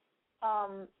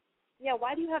 Yeah,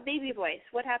 why do you have baby voice?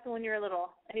 What happened when you were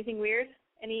little? Anything weird?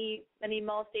 Any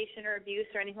molestation or abuse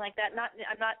or anything like that?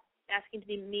 I'm not asking to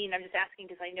be mean. I'm just asking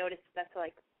because I noticed that's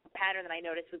a pattern that I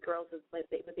noticed with girls with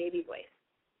baby voice.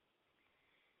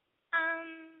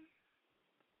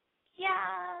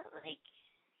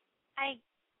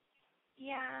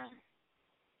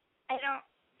 I don't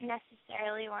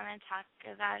necessarily want to talk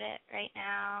about it right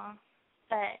now,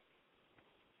 but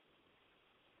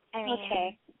I mean,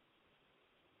 okay.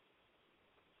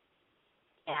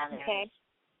 Yeah, there's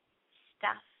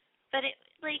stuff, but it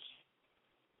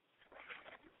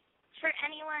for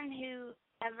anyone who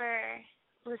ever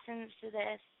listens to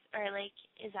this or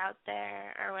is out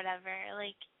there or whatever,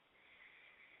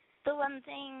 the one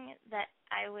thing that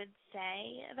I would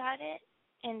say about it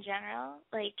in general,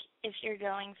 if you're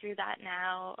going through that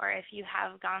now, or if you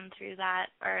have gone through that,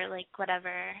 or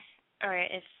whatever, or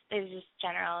if there's just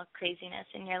general craziness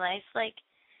in your life,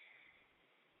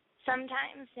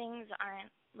 sometimes things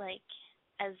aren't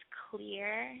as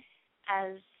clear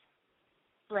as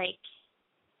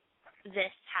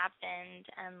this happened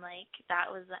and that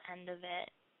was the end of it.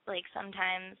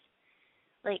 Sometimes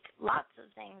lots of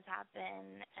things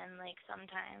happen, and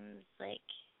sometimes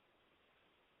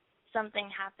something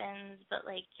happens, but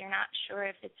you're not sure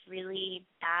if it's really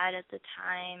bad at the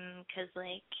time because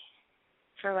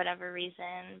for whatever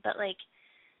reason, but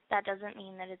that doesn't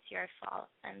mean that it's your fault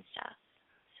and stuff.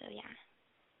 So yeah.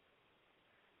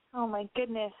 Oh my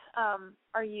goodness.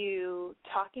 Are you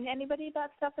talking to anybody about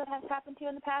stuff that has happened to you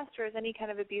in the past, or is any kind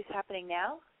of abuse happening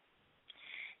now?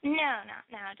 No, not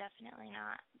now, definitely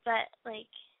not. But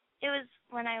it was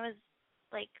when I was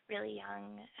really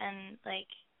young, and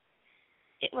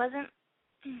it wasn't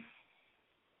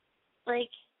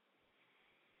like,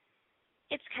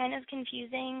 it's kind of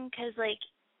confusing because, like,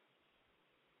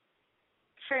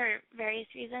 for various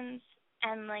reasons,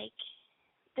 and, like,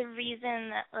 the reason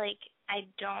that, like, I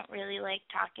don't really like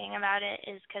talking about it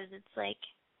is because it's, like,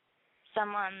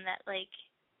 someone that, like,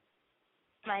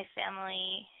 my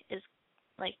family is,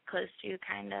 like, close to,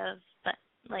 kind of, but,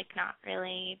 like, not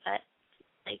really, but,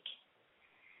 like,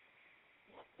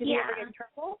 Did he ever get in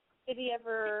trouble? Did he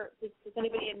ever, does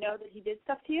anybody know that he did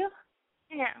stuff to you?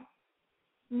 No.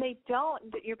 They don't?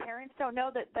 Your parents don't know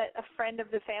that a friend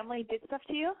of the family did stuff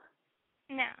to you?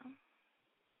 No.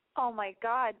 Oh, my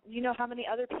God. Do you know how many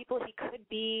other people he could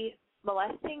be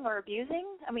molesting or abusing?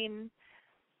 I mean,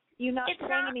 you not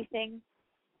saying anything.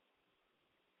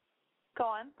 Go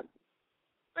on.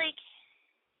 Like,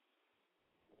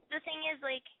 the thing is,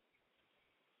 like,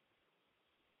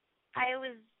 I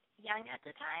was young at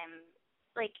the time.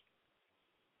 Like,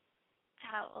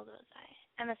 how old was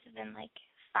I? I must have been, like,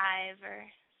 5 or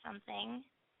something.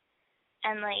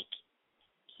 And, like,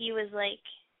 he was, like,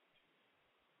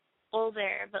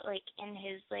 older, but, like, in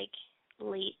his, like,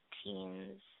 late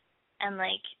teens. And,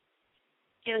 like,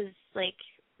 it was, like,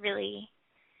 really,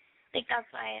 like, that's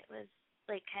why it was,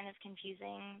 like, kind of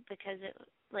confusing, because it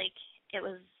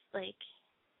was, like,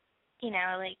 you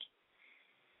know, like,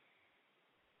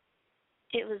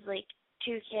 it was, like,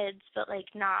 2 kids, but, like,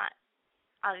 not,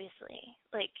 obviously,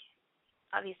 like,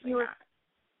 obviously not.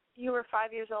 You were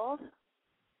 5 years old?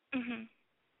 Mhm.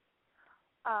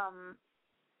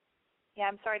 Yeah,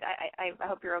 I'm sorry. I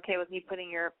hope you're okay with me putting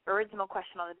your original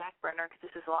question on the back burner, because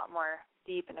this is a lot more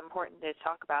deep and important to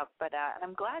talk about. But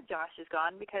I'm glad Josh is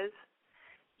gone, because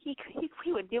he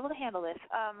wouldn't be able to handle this.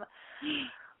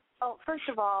 Oh, first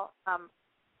of all,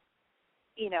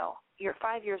 you know, you're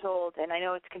 5 years old, and I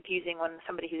know it's confusing when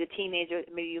somebody who's a teenager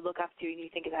maybe you look up to and you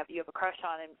think you have a crush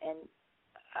on and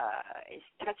is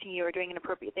touching you or doing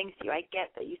inappropriate things to you. I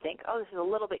get that you think, oh, this is a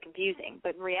little bit confusing,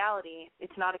 but in reality,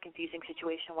 it's not a confusing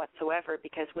situation whatsoever,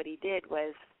 because what he did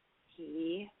was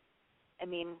he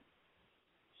abused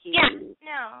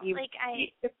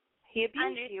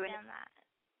you,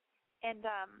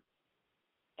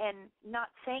 and not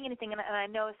saying anything, and I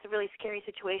know it's a really scary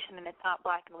situation, and it's not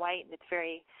black and white, and it's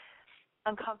very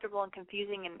uncomfortable and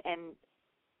confusing and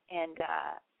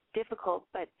difficult,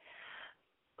 but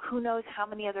who knows how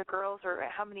many other girls or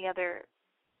how many other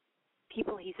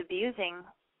people he's abusing,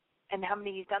 and how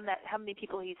many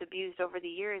people he's abused over the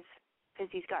years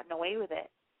because he's gotten away with it,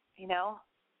 you know?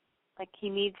 Like, he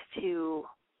needs to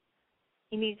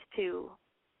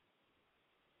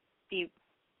be,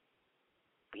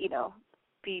 you know,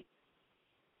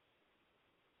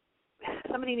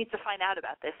 somebody needs to find out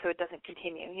about this so it doesn't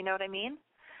continue, you know what I mean?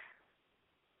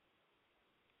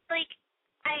 Like,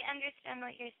 I understand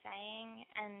what you're saying,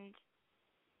 and,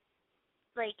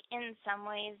 like, in some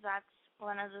ways that's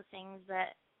one of the things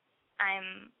that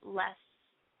I'm less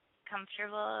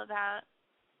comfortable about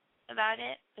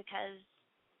it, because,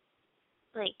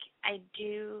 like, I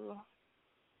do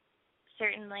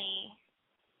certainly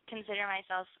consider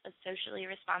myself a socially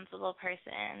responsible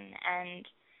person and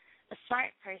a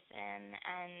smart person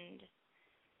and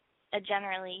a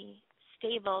generally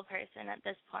stable person at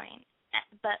this point.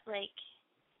 But, like,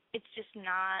 it's just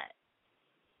not,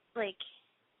 like,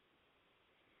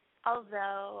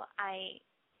 although I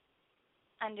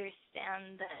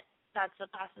understand that that's a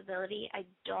possibility, I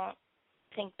don't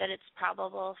think that it's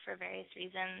probable for various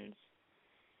reasons.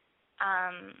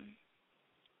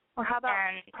 Or how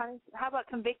about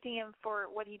convicting him for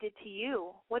what he did to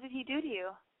you? What did he do to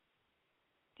you?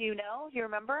 Do you know? Do you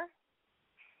remember?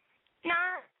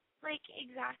 Not, like,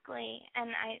 exactly.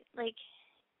 And I, like,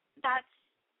 that's,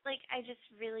 like, I just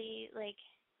really, like,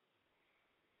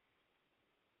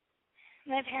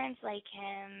 my parents like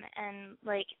him, and,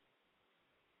 like,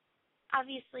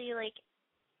 obviously, like,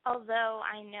 although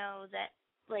I know that,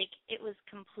 like, it was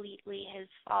completely his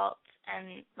fault,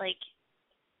 and, like,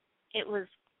 it was,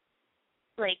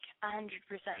 like, 100%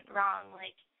 wrong,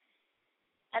 like,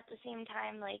 at the same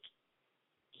time, like,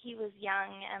 he was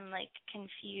young and, like,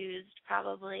 confused,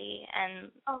 probably,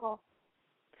 and... Oh.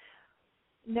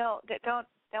 No, don't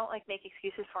like make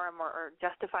excuses for him or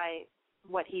justify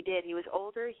what he did. He was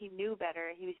older. He knew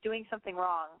better. He was doing something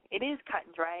wrong. It is cut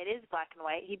and dry. It is black and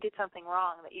white. He did something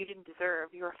wrong that you didn't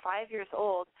deserve. You were 5 years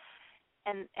old,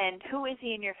 and who is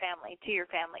he in your family? To your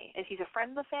family, is he a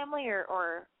friend of the family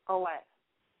or what?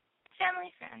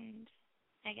 Family friend,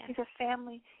 I guess. He's a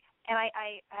family, and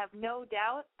I have no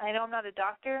doubt. I know I'm not a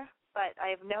doctor, but I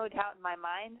have no doubt in my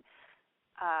mind.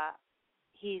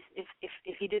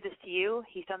 If he did this to you,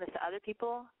 he's done this to other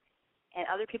people. and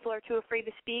other people are too afraid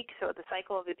to speak, so the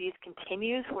cycle of abuse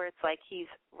continues where it's like he's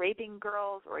raping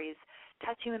girls or he's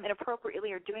touching them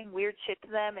inappropriately or doing weird shit to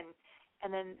them,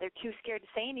 and then they're too scared to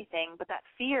say anything. But that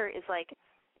fear is like,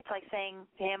 it's like saying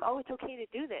to him, oh, it's okay to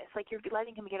do this. Like, you're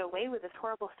letting him get away with this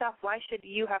horrible stuff. Why should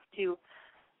you have to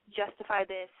justify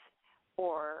this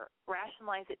or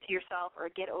rationalize it to yourself or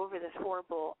get over this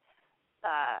horrible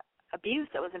abuse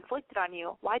that was inflicted on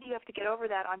you? Why do you have to get over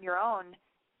that on your own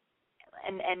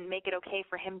and make it okay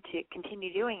for him to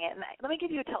continue doing it? And let me give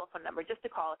you a telephone number just to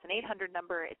call. It's an 800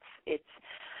 number. It's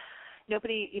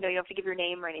nobody, you don't have to give your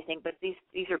name or anything, but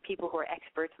these are people who are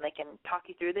experts, and they can talk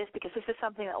you through this, because this is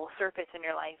something that will surface in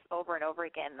your life over and over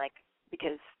again, like,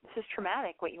 because this is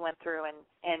traumatic what you went through, and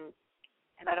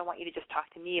I don't want you to just talk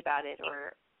to me about it,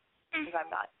 or because I'm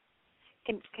not.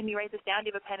 Can you write this down? Do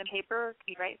you have a pen and paper?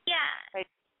 Can you write? Yeah.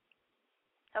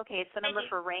 Okay, it's the number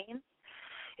for RAINN.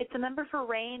 It's the number for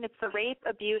RAINN. It's the Rape,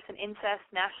 Abuse, and Incest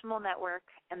National Network,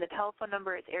 and the telephone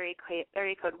number is area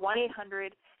code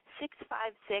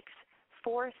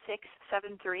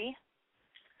 1-800-656-4673.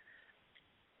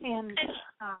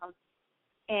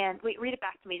 And wait, read it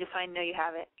back to me just so I know you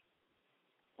have it.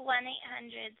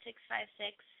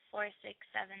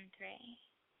 1-800-656-4673.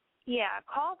 Yeah,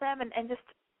 call them and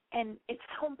it's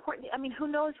so important. I mean, who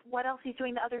knows what else he's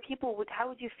doing to other people? How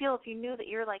would you feel if you knew that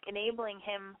you're like enabling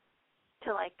him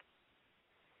to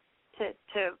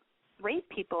to rape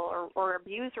people or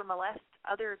abuse or molest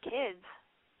other kids?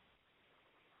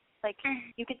 Like,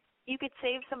 you could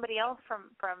save somebody else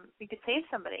from you could save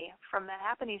somebody from that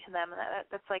happening to them.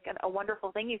 That's like a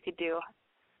wonderful thing you could do.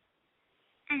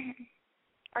 Mm-hmm.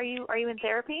 Are you in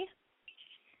therapy?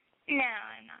 No,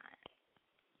 I'm not.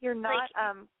 You're not.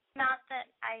 Not that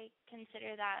I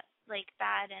consider that like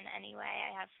bad in any way.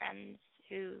 I have friends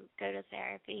who go to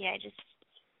therapy. I just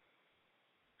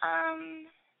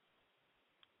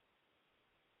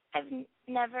I've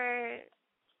never,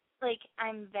 like,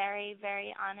 I'm very,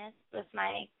 very honest with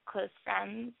my close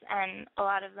friends, and a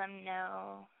lot of them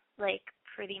know, like,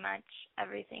 pretty much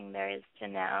everything there is to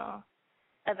know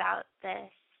about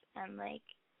this, and, like,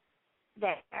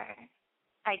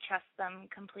 I trust them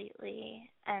completely,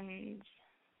 and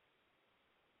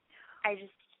I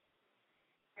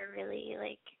really,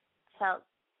 like, felt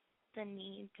the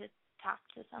need to talk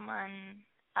to someone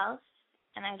else,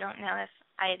 and I don't know if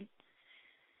I'd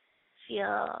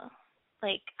feel,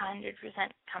 like, 100%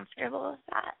 comfortable with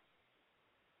that.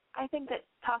 I think that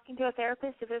talking to a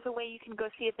therapist, if there's a way you can go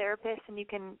see a therapist and you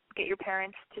can get your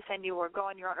parents to send you or go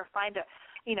on your own or find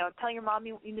tell your mom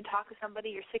you need to talk to somebody,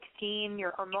 you're 16,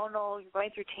 you're hormonal, you're going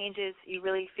through changes, you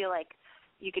really feel like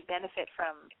you could benefit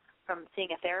from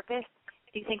seeing a therapist.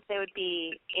 Do you think they would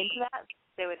be into that?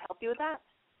 They would help you with that?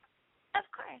 Of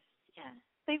course, yeah.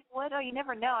 They would? Oh, you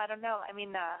never know. I don't know. I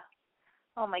mean,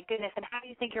 oh my goodness. And how do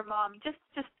you think your mom, just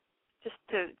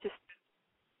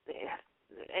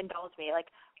indulge me, like,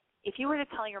 if you were to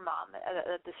tell your mom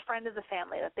that this friend of the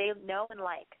family that they know and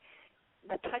like,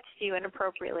 that touched you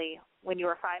inappropriately when you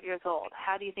were 5 years old,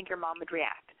 how do you think your mom would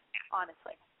react,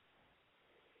 honestly?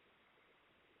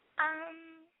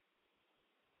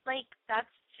 Like, that's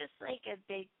just, like, a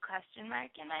big question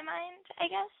mark in my mind, I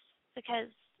guess,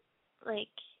 because, like,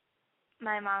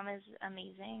 my mom is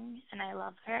amazing, and I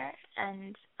love her,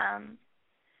 and,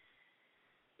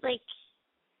 like,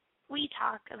 we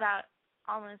talk about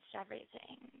almost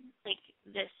everything, like,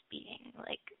 this being,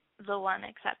 like, the one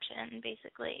exception,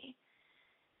 basically.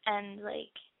 And,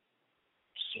 like,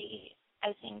 she,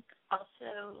 I think,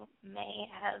 also may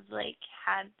have, like,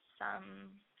 had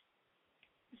some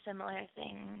similar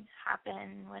thing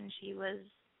happen when she was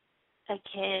a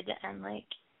kid, and, like,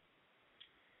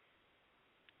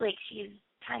 she's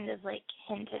kind of, like,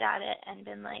 hinted at it and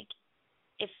been like,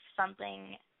 if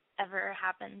something ever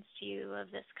happens to you of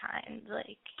this kind,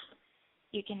 like,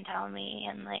 you can tell me,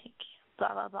 and, like,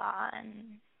 blah, blah, blah,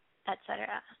 and et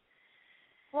cetera.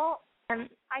 Well, I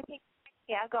think,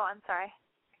 yeah, go on, sorry.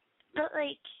 But,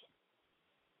 like,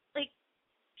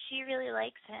 she really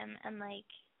likes him, and, like,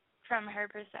 from her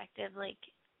perspective, like,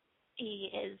 he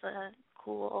is a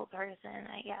cool person,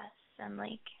 I guess, and,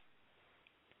 like,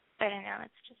 I don't know,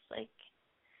 it's just, like,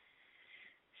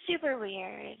 super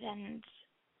weird,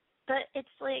 but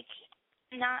it's, like,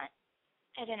 not,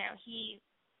 I don't know, he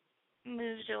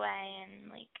moved away and,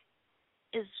 like,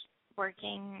 is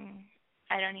working,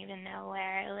 I don't even know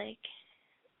where, like,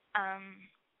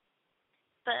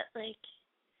 but, like,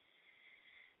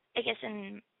 I guess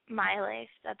in my life,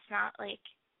 that's not, like,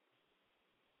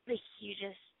 the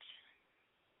hugest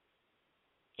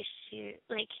issue.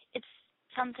 Like, it's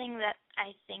something that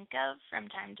I think of from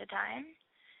time to time,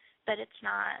 but it's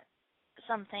not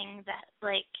something that,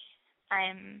 like,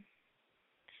 I'm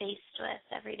faced with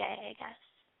every day, I guess.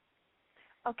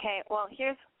 Okay, well,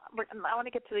 I want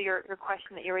to get to your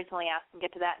question that you originally asked and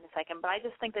get to that in a second, but I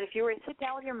just think that if you were to sit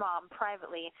down with your mom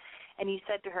privately and you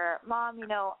said to her, Mom,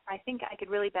 I think I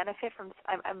could really benefit from,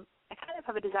 I kind of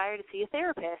have a desire to see a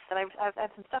therapist, and I've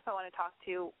some stuff I want to talk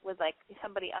to with, like,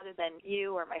 somebody other than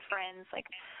you or my friends, like,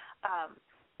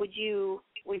 would you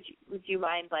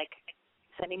mind, like,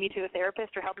 sending me to a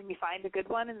therapist or helping me find a good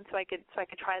one, and so I could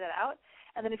try that out?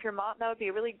 And then if your mom, that would be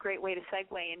a really great way to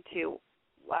segue into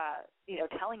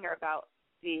telling her about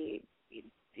the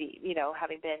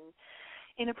having been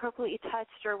inappropriately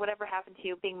touched or whatever happened to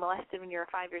you, being molested when you were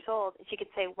 5 years old. And she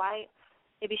could say, why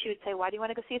do you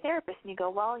want to go see a therapist? And you go,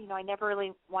 well, I never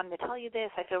really wanted to tell you this.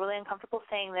 I feel really uncomfortable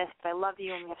saying this, but I love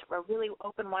you, and we have a really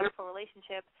open, wonderful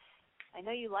relationship. I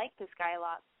know you like this guy a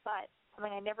lot, but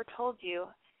something I never told you,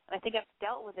 and I think I've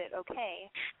dealt with it okay.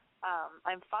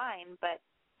 I'm fine, but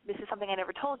this is something I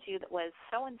never told you, that was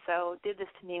so-and-so did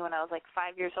this to me when I was like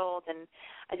 5 years old, and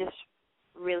I just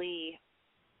really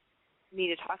need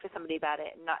to talk to somebody about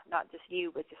it, and not just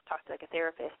you, but just talk to like a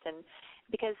therapist. And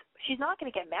because she's not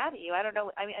going to get mad at you. I don't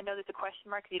know. I mean, I know there's a question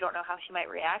mark because you don't know how she might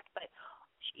react, but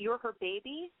you're her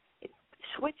baby.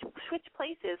 Switch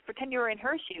places. Pretend you were in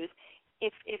her shoes.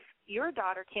 If your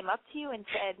daughter came up to you and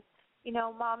said,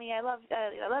 Mommy, I love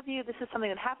you. This is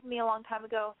something that happened to me a long time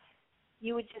ago,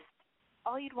 you would just,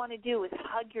 all you'd want to do is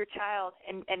hug your child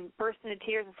and burst into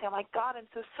tears and say, oh, my God, I'm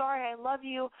so sorry. I love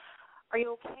you. Are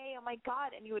you okay? Oh, my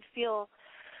God. And you would feel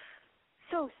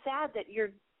so sad that your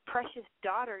precious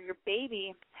daughter, your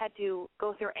baby, had to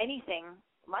go through anything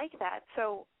like that.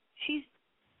 So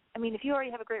if you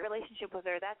already have a great relationship with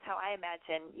her, that's how I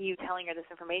imagine you telling her this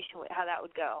information, how that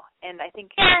would go. And I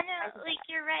think... Yeah, no,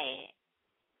 you're right.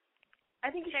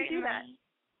 I think you should do that.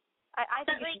 I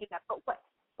think you should do that. But what?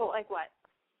 But like what?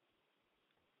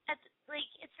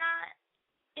 It's not,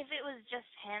 if it was just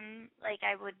him,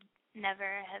 I would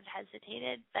never have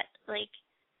hesitated, but,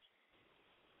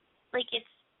 it's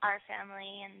our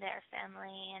family and their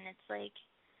family, and it's,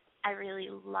 I really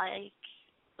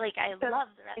I love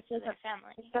the rest of their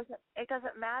family. It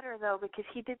doesn't matter, though, because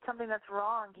he did something that's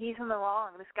wrong. He's in the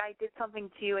wrong. This guy did something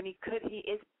to you, and he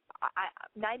is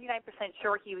 99%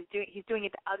 sure he's doing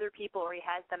it to other people, or he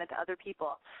has done it to other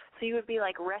people. So you would be,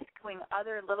 rescuing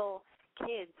other little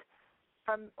kids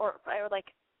from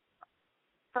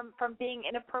being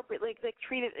inappropriately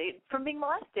treated, from being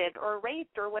molested or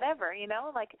raped or whatever,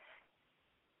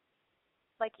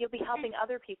 you'll be helping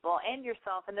other people and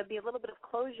yourself, and there'll be a little bit of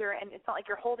closure, and it's not like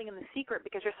you're holding in the secret,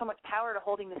 because there's so much power to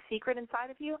holding the secret inside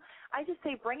of you. I just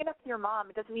say bring it up to your mom.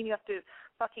 It doesn't mean you have to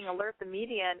fucking alert the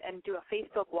media and do a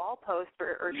Facebook wall post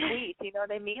or tweet, you know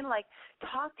what I mean?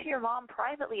 Talk to your mom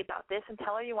privately about this and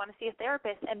tell her you want to see a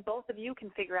therapist, and both of you can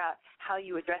figure out how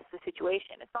you address the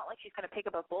situation. It's not like she's going to pick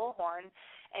up a bullhorn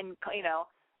and,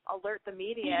 alert the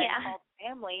media and call the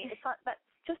family. It's not that.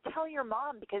 Just tell your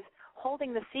mom, because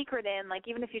holding the secret in,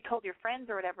 even if you told your friends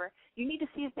or whatever, you need to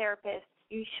see a therapist.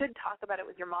 You should talk about it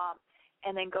with your mom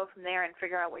and then go from there and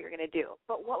figure out what you're going to do.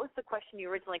 But what was the question you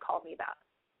originally called me about?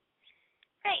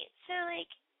 Right. So,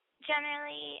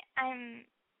 generally, I'm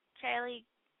fairly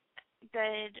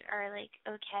good or,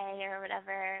 okay or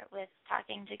whatever with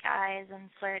talking to guys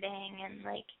and flirting and,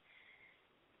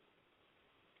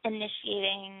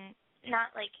 initiating, not,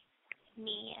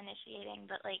 me initiating,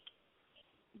 but,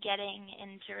 getting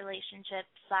into relationships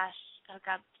 /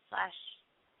 hookup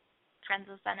 / friends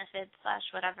with benefits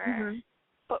 / whatever. Mm-hmm.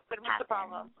 But what's the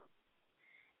problem?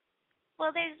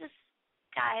 Well, there's this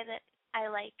guy that I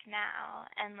like now,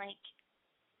 and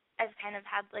I've kind of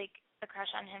had a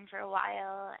crush on him for a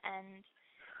while, and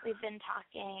we've been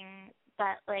talking,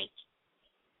 but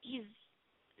he's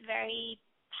very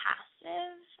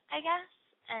passive, I guess,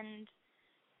 and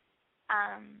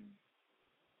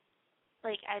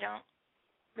I don't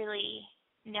really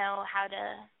know how to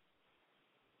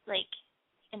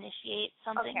initiate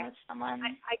something with someone.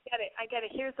 I get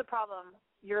it. Here's the problem.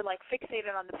 You're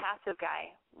fixated on the passive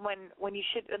guy when you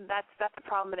should, and that's the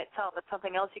problem in itself. It's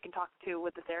something else you can talk to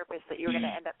with the therapist that you're going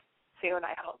to end up soon,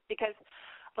 I hope, because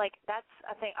that's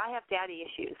a thing. I have daddy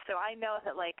issues, so I know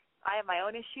that I have my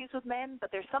own issues with men, but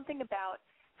there's something about,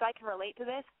 so I can relate to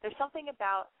this. There's something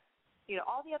about,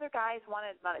 all the other guys want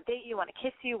to date you, want to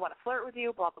kiss you, want to flirt with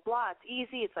you, blah, blah, blah. It's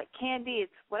easy. It's like candy.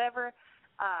 It's whatever.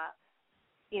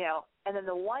 And then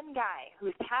the one guy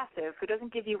who's passive, who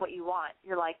doesn't give you what you want,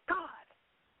 you're like, God,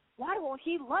 why won't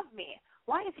he love me?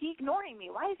 Why is he ignoring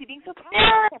me? Why is he being so passive?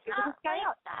 No, it's not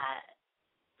like that.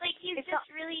 He's it's just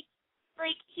not, really,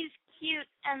 he's cute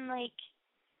and,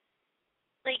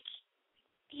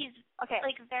 he's okay.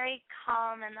 like very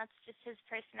calm, and that's just his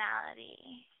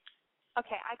personality.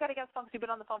 Okay, I got to get phone because you've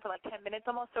been on the phone for like 10 minutes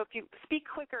almost. So if you speak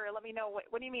quicker, let me know.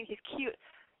 What do you mean he's cute?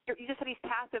 You just said he's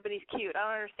passive, but he's cute. I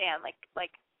don't understand. Like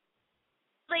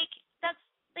that's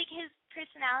like his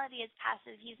personality is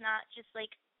passive. He's not just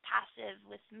like passive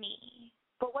with me.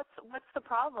 But what's the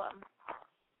problem?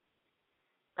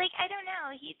 Like, I don't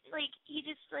know. He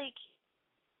just like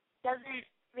doesn't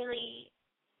really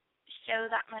show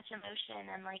that much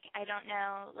emotion, and like I don't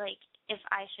know like if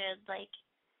I should like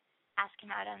ask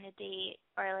him out on a date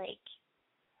or like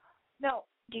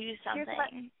do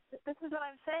something. This is what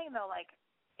I'm saying though. Like,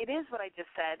 it is what I just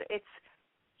said. It's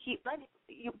you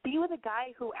be with a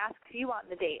guy who asks you on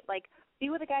the date. Like, be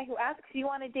with a guy who asks you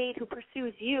on a date, who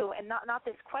pursues you, and not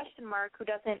this question mark who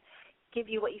doesn't give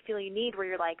you what you feel you need, where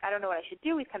you're like, I don't know what I should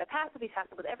do. He's kind of passive. He's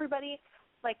passive with everybody.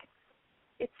 Like,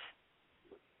 it's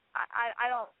I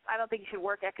don't think you should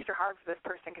work extra hard for this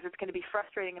person because it's going to be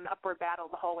frustrating and an upward battle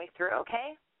the whole way through.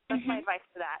 Okay, that's my advice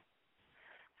to that.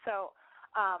 So,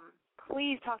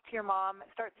 please talk to your mom.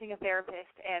 Start seeing a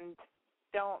therapist, and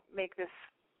don't make this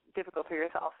difficult for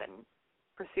yourself and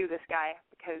pursue this guy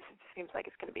because it seems like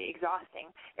it's going to be exhausting.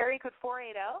 Area code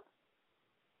 480.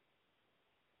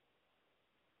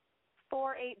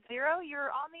 480,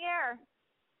 you're on the air.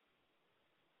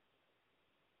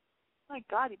 My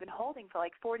God, you've been holding for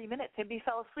like 40 minutes. Maybe you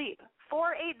fell asleep.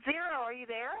 480, are you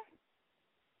there?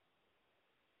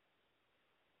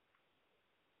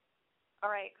 All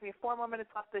right, we have 4 more minutes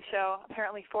left of the show.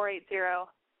 Apparently 480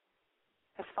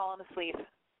 has fallen asleep.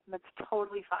 That's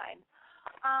totally fine.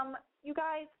 You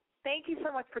guys, thank you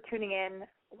so much for tuning in.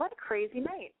 What a crazy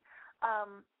night.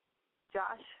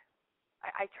 Josh,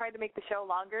 I tried to make the show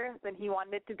longer than he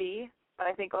wanted it to be, but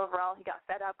I think overall he got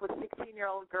fed up with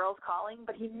 16-year-old girls calling,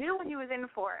 but he knew what he was in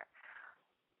for.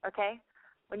 Okay?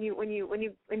 When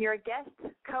you're a guest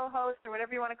co-host or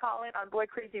whatever you want to call it on Boy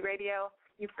Crazy Radio,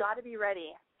 you've got to be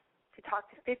ready to talk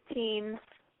to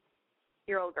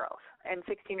 15-year-old girls and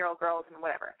 16-year-old girls and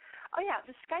whatever. Oh, yeah,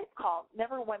 the Skype call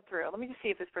never went through. Let me just see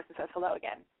if this person says hello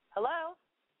again. Hello?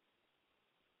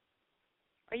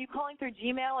 Are you calling through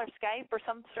Gmail or Skype or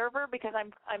some server? Because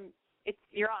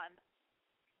you're on.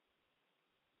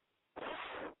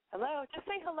 Hello? Just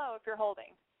say hello if you're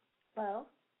holding. Hello?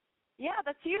 Yeah,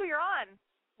 that's you. You're on.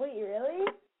 Wait,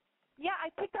 really? Yeah, I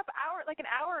picked up an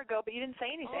hour ago, but you didn't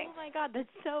say anything. Oh, my God, that's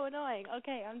so annoying.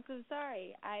 Okay, I'm so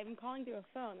sorry. I'm calling through a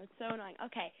phone. That's so annoying.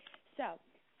 Okay, so,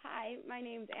 hi, my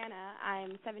name's Anna.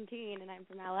 I'm 17, and I'm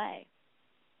from L.A.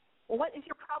 Well, what is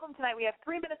your problem tonight? We have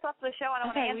 3 minutes left of the show, and I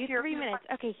want to answer your... Okay, we have 3 minutes.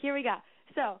 Okay, here we go.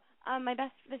 So,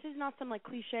 this is not some, like,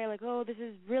 cliche, like, oh, this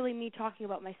is really me talking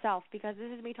about myself, because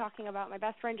this is me talking about my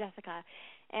best friend, Jessica,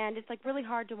 and it's, like, really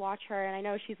hard to watch her, and I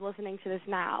know she's listening to this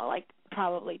now, like,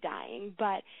 probably dying,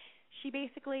 but she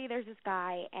basically, there's this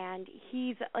guy, and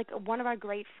he's, like, one of our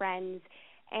great friends,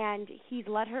 and he's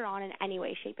led her on in any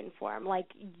way, shape, and form. Like,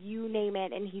 you name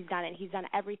it, and he's done it. He's done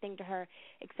everything to her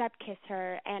except kiss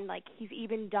her, and, like, he's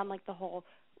even done, like, the whole,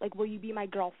 like, will you be my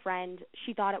girlfriend?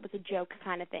 She thought it was a joke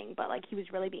kind of thing, but, like, he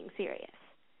was really being serious.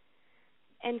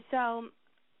 And so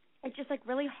it's just, like,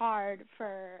 really hard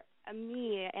for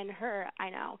me and her, I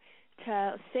know,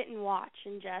 to sit and watch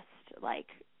and just, like,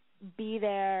 be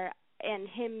there and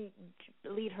him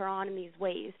lead her on in these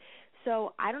ways.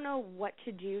 So I don't know what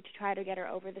to do to try to get her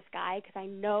over this guy, because I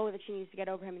know that she needs to get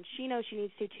over him, and she knows she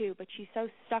needs to too, but she's so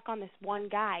stuck on this one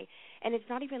guy, and it's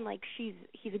not even like he's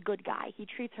a good guy. He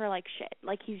treats her like shit.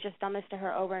 Like, he's just done this to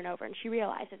her over and over, and she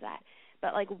realizes that.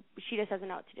 But, like, she just doesn't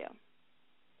know what to do.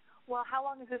 Well, how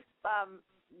long has this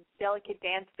delicate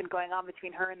dance been going on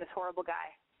between her and this horrible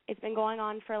guy? It's been going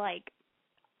on for, like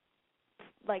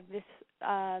this,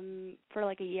 for,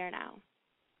 like, a year now.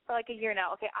 For like a year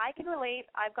now. Okay, I can relate.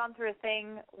 I've gone through a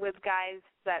thing with guys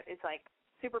that is like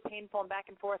super painful and back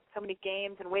and forth, so many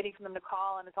games and waiting for them to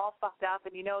call, and it's all fucked up,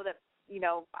 and you know that,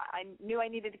 I knew I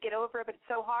needed to get over it, but it's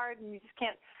so hard, and you just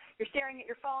can't. You're staring at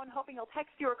your phone, hoping he'll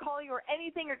text you or call you or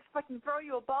anything, or just fucking throw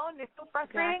you a bone, and it's so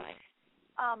frustrating.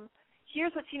 Exactly.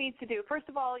 Here's what she needs to do. First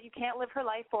of all, you can't live her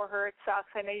life for her. It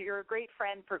sucks. I know you're a great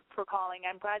friend for calling.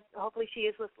 I'm glad. Hopefully she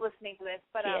is listening to this.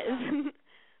 But she is.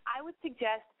 I would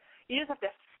suggest you just have to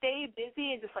stay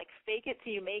busy and just, like, fake it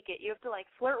till you make it. You have to, like,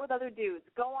 flirt with other dudes,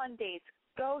 go on dates,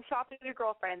 go shopping with your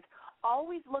girlfriends,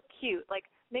 always look cute. Like,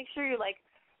 make sure you, like,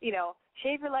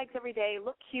 shave your legs every day,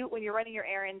 look cute when you're running your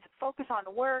errands, focus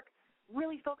on work,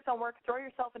 really focus on work, throw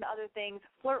yourself into other things,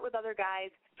 flirt with other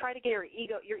guys, try to get your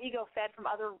ego fed from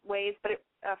other ways, but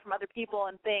from other people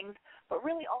and things. But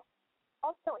really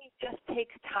also it just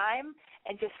takes time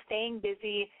and just staying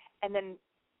busy, and then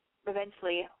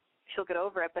eventually she'll get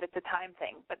over it, but it's a time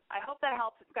thing. But I hope that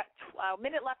helps. We've got a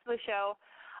minute left of the show.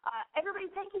 Everybody,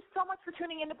 thank you so much for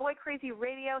tuning in to Boy Crazy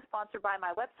Radio, sponsored by my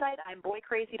website,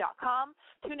 imboycrazy.com.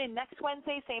 Tune in next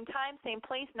Wednesday, same time, same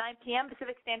place, 9 p.m.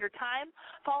 Pacific Standard Time.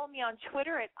 Follow me on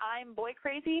Twitter at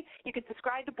imboycrazy. You can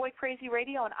subscribe to Boy Crazy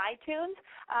Radio on iTunes.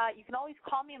 You can always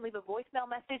call me and leave a voicemail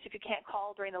message if you can't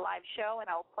call during the live show,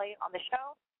 and I'll play it on the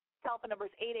show. Telephone number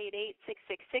is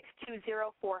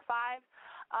 888-666-2045.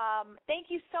 Thank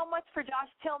you so much for Josh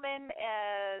Tillman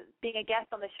being a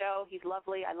guest on the show. He's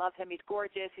lovely. I love him. He's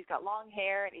gorgeous. He's got long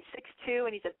hair, and he's 6'2",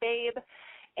 and he's a babe,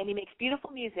 and he makes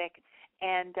beautiful music.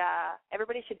 And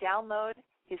everybody should download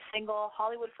his single,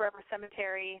 Hollywood Forever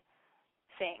Cemetery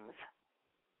Sings,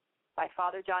 by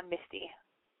Father John Misty.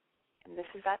 And this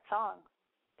is that song.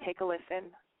 Take a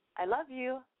listen. I love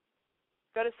you.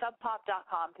 Go to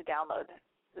subpop.com to download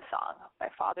the song by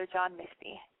Father John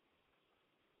Misty.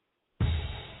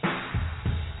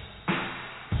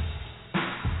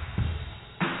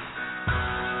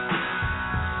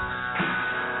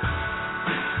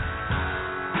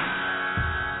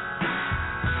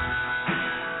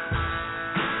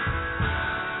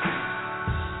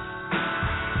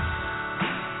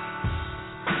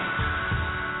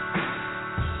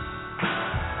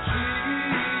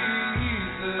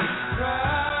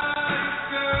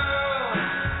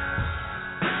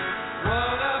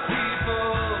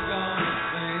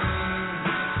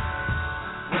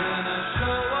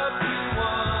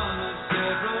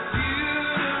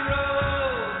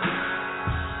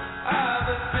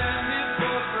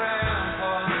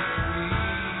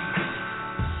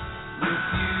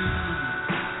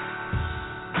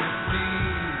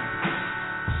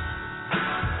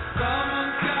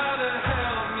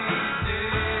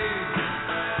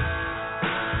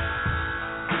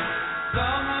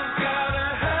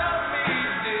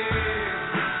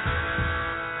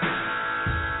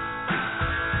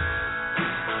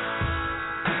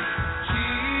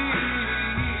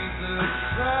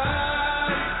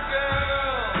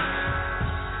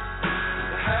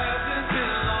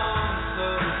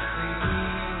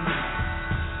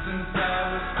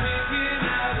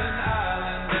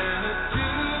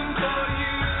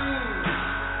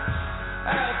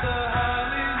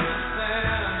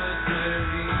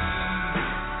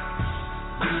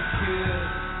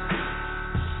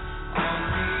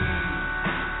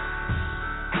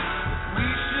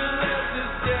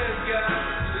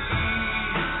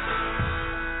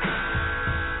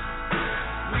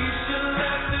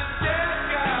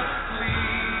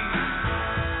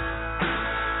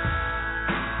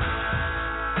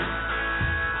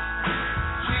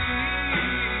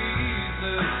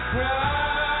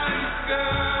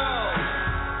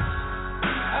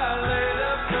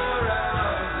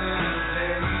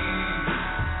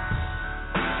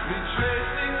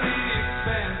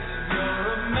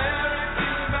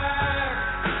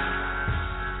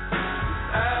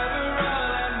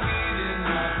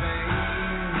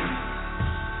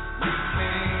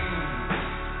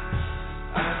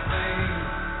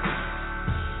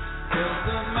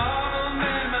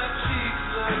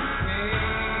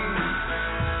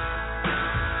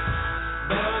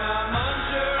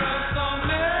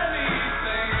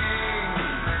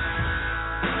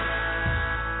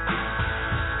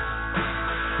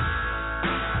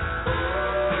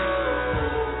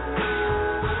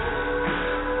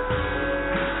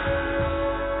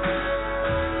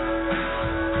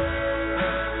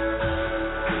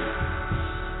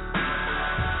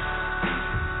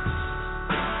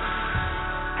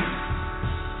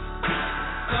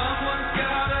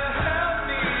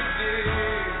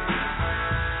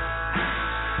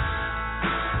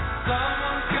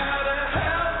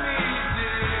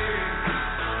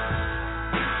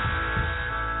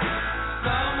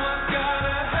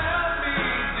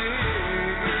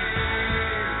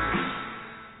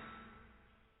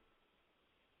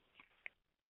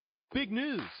 Big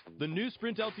news! The new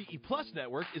Sprint LTE Plus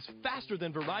network is faster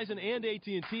than Verizon and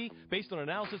AT&T based on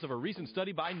analysis of a recent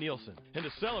study by Nielsen. And to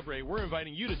celebrate, we're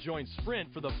inviting you to join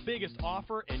Sprint for the biggest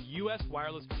offer in U.S.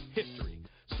 wireless history.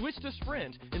 Switch to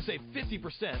Sprint and save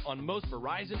 50% on most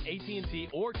Verizon, AT&T,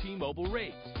 or T-Mobile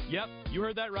rates. Yep, you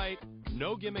heard that right.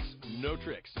 No gimmicks, no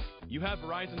tricks. You have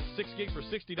Verizon 6 gigs for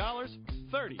 $60,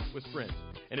 30 with Sprint.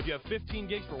 And if you have 15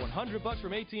 gigs for $100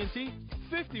 from AT&T,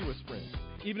 50 with Sprint.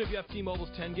 Even if you have T-Mobile's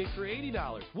 10 gigs for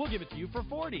 $80, we'll give it to you for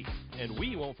 $40. And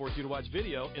we won't force you to watch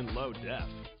video in low def.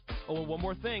 Oh, and one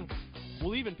more thing.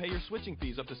 We'll even pay your switching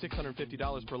fees up to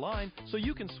 $650 per line so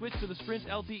you can switch to the Sprint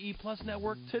LTE Plus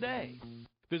network today.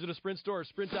 Visit a Sprint store or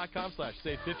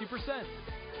sprint.com/save 50%.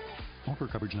 Offer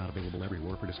coverage not available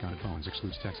everywhere for discounted phones.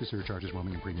 Excludes taxes, surcharges,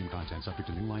 roaming, and premium content. Subject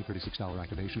to new line $36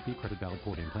 activation fee. Credit valid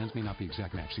port-in. Plans may not be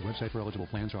exact match. See website for eligible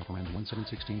plans. Offer ends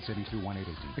 1/7/16, savings through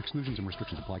 1/8/18. Exclusions and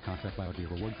restrictions apply. Contract valid via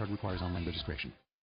reward card requires online registration.